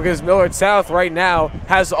harder because Millard South right now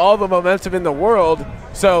has all the momentum in the world.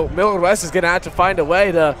 So Millard West is going to have to find a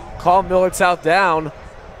way to calm Millard South down.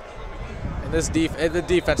 And the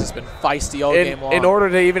defense has been feisty all game long. In order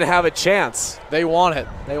to even have a chance. They want it.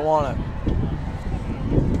 They want it.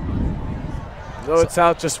 Millard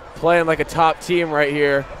South just playing like a top team right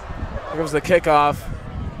here. Here comes the kickoff.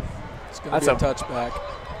 It's going to be a touchback.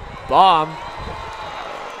 Bomb.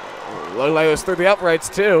 Looked like it was through the uprights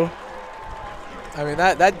too. I mean,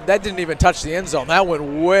 that didn't even touch the end zone. That went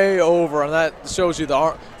way over, and that shows you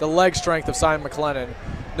the leg strength of Simon McLennan.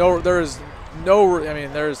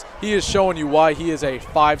 He is showing you why he is a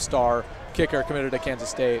 5-star kicker committed to Kansas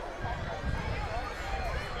State.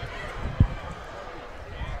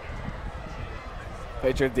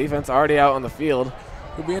 Patriot defense already out on the field.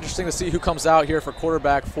 It'll be interesting to see who comes out here for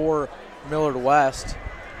quarterback for Millard West.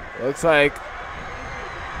 Looks like.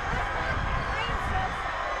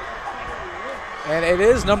 And it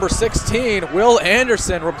is number 16, Will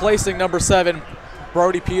Anderson, replacing number 7,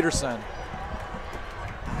 Brody Peterson.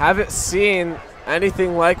 Haven't seen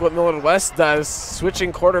anything like what Millard West does,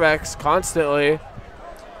 switching quarterbacks constantly.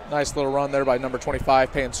 Nice little run there by number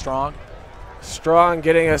 25, Payne Strong. Strong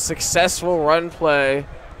getting a successful run play,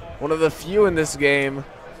 one of the few in this game,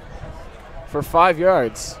 for 5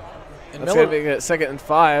 yards. And that's going to make it 2nd and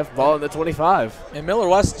 5, ball in the 25. And Millard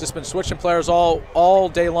West just been switching players all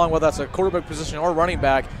day long, whether that's a quarterback position or running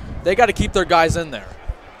back. They got to keep their guys in there.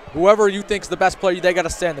 Whoever you think's the best player, they got to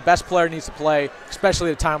stand. The best player needs to play, especially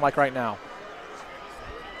at a time like right now.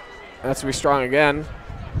 That's going to be Strong again.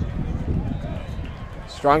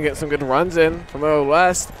 Strong getting some good runs in from Millard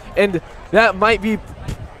West. And that might be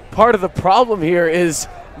part of the problem here is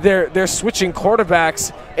they're switching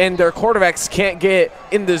quarterbacks, and their quarterbacks can't get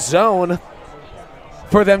in the zone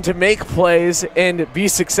for them to make plays and be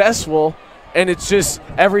successful. And it's just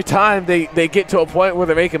every time they get to a point where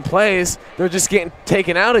they're making plays, they're just getting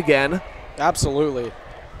taken out again. Absolutely.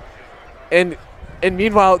 And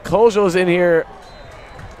meanwhile, Kozel's in here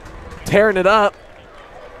tearing it up,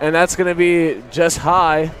 and that's going to be just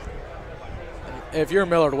high. If you're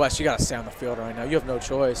Millard West, you got to stay on the field right now. You have no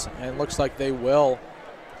choice, and it looks like they will.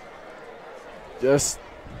 That's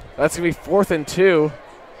going to be 4th and 2.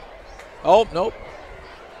 Oh, nope.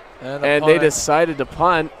 And they decided to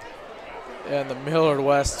punt. And the Millard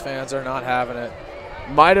West fans are not having it.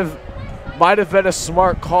 Might have been a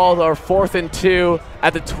smart call, or 4th and 2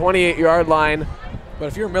 at the 28-yard line. But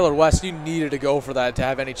if you're Millard West, you needed to go for that to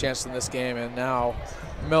have any chance in this game. And now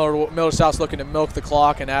Millard South's looking to milk the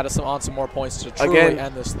clock and add on some more points to truly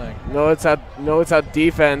end this thing. Notice how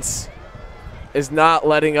defense is not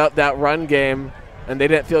letting up that run game, and they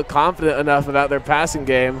didn't feel confident enough about their passing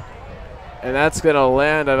game. And that's going to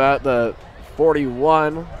land about the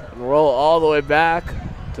 41 and roll all the way back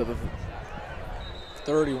to the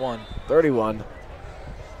 31. 31.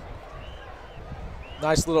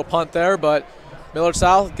 Nice little punt there, but Millard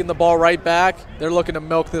South getting the ball right back. They're looking to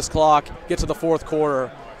milk this clock, get to the fourth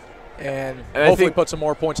quarter, and hopefully put some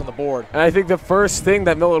more points on the board. And I think the first thing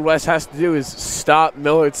that Millard West has to do is stop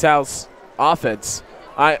Millard South's offense.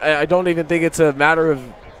 I don't even think it's a matter of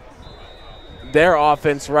their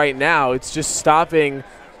offense right now. It's just stopping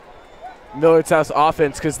Millard South's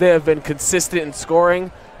offense because they have been consistent in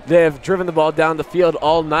scoring. They have driven the ball down the field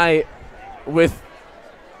all night with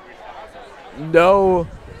no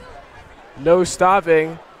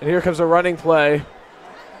stopping. And here comes a running play.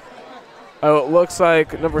 Oh, it looks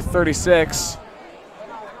like number 36.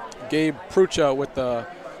 Gabe Prucha with the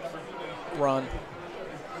run.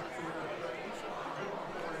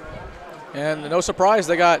 And no surprise,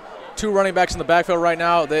 they got two running backs in the backfield right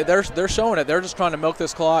now. They're showing it. They're just trying to milk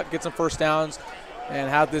this clock, get some first downs, and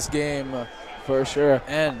have this game for sure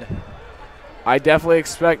end. I definitely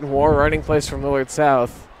expect more running plays from Millard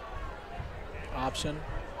South. Option.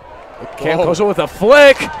 Cam Koschel with a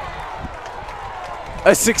flick.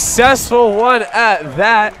 A successful one at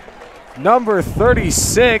that. Number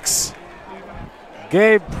 36,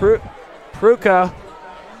 Gabe Prucha.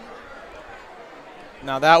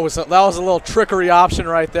 Now that was a little trickery option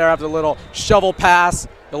right there after a little shovel pass.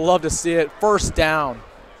 You'll love to see it. First down.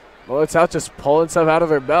 Well, it's out just pulling stuff out of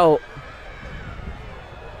their belt.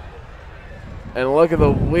 And look at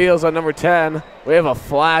the wheels on number 10. We have a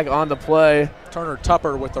flag on the play. Turner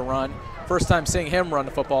Tupper with the run. First time seeing him run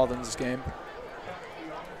the football in this game.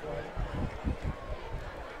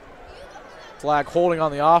 Flag holding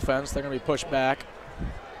on the offense. They're going to be pushed back.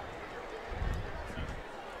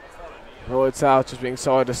 Millard South just being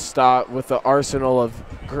so hard to stop with the arsenal of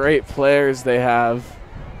great players they have.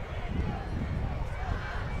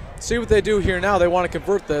 See what they do here now. They want to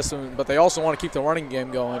convert this, but they also want to keep the running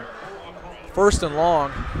game going. First and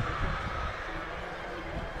long.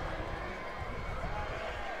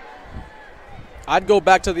 I'd go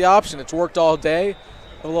back to the option. It's worked all day.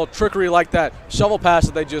 A little trickery like that shovel pass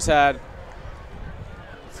that they just had.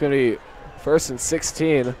 It's going to be 1st and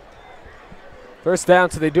 16. First down,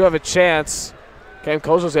 so they do have a chance. Cam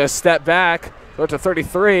Koschel's going to step back, go to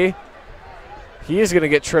 33. He is going to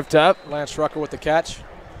get tripped up. Lance Rucker with the catch.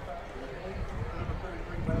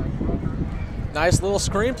 Nice little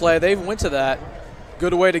screenplay. They went to that.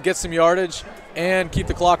 Good way to get some yardage and keep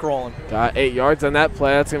the clock rolling. Got 8 yards on that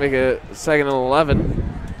play. That's going to make it 2nd and 11.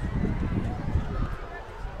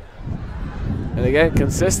 And again,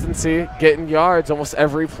 consistency, getting yards almost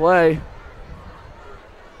every play.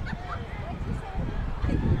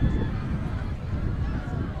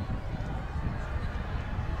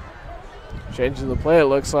 Changing the play, it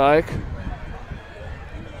looks like.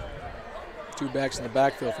 Two backs in the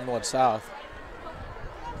backfield from Millard South.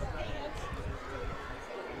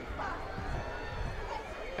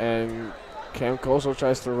 And Cam Koschel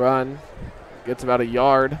tries to run. Gets about a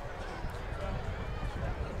yard.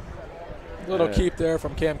 Little keep there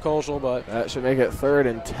from Cam Koschel, but that should make it 3rd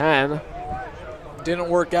and 10. Didn't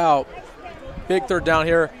work out. Big third down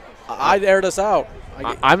here. I'd air this out.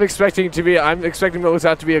 I'm expecting Millard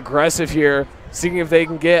South to be aggressive here, seeing if they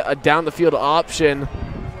can get a down the field option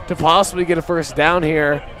to possibly get a first down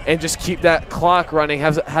here and just keep that clock running.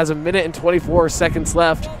 Has a minute and 24 seconds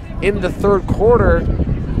left in the 3rd quarter.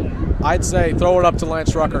 I'd say throw it up to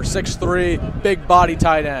Lance Rucker, 6'3", big body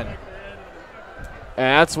tight end.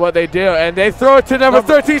 And that's what they do. And they throw it to number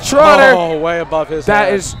 13, Trotter. Oh, way above his head.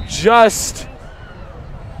 That is just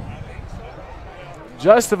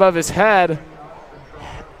above his head.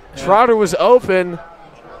 Yeah. Trotter was open,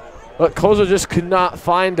 but Koschel just could not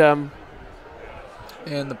find him.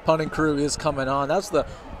 And the punting crew is coming on.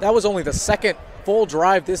 That was only the 2nd full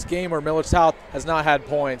drive this game where Millard South has not had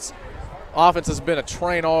points. Offense has been a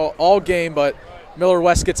train all game, but Millard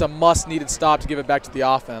West gets a must-needed stop to give it back to the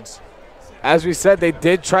offense. As we said, they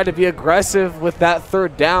did try to be aggressive with that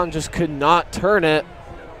 3rd down, just could not turn it.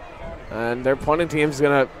 And their punting team is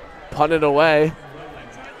going to punt it away.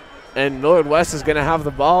 And Millard West is going to have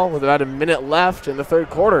the ball with about a minute left in the 3rd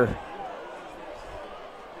quarter.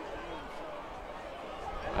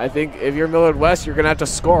 I think if you're Millard West, you're going to have to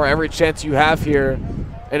score every chance you have here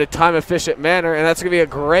in a time-efficient manner, and that's going to be a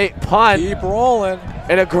great punt. Keep rolling.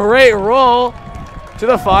 And a great roll to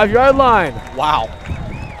the 5-yard line. Wow.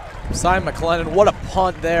 Simon McClellan, what a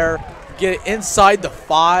punt there. Get it inside the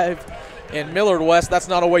 5. And Millard West, that's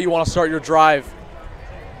not a way you want to start your drive.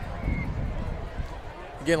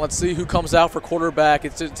 Again, let's see who comes out for quarterback.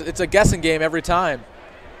 It's a guessing game every time.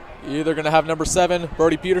 You're either going to have number 7,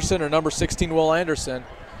 Brody Peterson, or number 16, Will Anderson.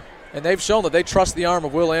 And they've shown that they trust the arm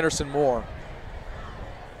of Will Anderson more.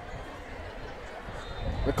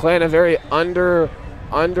 McClain, a very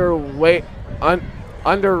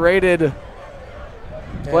underrated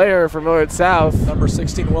player for Millard South. Number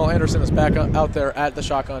 16, Will Anderson, is back out there at the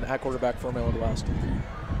shotgun at quarterback for Millard West.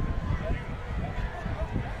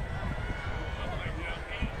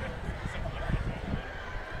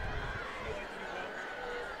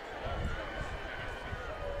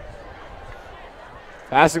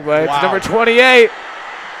 Passing play to Wow. number 28.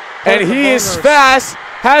 And Putting the he is bangers. fast,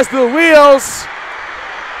 has the wheels,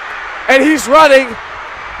 and he's running.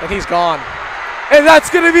 And he's gone. And that's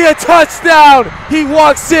going to be a touchdown. He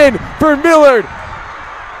walks in for Millard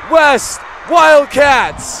West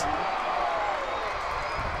Wildcats.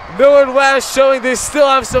 Millard West showing they still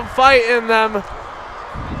have some fight in them.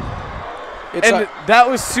 And that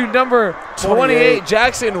was to number 28,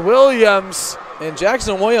 Jackson Williams. And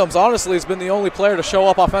Jackson Williams, honestly, has been the only player to show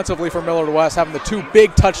up offensively for Millard West, having the 2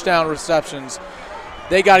 big touchdown receptions.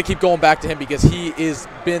 They got to keep going back to him because he has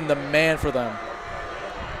been the man for them.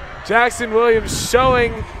 Jackson Williams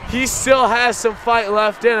showing he still has some fight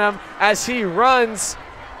left in him as he runs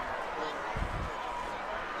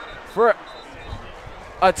for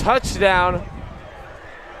a touchdown,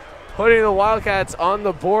 putting the Wildcats on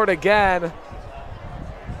the board again.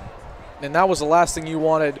 And that was the last thing you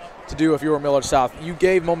wanted to do if you were Millard South. You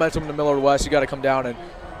gave momentum to Millard West. You got to come down and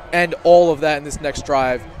end all of that in this next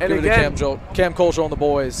drive. And give again, it to Cam Colshall and the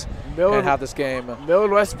boys and have this game.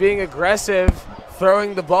 Millard West being aggressive,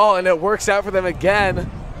 throwing the ball, and it works out for them again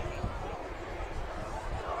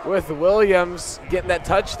with Williams getting that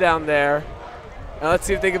touchdown there. Now let's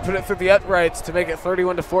see if they can put it through the uprights to make it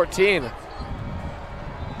 31-14.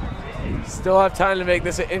 Still have time to make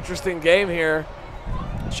this an interesting game here.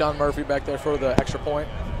 Sean Murphy back there for the extra point.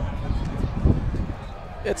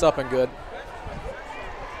 It's up and good.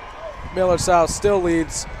 Millard South still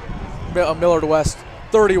leads Millard West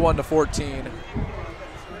 31-14.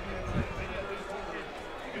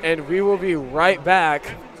 And we will be right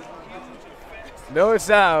back. Millard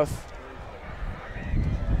South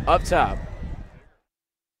up top.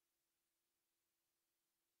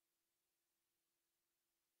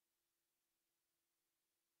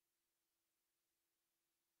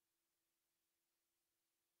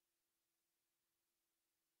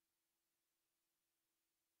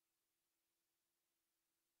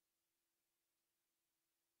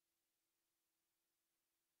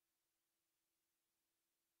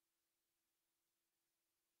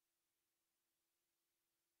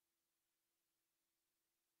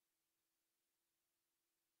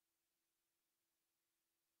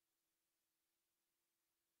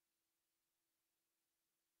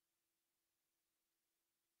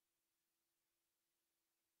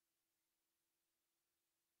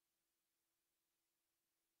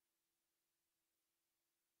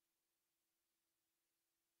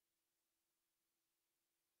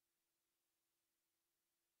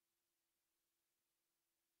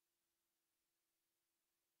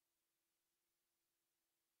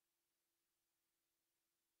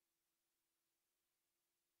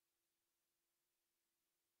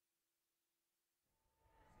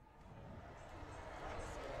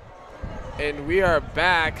 And we are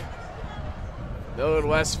back. Millard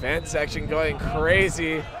West fan section going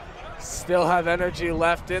crazy. Still have energy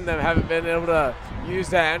left in them. Haven't been able to use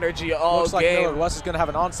that energy all Looks like game. Millard West is going to have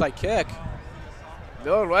an onside kick.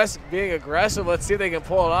 Millard West being aggressive. Let's see if they can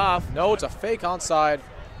pull it off. No, it's a fake onside.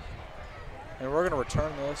 And we're going to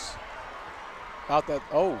return this. Out that,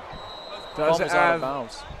 Doesn't fumbles out have of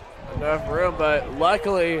bounds. enough room, but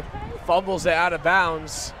luckily fumbles it out of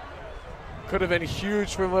bounds. Could have been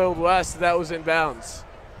huge for Millard West if that was in bounds.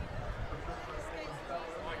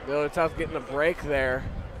 Millard South getting a break there.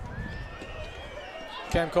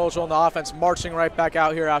 Cam Colshall on the offense marching right back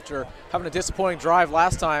out here after having a disappointing drive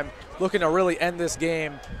last time, looking to really end this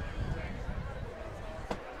game.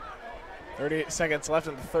 38 seconds left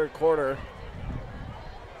in the third quarter.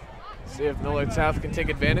 See if Millard South can take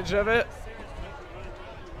advantage of it.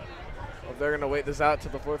 Or if they're going to wait this out to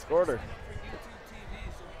the fourth quarter.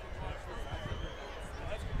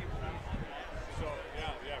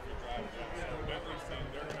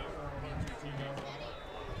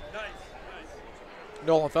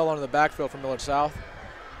 Nolan fell into the backfield from Millard South.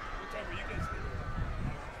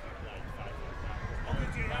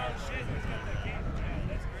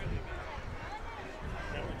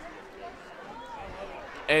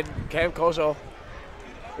 And Cam Colshall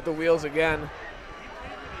with the wheels again.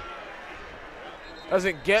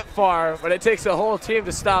 Doesn't get far, but it takes a whole team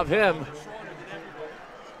to stop him.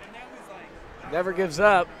 Never gives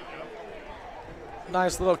up.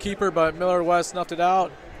 Nice little keeper, but Millard West snuffed it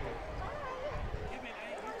out.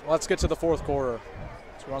 Let's get to the fourth quarter.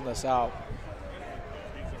 Let's run this out.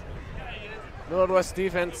 Millard West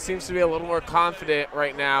defense seems to be a little more confident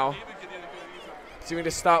right now. doing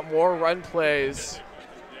to stop more run plays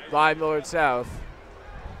by Millard South.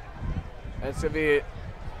 And it's going to be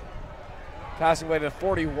passing way to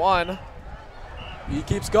 41. He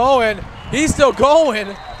keeps going. He's still going.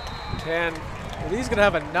 And he's going to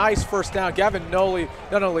have a nice first down. Gavin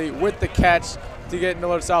Nunnally with the catch to get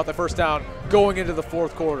Millard South the first down going into the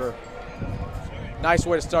fourth quarter. Nice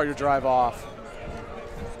way to start your drive off.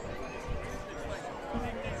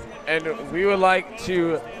 And we would like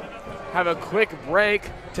to have a quick break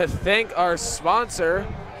to thank our sponsor,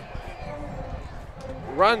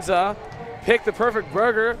 Runza. Pick the perfect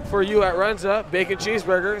burger for you at Runza. Bacon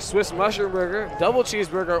cheeseburger, Swiss mushroom burger, double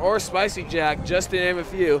cheeseburger, or spicy jack, just to name a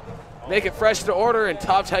few. Make it fresh to order and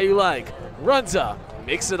topped how you like. Runza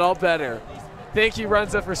makes it all better. Thank you,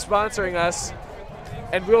 Runza, for sponsoring us.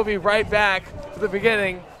 And we'll be right back for the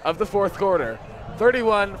beginning of the fourth quarter.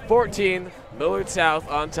 31-14, Millard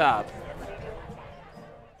South on top.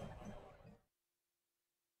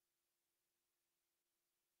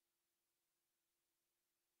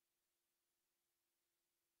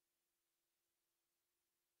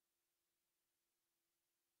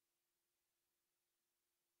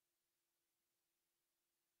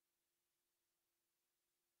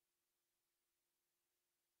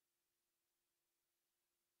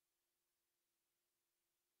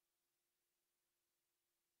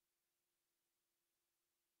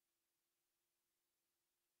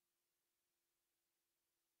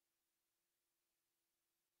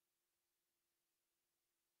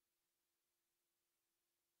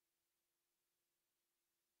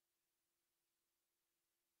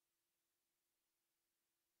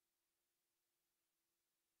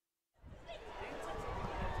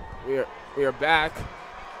 We are back,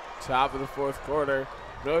 top of the fourth quarter.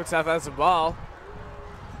 Millard South has the ball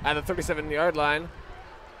at the 37-yard line.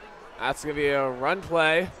 That's going to be a run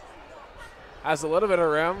play. Has a little bit of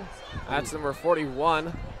room. That's number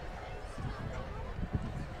 41,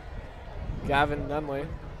 Gavin Nunnally.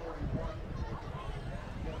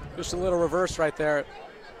 Just a little reverse right there.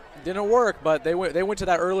 Didn't work, but they went to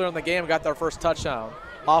that earlier in the game and got their first touchdown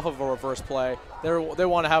off of a reverse play. They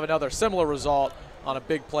want to have another similar result on a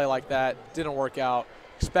big play like that. Didn't work out.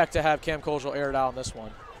 Expect to have Cam Kozel air it out on this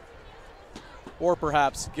one. Or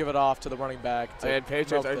perhaps give it off to the running back. And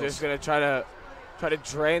Patriots are just going to try to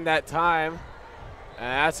drain that time. And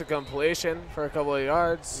that's a completion for a couple of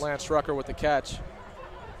yards. Lance Rucker with the catch.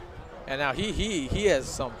 And now he has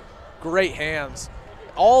some great hands.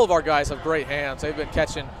 All of our guys have great hands. They've been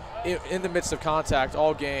catching in the midst of contact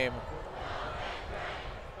all game.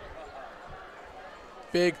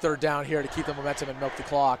 Big third down here to keep the momentum and milk the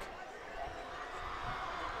clock.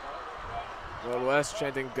 Millard West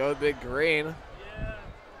chanting "Go Big Green,"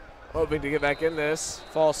 hoping to get back in this.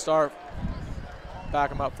 False start. Back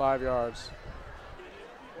them up 5 yards.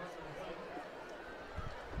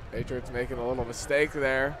 Patriots making a little mistake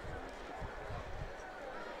there.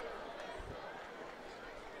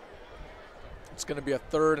 It's going to be a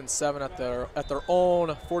 3rd and 7 at their own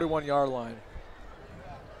 41-yard line.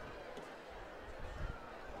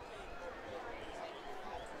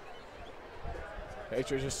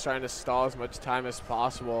 Patriots just trying to stall as much time as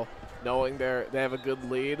possible, knowing they have a good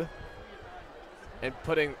lead, and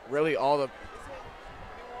putting really all the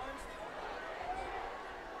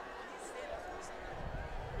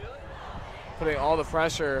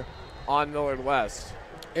pressure on Millard West.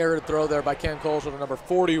 Error throw there by Cam Kozel to number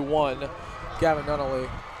 41, Gavin Nunnally.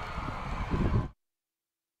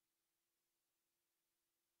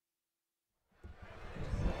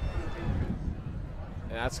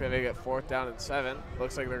 And that's going to make it 4th down and 7.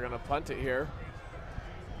 Looks like they're going to punt it here.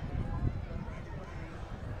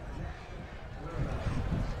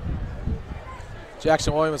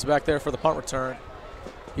 Jackson Williams back there for the punt return.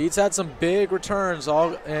 He's had some big returns,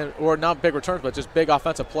 or not big returns, but just big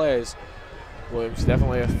offensive plays. Williams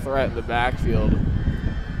definitely a threat in the backfield.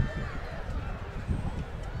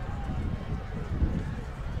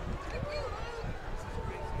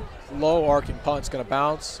 Low arcing punt's going to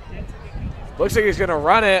bounce. Looks like he's going to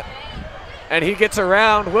run it, and he gets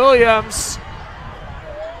around Williams,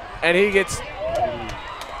 and he gets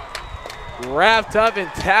wrapped up and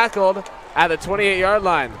tackled at the 28-yard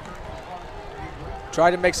line.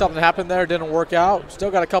 Tried to make something happen there, didn't work out.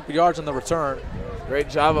 Still got a couple yards on the return. Great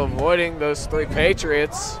job avoiding those 3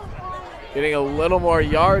 Patriots, getting a little more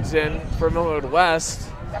yards in for Millard West.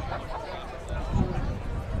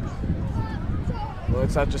 Well,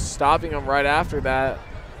 it's not just stopping them right after that.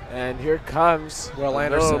 And here comes Will the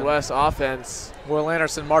Anderson. Millard West offense. Will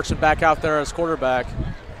Anderson marching back out there as quarterback.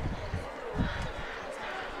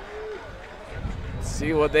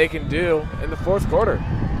 See what they can do in the fourth quarter.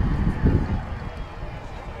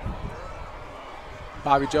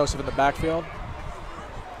 Bobby Joseph in the backfield.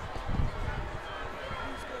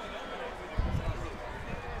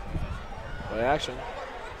 Play action.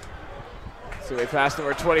 So they pass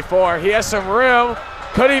number 24. He has some room.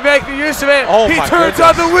 Could he make the use of it? Oh, he my turns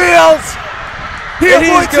goodness. on the wheels. He And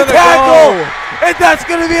he's avoids the gonna tackle. go. And that's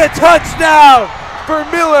going to be a touchdown for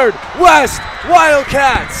Millard West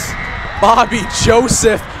Wildcats. Bobby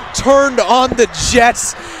Joseph turned on the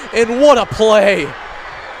Jets, and what a play.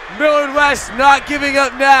 Millard West not giving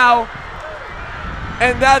up now.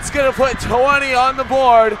 And that's going to put 20 on the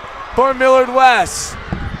board for Millard West.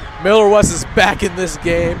 Millard West is back in this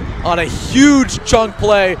game on a huge chunk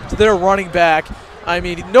play to their running back. I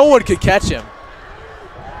mean, no one could catch him.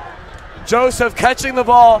 Joseph catching the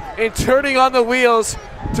ball and turning on the wheels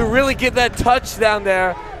to really get that touchdown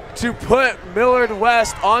there to put Millard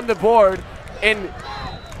West on the board, and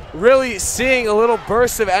really seeing a little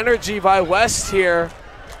burst of energy by West here.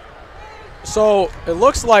 So it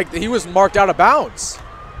looks like he was marked out of bounds.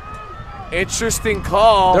 Interesting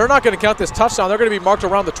call. They're not going to count this touchdown. They're going to be marked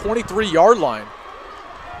around the 23-yard line.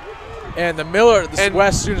 And the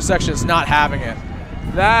West student section is not having it.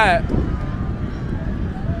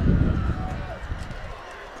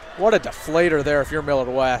 What a deflator there if you're Millard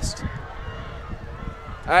West.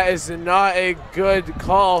 That is not a good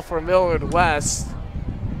call for Millard West.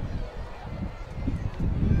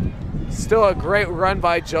 Still a great run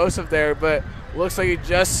by Joseph there, but looks like he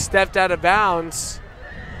just stepped out of bounds.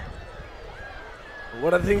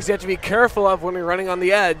 One of the things you have to be careful of when you're running on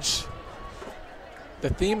the edge. The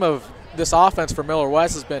theme of this offense for Millard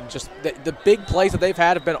West has been just the big plays that they've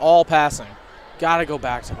had have been all passing. Got to go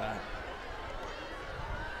back to that.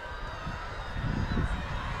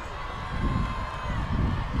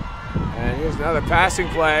 And here's another passing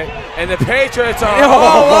play, and the Patriots are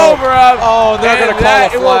all over him. Oh, they're going to call a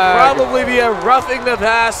flag. It will probably be a roughing the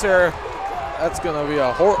passer. That's going to be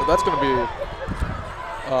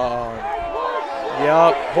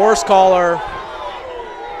yep, horse collar.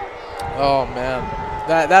 Oh man,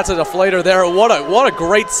 that's a deflator there. What a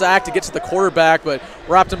great sack to get to the quarterback, but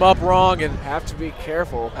wrapped him up wrong and have to be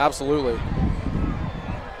careful. Absolutely.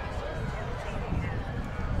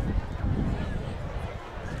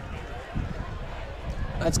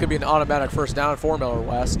 That's going to be an automatic first down for Millard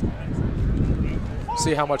West.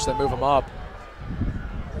 See how much they move him up.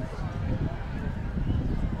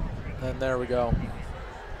 And there we go.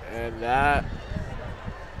 And that.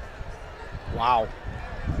 Wow.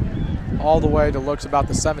 All the way to looks about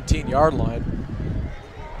the 17-yard line.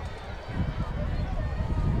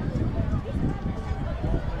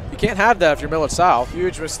 You can't have that if you're Millard South.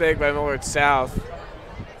 Huge mistake by Millard South.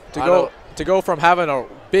 To go from having a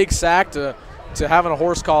big sack to having a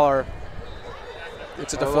horse collar,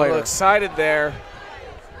 it's a deflator. A little excited there.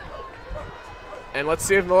 And let's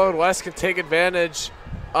see if Millard West can take advantage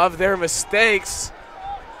of their mistakes.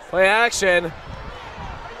 Play action.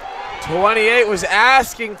 28 was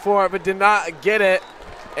asking for it but did not get it,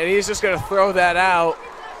 and he's just going to throw that out.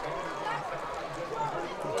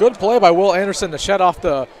 Good play by Will Anderson to shut off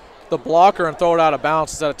the blocker and throw it out of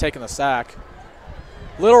bounds instead of taking the sack.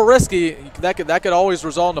 Little risky. That could always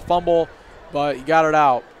result in a fumble, but you got it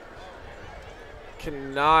out.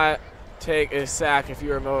 Cannot take a sack if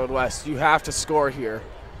you're Millard West. You have to score here.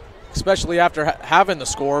 Especially after having the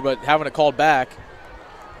score but having it called back.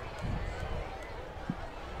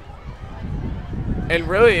 And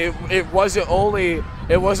really, it wasn't only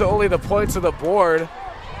the points of the board,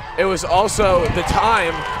 it was also the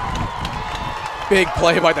time. Big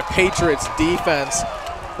play by the Patriots defense.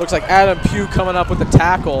 Looks like Adam Pugh coming up with the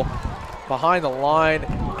tackle behind the line.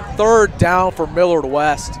 Third down for Millard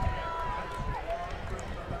West.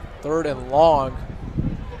 Third and long.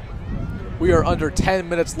 We are under 10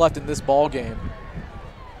 minutes left in this ball game.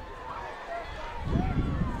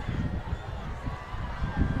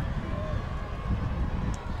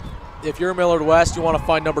 If you're Millard West, you want to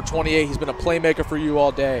find number 28. He's been a playmaker for you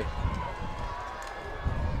all day.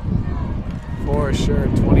 For sure,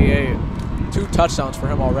 28. 2 touchdowns for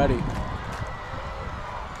him already.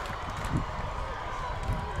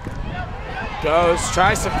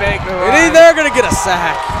 Tries to fake the run. And they're going to get a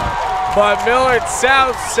sack. But Millard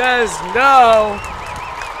South says no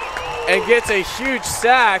and gets a huge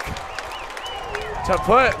sack to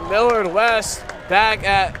put Millard West back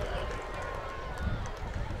at.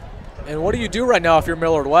 And what do you do right now if you're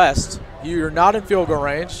Millard West? You're not in field goal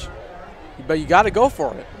range, but you got to go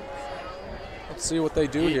for it. Let's see what they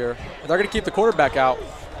do here. They're going to keep the quarterback out.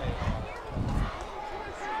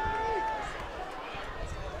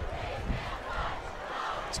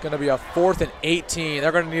 It's going to be a 4th and 18.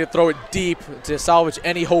 They're going to need to throw it deep to salvage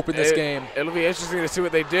any hope in this game. It'll be interesting to see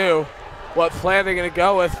what they do. what plan they're going to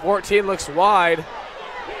go with. 14 looks wide.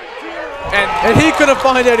 And he couldn't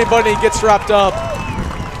find anybody. He gets wrapped up.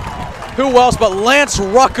 Who else but Lance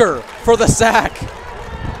Rucker for the sack.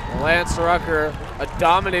 Lance Rucker, a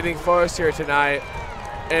dominating force here tonight.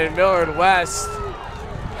 And Millard West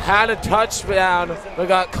had a touchdown, but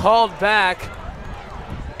got called back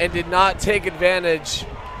and did not take advantage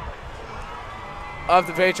of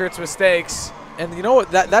the Patriots' mistakes. And you know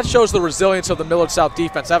what? That shows the resilience of the Millard South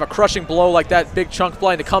defense. To have a crushing blow like that, big chunk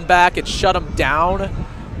play, and to come back and shut them down,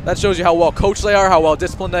 that shows you how well coached they are, how well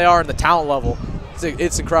disciplined they are, and the talent level.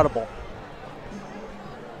 It's incredible.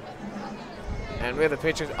 And we have the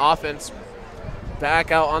Patriots offense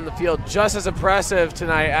back out on the field, just as impressive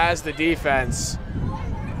tonight as the defense.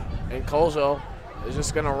 And Colesville is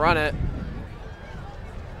just going to run it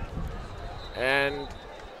and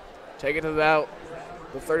take it to about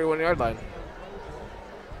the 31-yard line.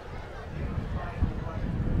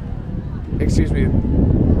 Excuse me.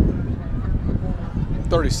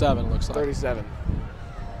 37 looks like. 37.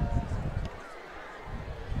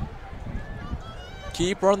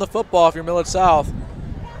 Keep running the football if you're Millard South.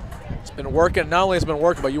 It's been working. Not only has it been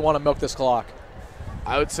working, but you want to milk this clock.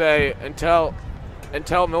 I would say until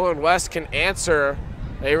Millard West can answer,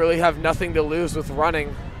 they really have nothing to lose with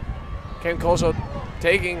running. Ken Colesville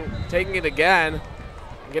taking it again,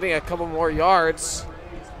 getting a couple more yards.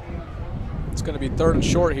 It's going to be 3rd and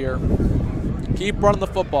short here. Keep running the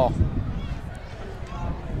football.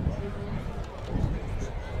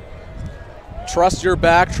 Trust your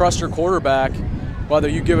back, trust your quarterback. Whether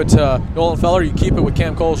you give it to Nolan Feller or you keep it with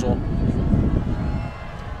Cam Colesville.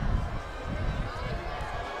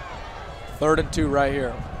 3rd and 2 right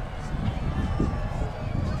here.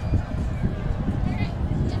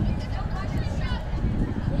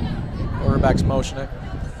 Quarterback's motioning.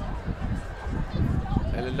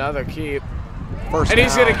 And another keep. First and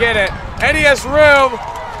he's down. going to get it. And he has room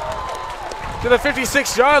to the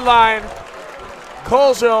 56-yard line.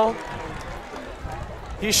 Colesville,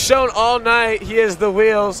 he's shown all night he has the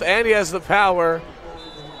wheels and he has the power.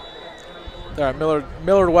 All right,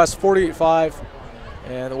 Millard West 48-5.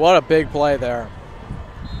 And what a big play there.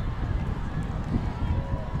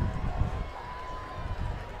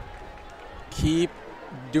 Keep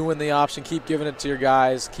doing the option. Keep giving it to your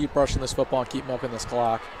guys. Keep rushing this football and keep milking this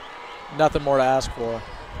clock. Nothing more to ask for.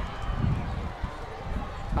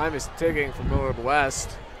 Time is ticking for Millard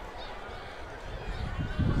West.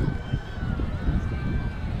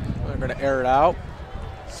 They're going to air it out.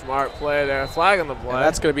 Smart play there. Flag on the play. And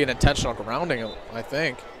that's going to be an intentional grounding, I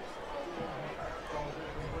think.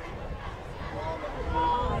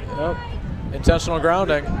 Yep. Intentional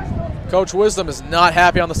grounding. Coach Wisdom is not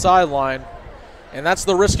happy on the sideline. And that's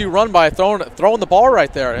the risk you run by throwing the ball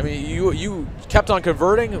right there. I mean, you kept on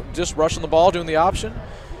converting, just rushing the ball, doing the option.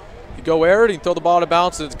 You go air it, you throw the ball out of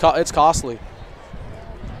bounds, it's costly.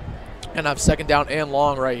 And have 2nd down and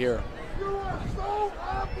long right here.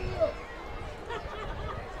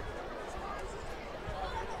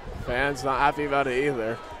 Fans not happy about it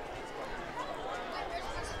either.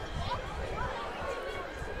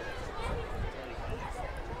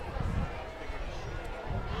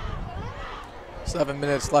 Seven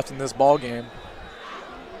minutes left in this ball game.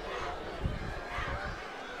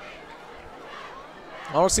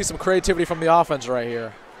 I want to see some creativity from the offense right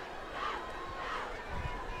here.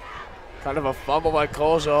 Kind of a fumble by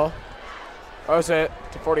Colesville. Throws it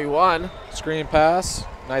to 41. Screen pass.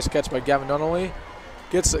 Nice catch by Gavin Donnelly.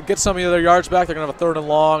 Get some of the other yards back. They're going to have a 3rd and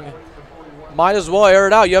long. Might as well air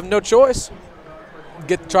it out. You have no choice.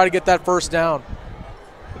 Try to get that 1st down.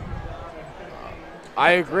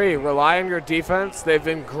 I agree. Rely on your defense. They've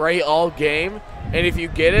been great all game. And if you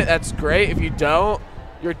get it, that's great. If you don't,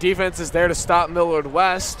 your defense is there to stop Millard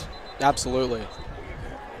West. Absolutely.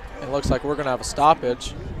 It looks like we're going to have a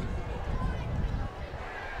stoppage.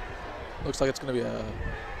 Looks like it's going to be a...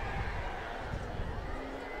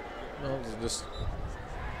 No, just...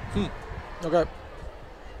 Okay.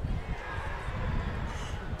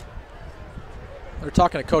 They're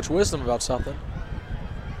talking to Coach Wisdom about something.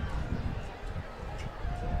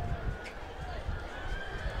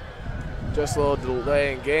 Just a little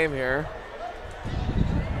delay in game here.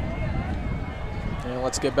 And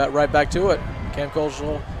let's get right back to it. Cam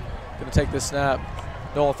Colesville going to take this snap.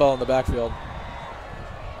 Nolan fell in the backfield.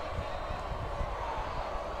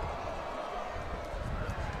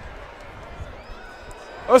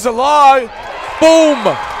 It was a long. Boom!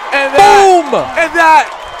 And that, Boom! And that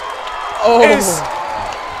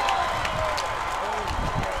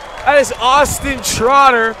that is Austin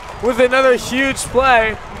Trotter with another huge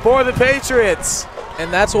play for the Patriots.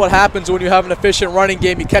 And that's what happens when you have an efficient running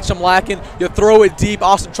game. You catch them lacking, you throw it deep,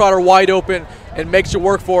 Austin Trotter wide open, and makes you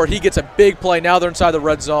work for it. He gets a big play. Now they're inside the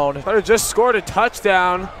red zone. Trotter just scored a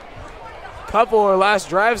touchdown a couple or last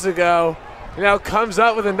drives ago. He now comes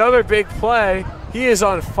up with another big play. He is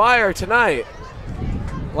on fire tonight.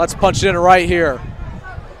 Let's punch it in right here.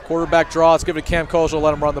 Quarterback draw. Let's give it to Cam Kozel,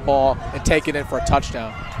 let him run the ball, and take it in for a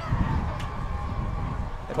touchdown.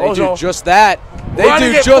 And they do just that. They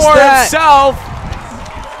do just that. Himself.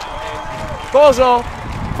 Kozel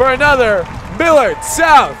for another Millard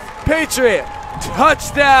South Patriot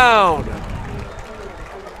touchdown.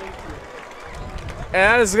 And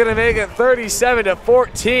that is going to make it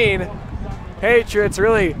 37-14. Patriots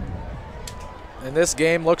really. And this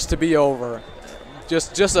game looks to be over.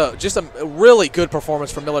 Just a really good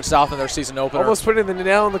performance from Millard South in their season opener. Almost putting the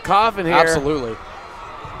nail in the coffin here. Absolutely.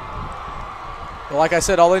 Well, like I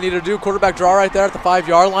said, all they need to do, quarterback draw right there at the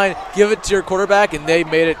 5-yard line, give it to your quarterback, and they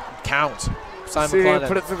made it count. Simon McClellan.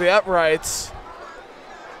 Put it through the uprights.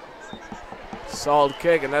 Solid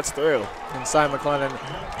kick, and that's through. And Simon McClellan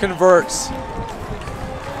converts.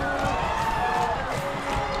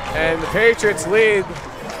 And the Patriots lead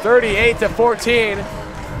 38-14.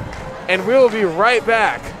 And we'll be right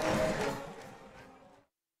back.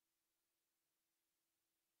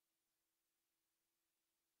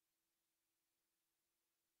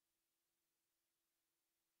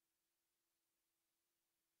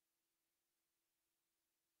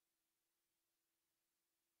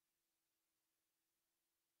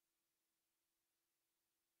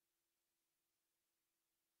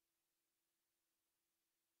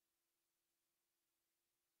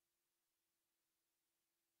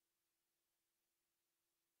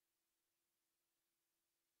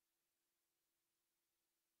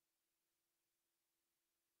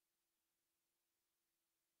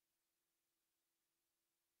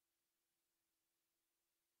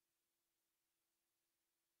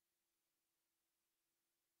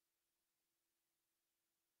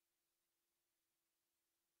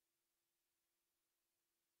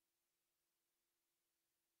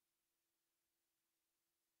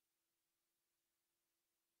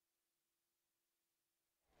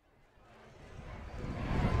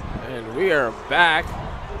 And we are back.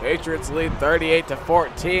 Patriots lead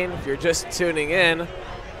 38-14. If you're just tuning in,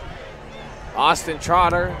 Austin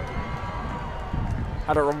Trotter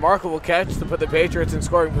had a remarkable catch to put the Patriots in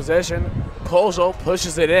scoring position. Kozel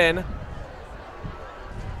pushes it in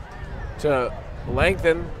to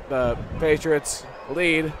lengthen the Patriots'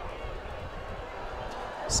 lead.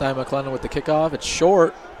 Simon McClellan with the kickoff. It's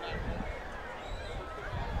short.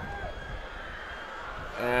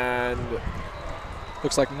 And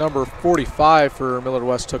looks like number 45 for Millard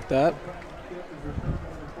West took that.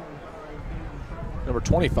 Number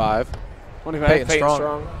 25. 25, Peyton Strong.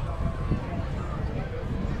 Strong.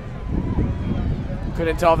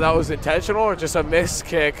 Couldn't tell if that was intentional or just a missed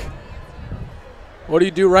kick. What do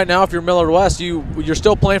you do right now if you're Millard West? You're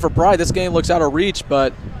still playing for pride. This game looks out of reach,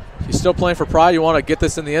 but you're still playing for pride. You want to get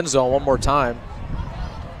this in the end zone one more time.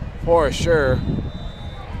 For sure.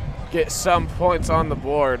 Get some points on the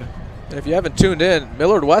board. And if you haven't tuned in,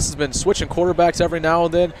 Millard West has been switching quarterbacks every now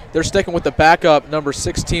and then. They're sticking with the backup, number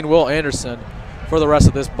 16, Will Anderson, for the rest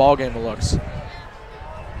of this ball game, it looks.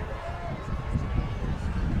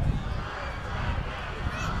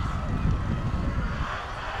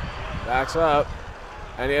 Backs up,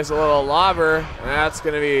 and he has a little lobber, and that's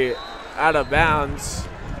going to be out of bounds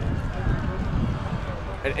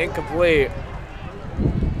and incomplete.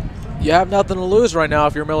 You have nothing to lose right now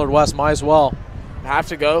if you're Millard West. Might as well. Have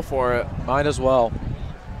to go for it. Might as well.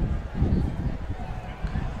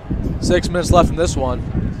 6 minutes left in this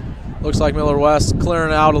one. Looks like Millard West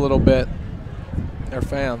clearing out a little bit. Their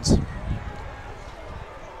fans.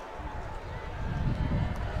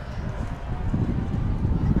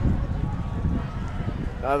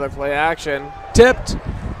 Another play action. Tipped.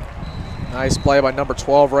 Nice play by number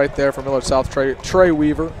 12 right there for Millard South, Trey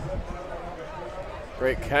Weaver.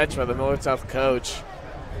 Great catch by the Millard South coach.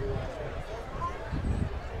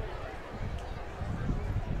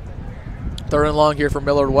 Third and long here for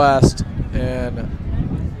Millard West,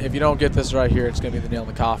 and if you don't get this right here, it's going to be the nail in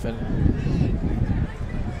the coffin.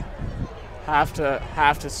 Have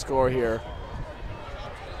to score here.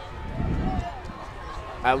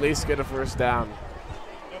 At least get a first down.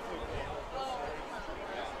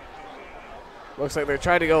 Looks like they're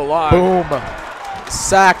trying to go long. Boom.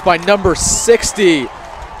 Sacked by number 60,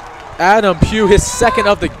 Adam Pugh, his second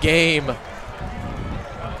of the game.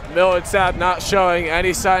 Millard South not showing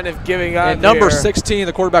any sign of giving up. And number here. 16,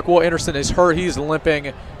 the quarterback, Will Anderson, is hurt. He's limping,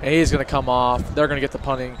 and he's going to come off. They're going to get the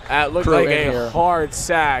punting. That looked crew like in a here. hard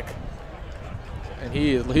sack. And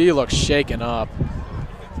he looks shaken up.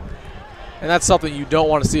 And that's something you don't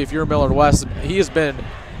want to see if you're Millard West. He has been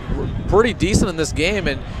pretty decent in this game,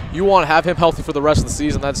 and you want to have him healthy for the rest of the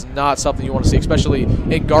season. That's not something you want to see, especially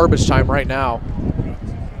in garbage time right now.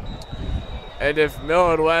 And if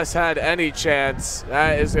Millard West had any chance,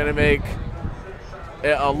 that is going to make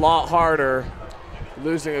it a lot harder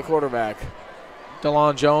losing a quarterback.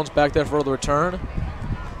 DeLon Jones back there for the return.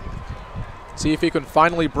 See if he can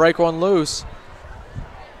finally break one loose.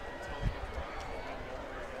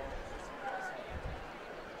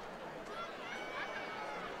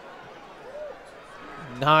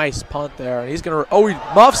 Nice punt there. And he's going to, he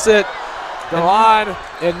muffs it. DeLon.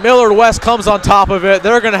 And Millard West comes on top of it.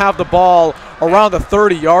 They're going to have the ball around the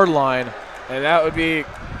 30-yard line. And that would be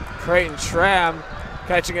Creighton Schramm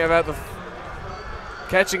catching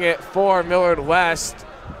it for Millard West.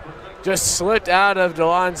 Just slipped out of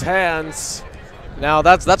DeLon's hands. Now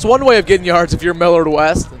that's one way of getting yards if you're Millard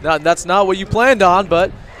West. That's not what you planned on,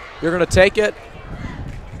 but you're going to take it.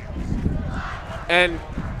 And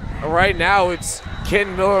right now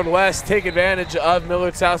can Millard West take advantage of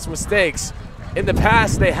Millard South's mistakes? In the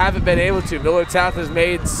past, they haven't been able to. Millard South has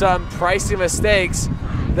made some pricey mistakes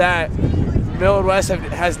that Millard West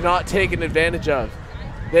has not taken advantage of.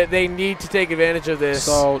 They need to take advantage of this.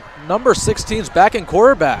 So number 16 is back in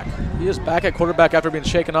quarterback. He is back at quarterback after being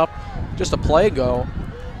shaken up just a play ago.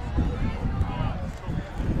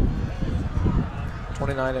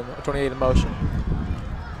 28 in motion.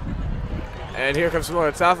 And here comes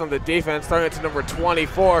Millard South on the defense, throwing it to number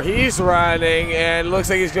 24. He's running, and looks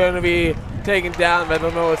like he's going to be taken down by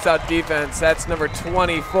the Millard South defense. That's number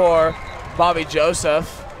 24, Bobby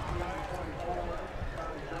Joseph.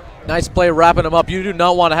 Nice play wrapping him up. You do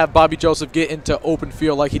not want to have Bobby Joseph get into open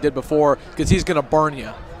field like he did before, because he's going to burn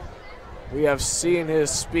you. We have seen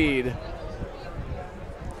his speed.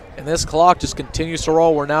 And this clock just continues to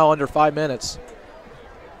roll. We're now under 5 minutes.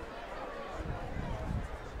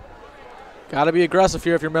 Got to be aggressive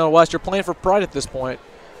here if you're Millard West. You're playing for pride at this point.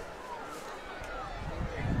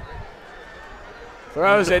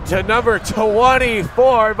 Throws it to number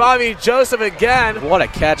 24, Bobby Joseph again. What a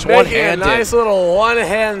catch, one-handed. A nice little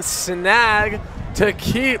one-hand snag to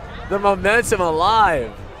keep the momentum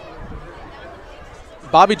alive.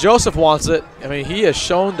 Bobby Joseph wants it. I mean, he has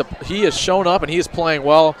shown up and he is playing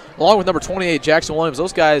well, along with number 28, Jackson Williams.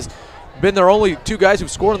 Those guys been their only two guys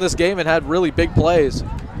who've scored in this game and had really big plays.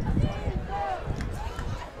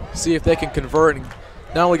 See if they can convert and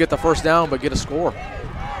not only get the first down, but get a score.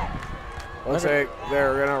 Looks like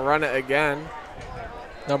they're going to run it again.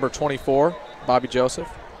 Number 24, Bobby Joseph.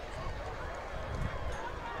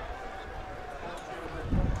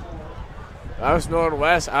 If I was Millard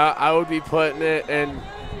West, I would be putting it in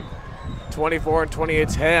 24 and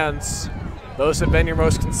 28's hands. Those have been your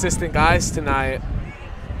most consistent guys tonight.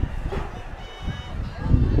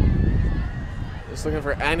 Just looking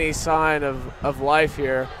for any sign of life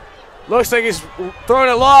here. Looks like he's throwing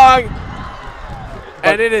it long,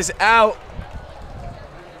 and it is out.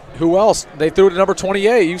 Who else? They threw it to number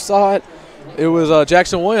 28. You saw it. It was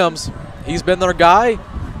Jackson Williams. He's been their guy.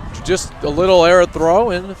 Just a little error throw,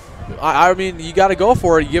 and I mean, you got to go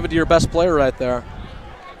for it. You give it to your best player right there.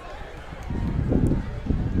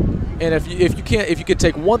 And if you could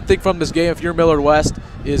take one thing from this game, if you're Millard West,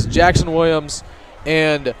 is Jackson Williams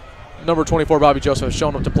and number 24 Bobby Joseph have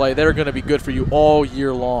shown up to play. They're going to be good for you all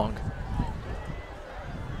year long.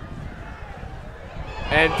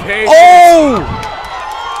 And Page. Oh!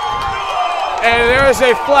 And there's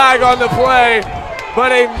a flag on the play,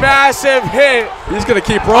 but a massive hit. He's going to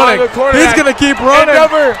keep running. He's going to keep running.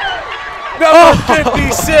 And number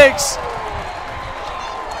 56,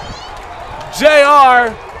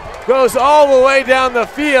 JR, goes all the way down the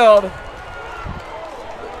field.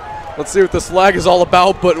 Let's see what this flag is all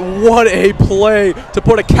about, but what a play to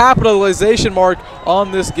put a capitalization mark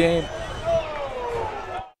on this game.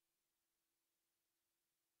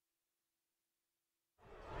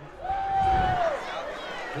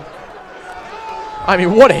 I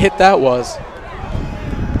mean, what a hit that was.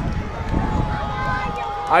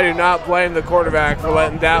 I do not blame the quarterback for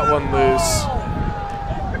letting that one loose.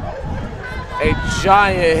 A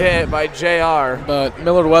giant hit by JR. But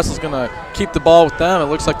Millard West is going to keep the ball with them. It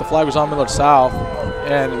looks like the flag was on Millard South,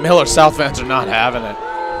 and Millard South fans are not having it.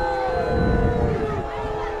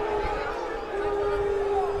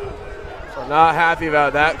 So not happy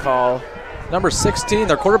about that call. Number 16,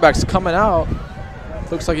 their quarterback's coming out.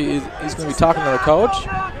 Looks like he's going to be talking to the coach.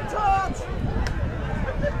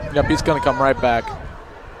 Yep, he's going to come right back.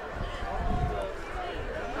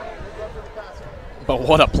 But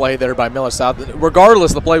what a play there by Millard South.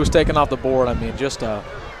 Regardless, the play was taken off the board. I mean, just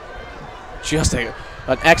just an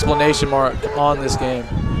exclamation mark on this game.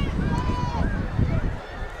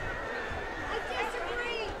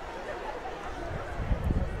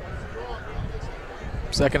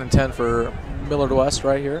 Second and 10 for Millard West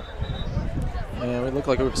right here. And we look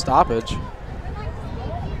like we have a stoppage.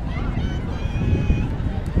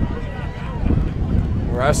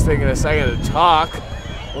 Russ taking a second to talk.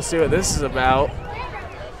 We'll see what this is about.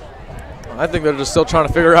 I think they're just still trying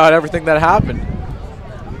to figure out everything that happened.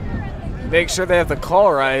 Make sure they have the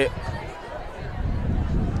call right.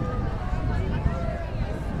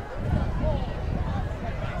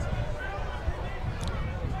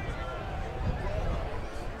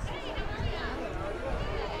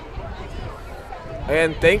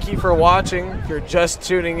 And thank you for watching. If you're just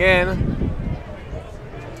tuning in,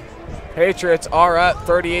 Patriots are up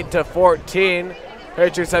 38-14.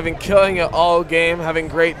 Patriots have been killing it all game, having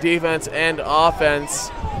great defense and offense.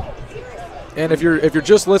 And if you're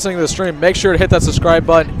just listening to the stream, make sure to hit that subscribe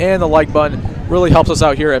button and the like button. Really helps us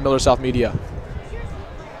out here at Millard South Media.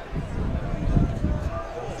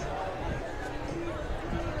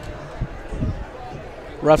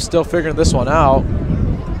 Ref still figuring this one out.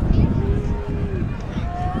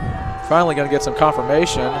 Finally going to get some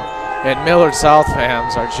confirmation. And Millard South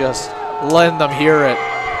fans are just letting them hear it.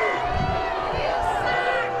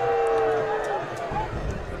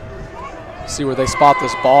 See where they spot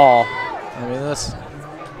this ball. I mean, this.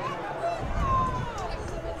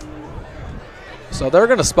 So they're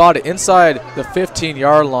going to spot it inside the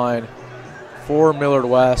 15-yard line for Millard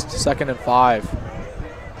West, 2nd and 5.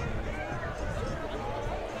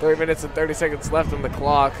 3 minutes and 30 seconds left on the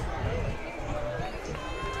clock.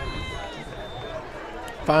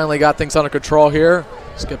 Finally got things under control here.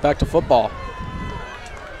 Let's get back to football.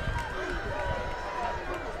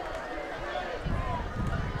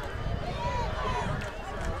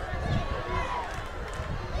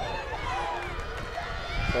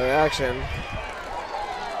 Play action.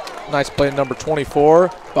 Nice play number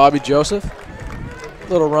 24, Bobby Joseph.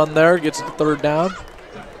 Little run there, gets the 3rd down.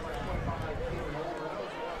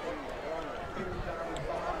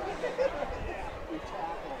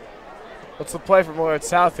 What's the play for Millard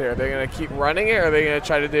South here? Are they going to keep running it, or are they going to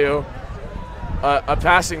try to do a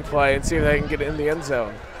passing play and see if they can get it in the end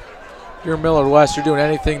zone? You're Millard West. You're doing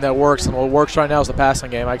anything that works, and what works right now is the passing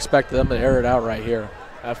game. I expect them to air it out right here.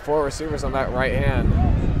 Have 4 receivers on that right hand.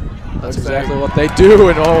 That's exactly what they do,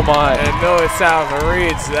 and oh my. And Millard South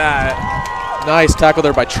reads that. Nice tackle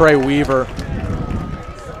there by Trey Weaver.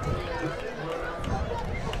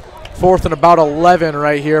 4th and about 11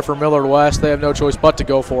 right here for Millard West. They have no choice but to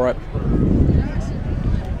go for it.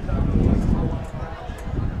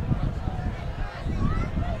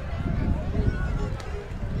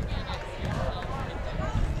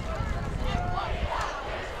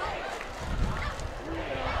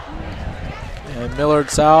 And Millard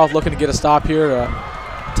South looking to get a stop here to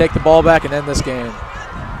take the ball back and end this game.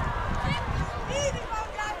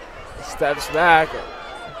 Steps back.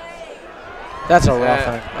 That's a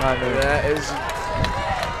roughing. I mean,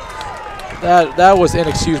 that was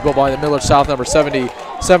inexcusable by the Millard South number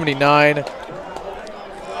 79.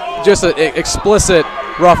 Just an explicit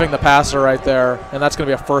roughing the passer right there, and that's going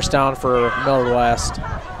to be a 1st down for Millard West.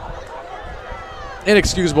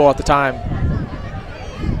 Inexcusable at the time.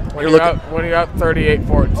 When you're up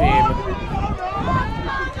 38-14.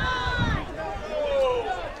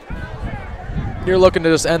 You're looking to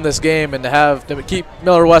just end this game and to keep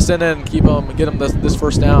Millard West in it and get them this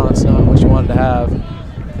 1st down. That's not what you wanted to have.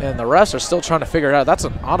 And the refs are still trying to figure it out. That's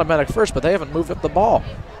an automatic 1st, but they haven't moved up the ball.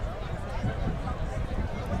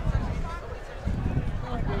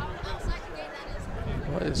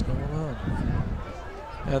 What is going on?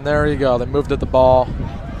 And there you go. They moved up the ball.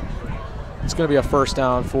 It's going to be a 1st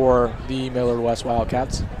down for the Millard West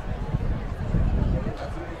Wildcats.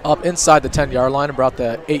 Up inside the 10-yard line, about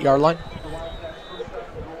the 8-yard line.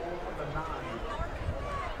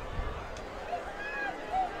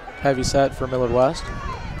 Heavy set for Millard West.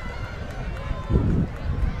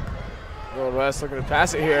 Millard West looking to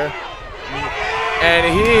pass it here.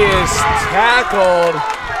 And he is tackled.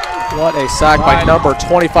 What a sack by number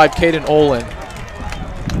 25, Caden Olin.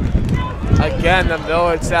 Again, the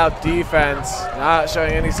Millard South defense not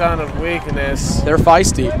showing any sign of weakness. They're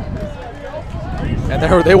feisty.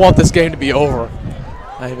 And they want this game to be over.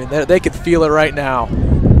 I mean, they could feel it right now.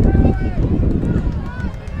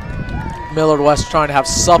 Millard West trying to have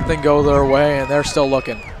something go their way, and they're still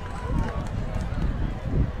looking.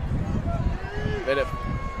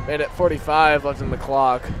 Minute 45 left in the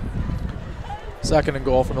clock. 2nd and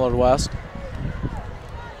goal for Millard West.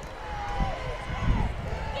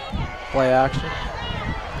 Play action.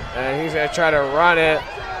 And he's going to try to run it.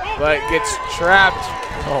 but gets trapped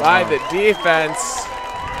by the defense.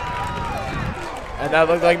 And that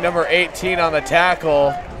looked like number 18 on the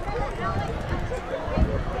tackle.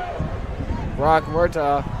 Brock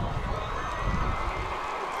Murtaugh.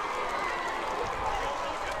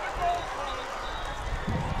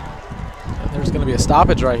 And there's going to be a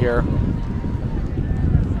stoppage right here.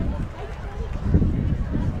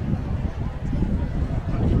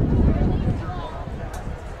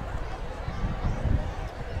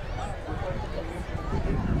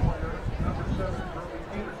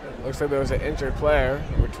 Looks like there was an injured player,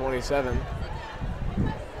 number 27,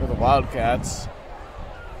 for the Wildcats.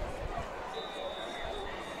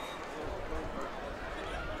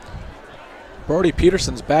 Brody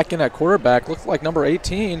Peterson's back in at quarterback. Looks like number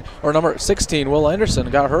 18 or number 16, Will Anderson,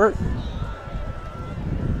 got hurt.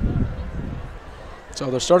 So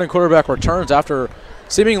the starting quarterback returns after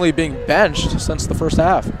seemingly being benched since the first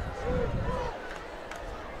half.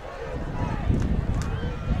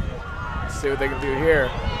 Let's see what they can do here.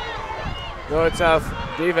 North South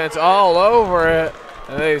defense all over it,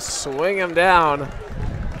 and they swing him down.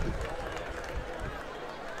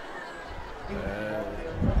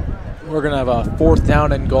 We're going to have a 4th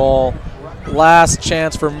down and goal. Last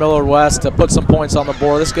chance for Millard West to put some points on the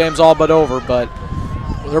board. This game's all but over, but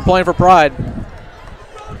they're playing for pride.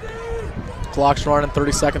 Clock's running,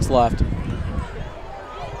 30 seconds left.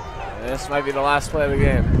 This might be the last play of the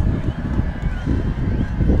game.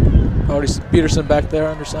 Brody Peterson back there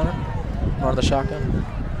under center. On the shotgun.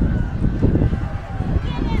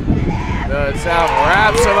 Good South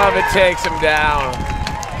wraps him up and takes him down.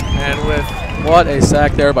 And with what a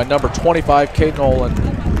sack there by number 25, Kate Nolan.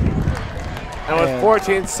 And with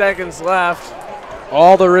 14 seconds left,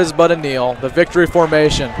 all there is but a kneel. The victory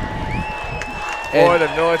formation for the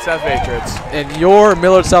Millard South Patriots. And your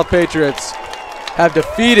Millard South Patriots have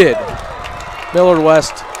defeated Millard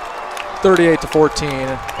West 38-14,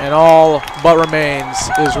 and all but remains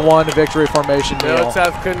is one victory formation kneel. Millard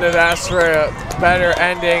South couldn't have asked for a better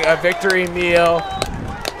ending, a victory kneel,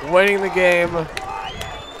 winning the game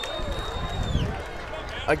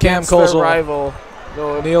against their rival.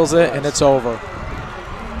 Kneels it, and it's over.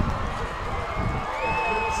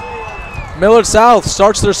 Millard South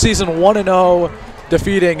starts their season 1-0,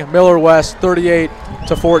 defeating Millard West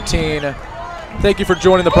 38-14. Thank you for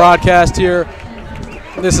joining the broadcast here.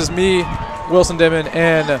 This is me, Wilson Dittman,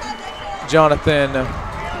 and Jonathan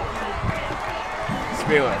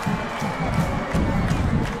Spieler.